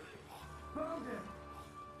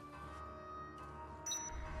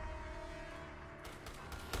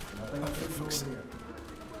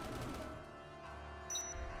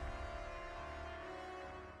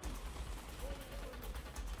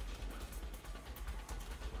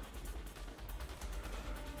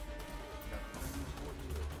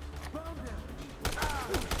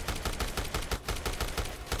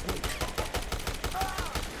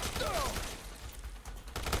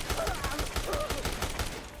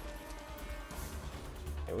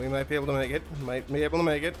 We might be able to make it. Might be able to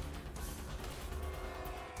make it.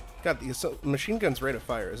 God, the machine gun's rate of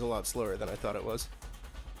fire is a lot slower than I thought it was.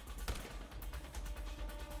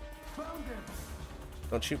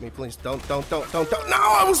 Don't shoot me, please. Don't. No,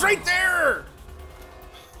 I was right there!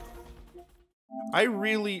 I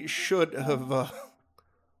really should have,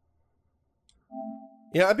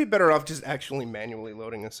 Yeah, I'd be better off just actually manually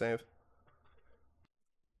loading a save.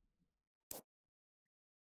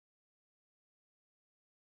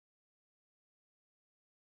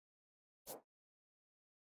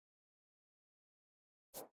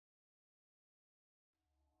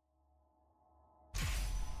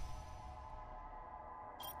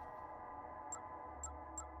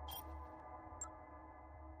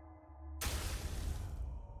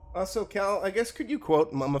 Also, Cal, I guess could you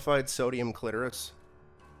quote mummified sodium clitoris?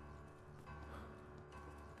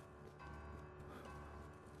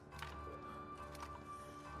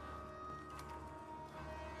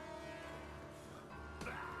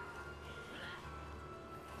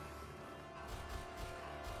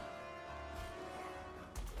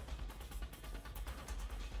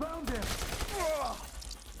 Found him!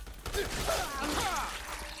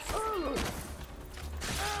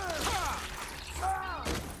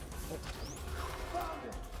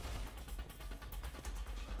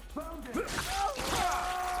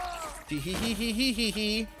 Tee hee hee hee hee hee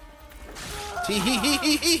hee. Tee hee hee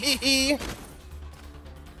hee hee hee hee.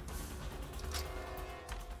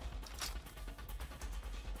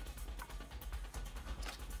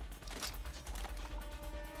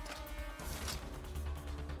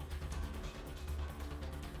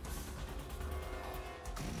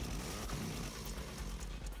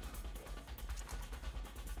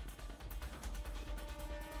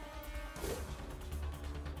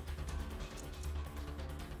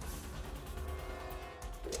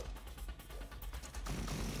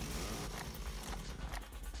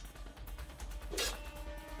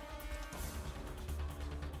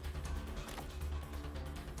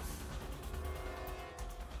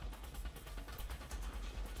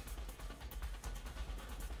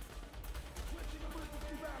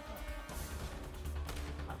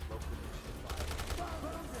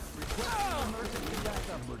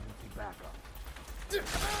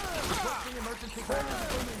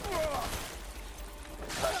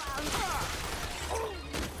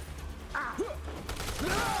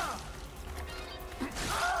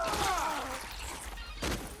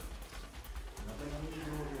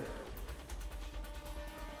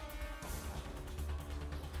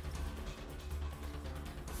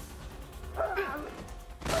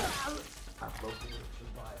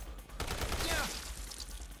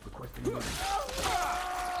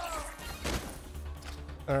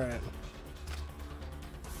 Alright.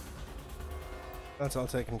 That's all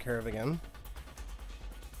taken care of again.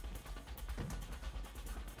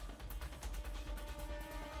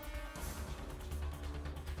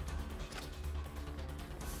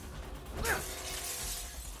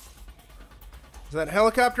 Is that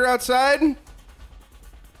helicopter outside?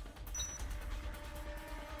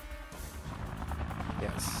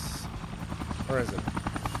 Yes. Or is it?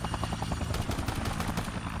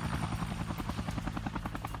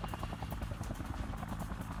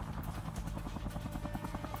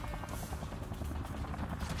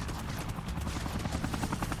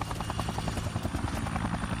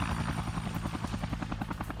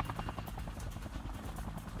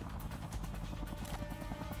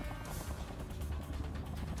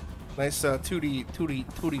 Nice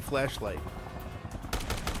 2D flashlight.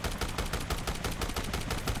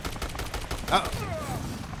 Uh-oh.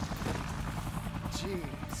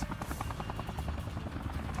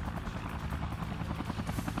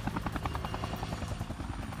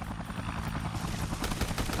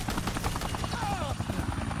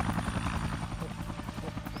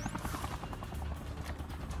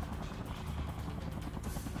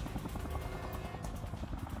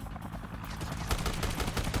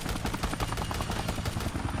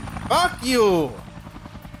 Fuck you!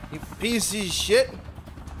 You piece of shit!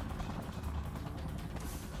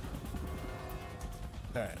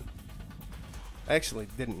 Alright. I actually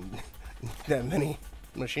didn't need that many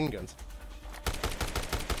machine guns.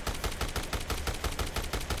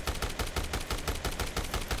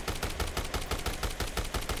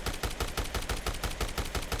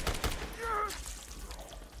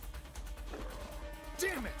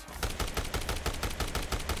 Damn it!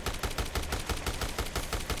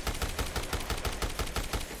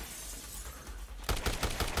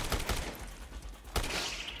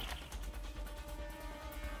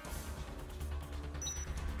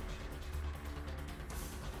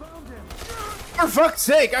 For fuck's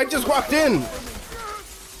sake, I just walked in!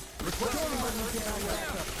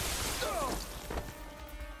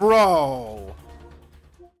 Bro!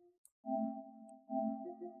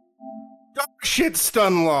 Dog shit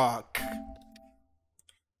stun lock!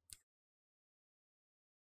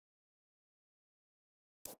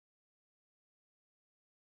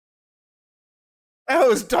 That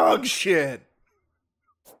was dog shit!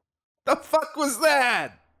 The fuck was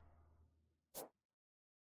that?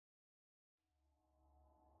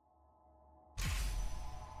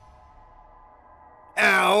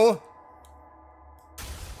 Ow!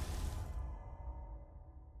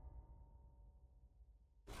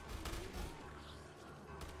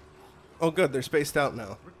 Oh good, they're spaced out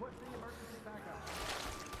now.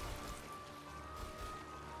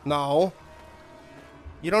 No.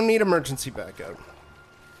 You don't need emergency backup.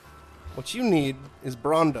 What you need is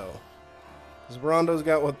Brondo. Because Brondo's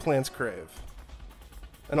got what plants crave.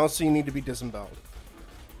 And also you need to be disemboweled.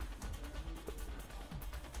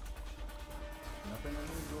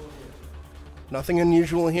 Nothing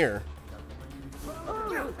unusual here.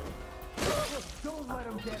 Don't let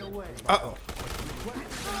him get away. Uh-oh.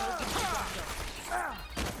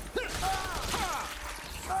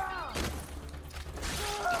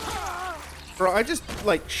 Bro, I just,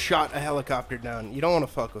 like, shot a helicopter down. You don't want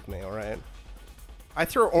to fuck with me, alright? I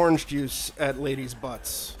throw orange juice at ladies'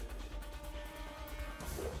 butts.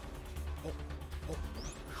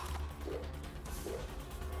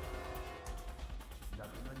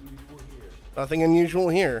 Nothing unusual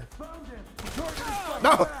here.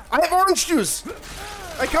 No! I have orange juice!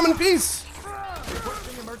 I come in peace!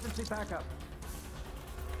 Emergency backup.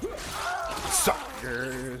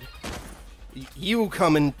 Sucker! You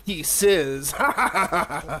come in pieces!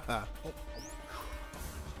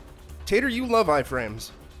 Tater, you love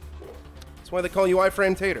iframes. That's why they call you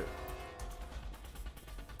iframe Tater.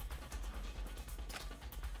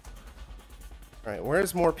 Alright,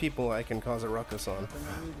 where's more people I can cause a ruckus on?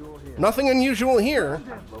 Nothing unusual here.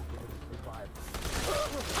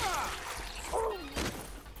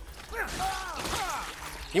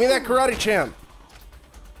 Give me that karate champ.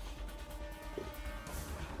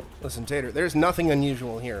 Listen, Tater, there's nothing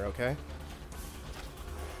unusual here, okay?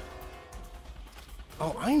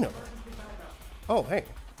 Oh, I know. Oh, hey.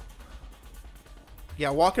 Yeah,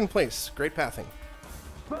 walk in place. Great pathing.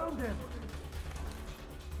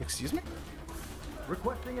 Excuse me?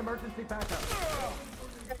 Requesting emergency backup.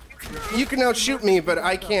 You can outshoot me, but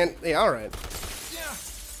I can't. Yeah, alright.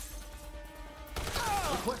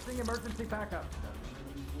 Requesting emergency backup.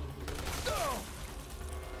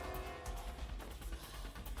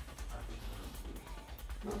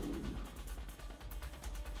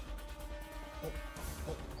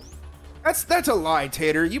 That's a lie,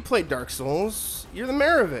 Tater. You played Dark Souls. You're the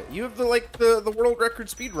mayor of it. You have the world record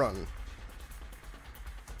speed run.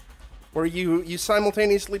 Where you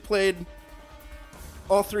simultaneously played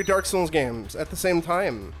all 3 Dark Souls games at the same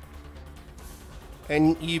time.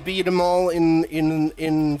 And you beat them all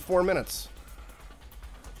in 4 minutes.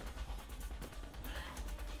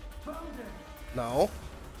 No.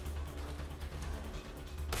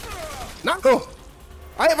 No!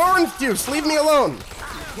 I have orange juice! Leave me alone!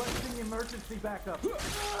 Requesting emergency backup.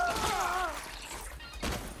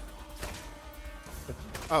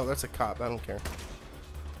 Oh, that's a cop. I don't care.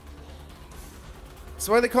 That's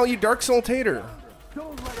why they call you Dark Soul Tater.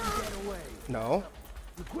 Don't let him get away. No.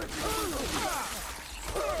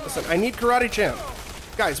 Listen, I need Karate Champ.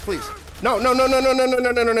 Guys, please. No, no, no, no, no, no, no,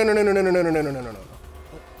 no, no, no, no, no, no, no, no, no, no, no, no, no.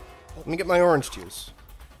 Let me get my orange juice.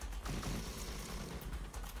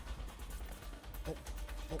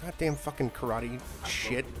 Goddamn fucking karate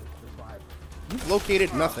shit. You've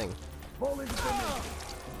located nothing.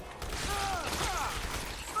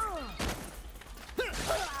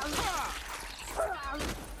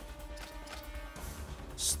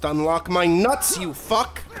 Stunlock my nuts, you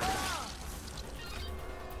fuck!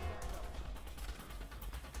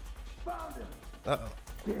 Uh-oh.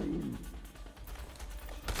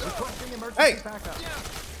 Requesting emergency Hey! backup.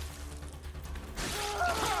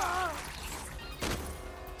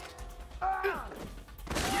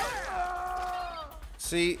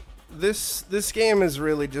 See, this game is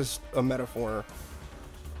really just a metaphor.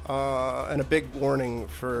 And a big warning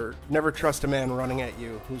for never trust a man running at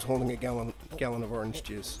you who's holding a gallon of orange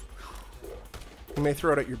juice. He may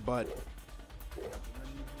throw it at your butt.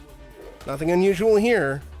 Nothing unusual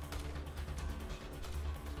here.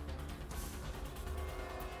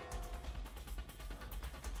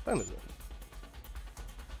 What time is it?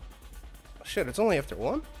 Oh, shit, it's only after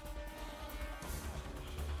 1?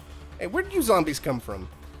 Hey, where did you zombies come from?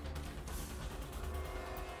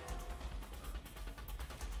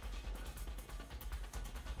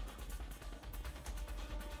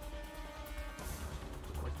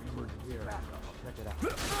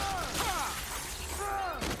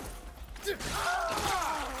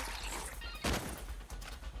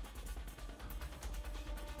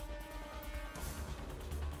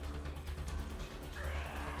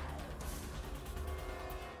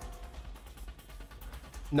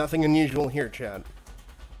 Nothing unusual here, Chad.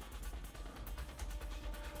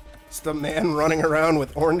 It's the man running around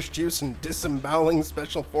with orange juice and disemboweling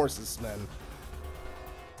special forces men.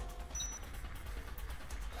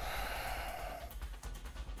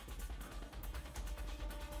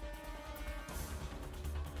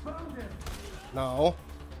 No.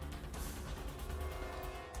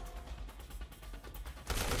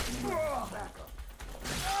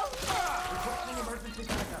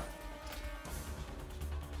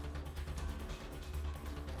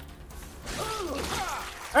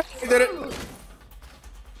 I did it.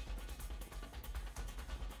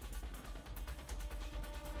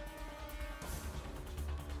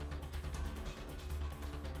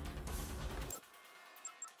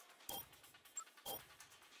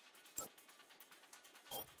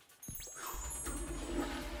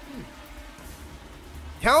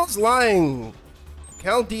 Cal's lying.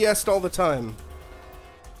 Cal DS'd all the time.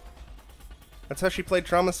 That's how she played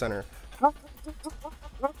Trauma Center.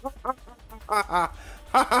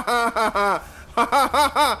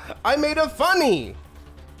 I made it funny.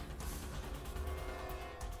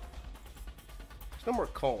 There's no more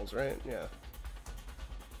calls, right? Yeah.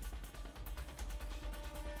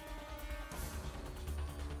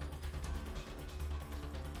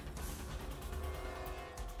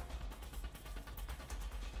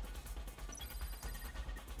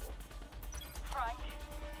 Frank,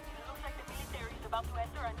 it looks like the military is about to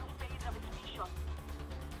enter a new phase of its mission.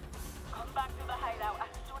 Come back to the hideout as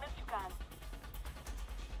soon as you can.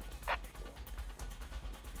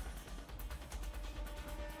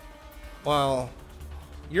 Well,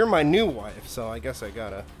 you're my new wife, so I guess I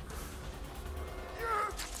gotta.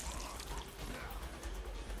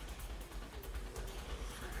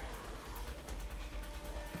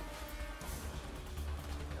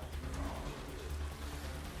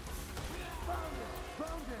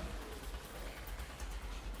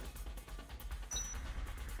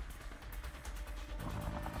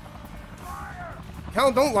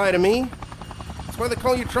 Cal, don't lie to me. That's why they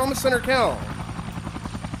call you Trauma Center Cal.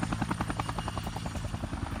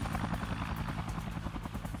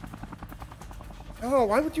 Oh,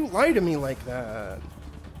 why would you lie to me like that?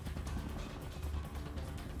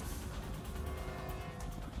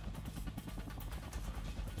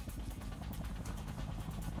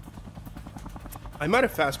 I might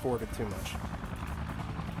have fast-forwarded too much.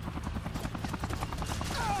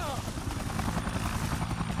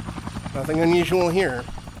 Nothing unusual here.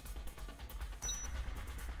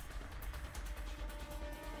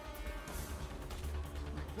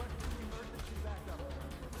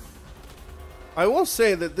 I will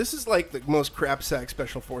say that this is like the most crapsack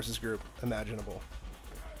special forces group imaginable.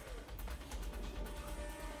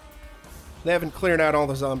 They haven't cleared out all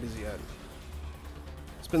the zombies yet.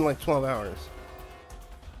 It's been like 12 hours.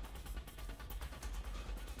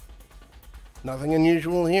 Nothing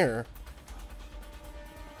unusual here.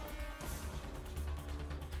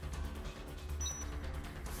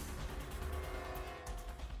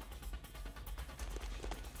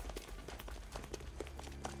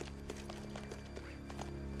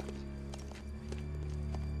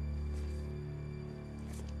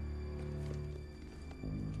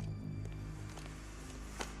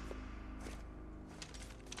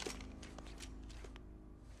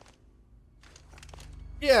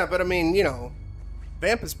 Yeah, but I mean, you know,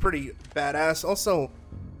 Vamp is pretty badass. Also,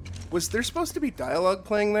 was there supposed to be dialogue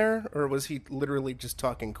playing there, or was he literally just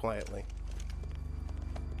talking quietly?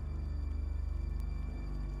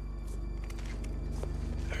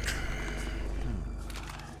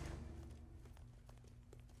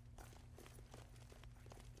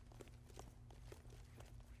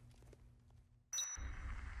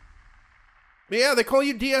 But yeah, they call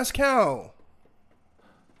you DS Cal.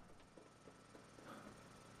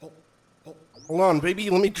 Hold on, baby.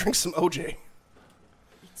 Let me drink some OJ.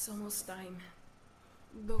 It's almost time.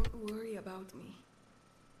 Don't worry about me.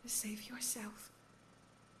 Save yourself.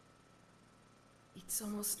 It's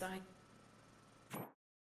almost time.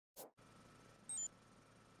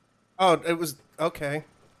 Oh, it was... Okay.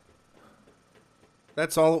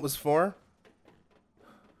 That's all it was for?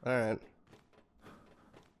 Alright.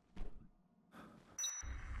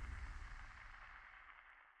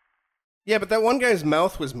 Yeah, but that one guy's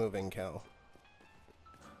mouth was moving, Cal.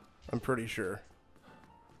 I'm pretty sure.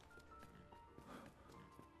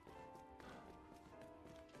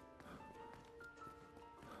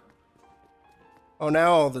 Oh,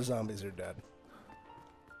 now all the zombies are dead.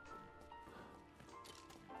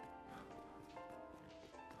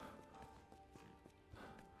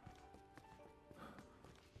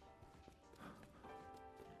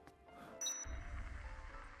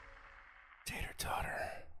 Tater Totter.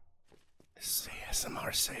 This is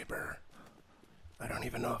ASMR Saber. I don't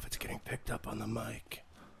even know if it's getting picked up on the mic.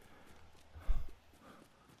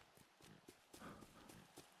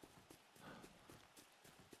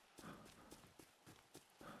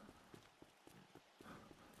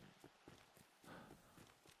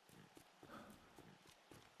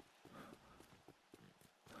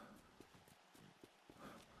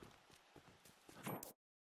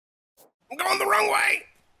 I'm going the wrong way!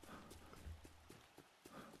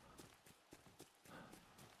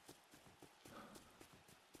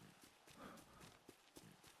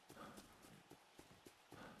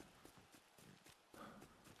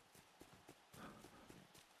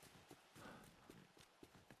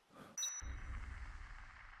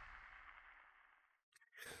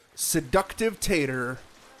 Seductive Tater.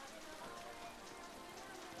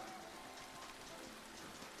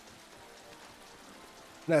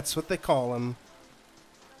 That's what they call him.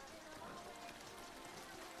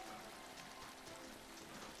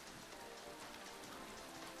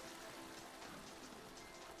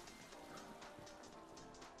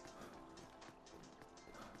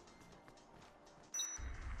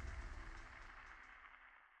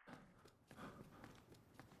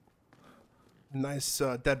 Nice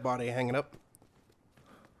dead body hanging up.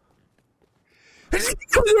 Wait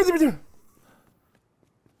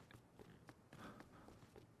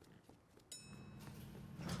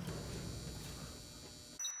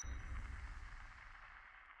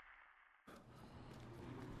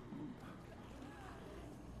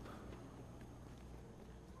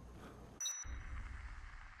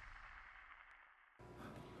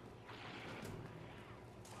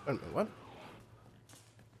a minute, what?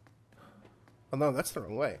 Oh no, that's the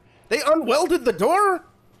wrong way. They unwelded the door?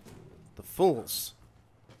 The fools.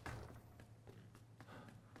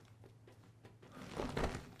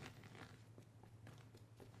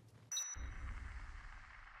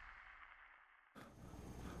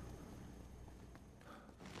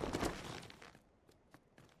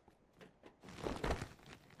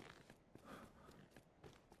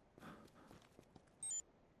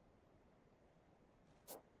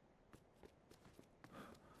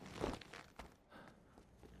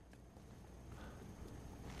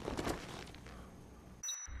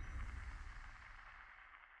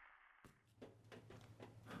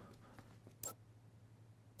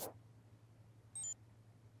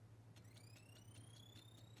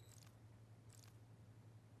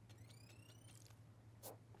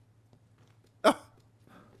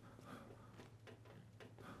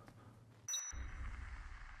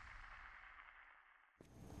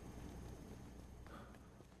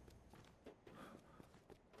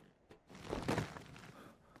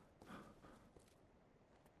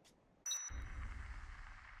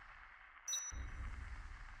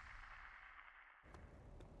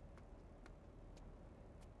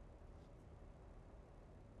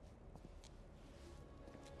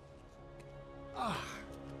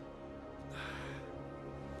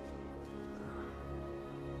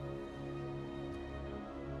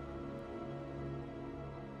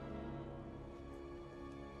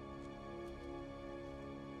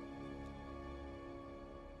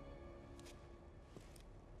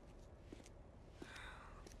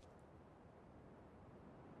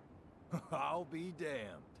 I'll be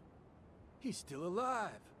damned. He's still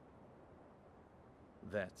alive.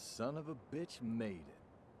 That son of a bitch made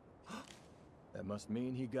it. That must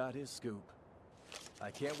mean he got his scoop.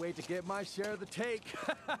 I can't wait to get my share of the take.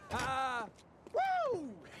 Woo!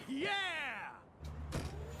 Yeah!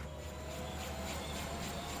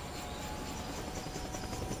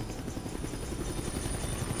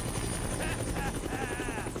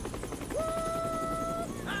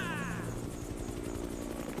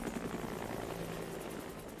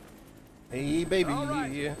 Hey, baby. All right.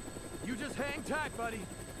 You just hang tight, buddy.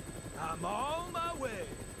 I'm on my way.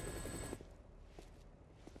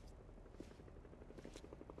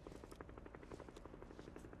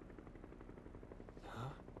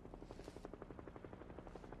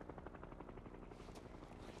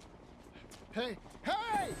 Hey!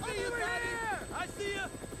 Hey! See you here! I see you!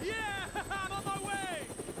 Yeah! I'm on my way!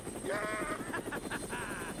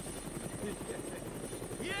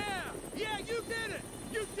 Yeah! Yeah, you did it!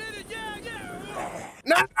 You did it! Yeah, yeah!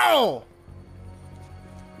 No!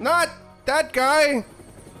 Not that guy!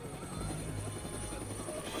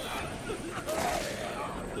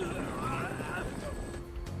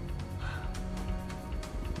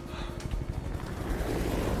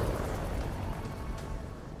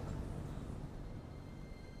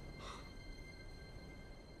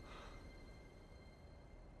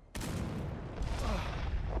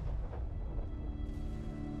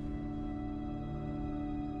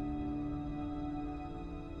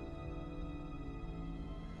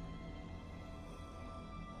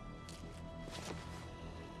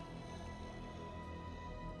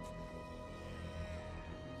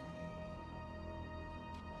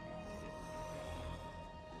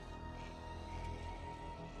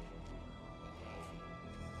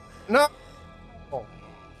 No!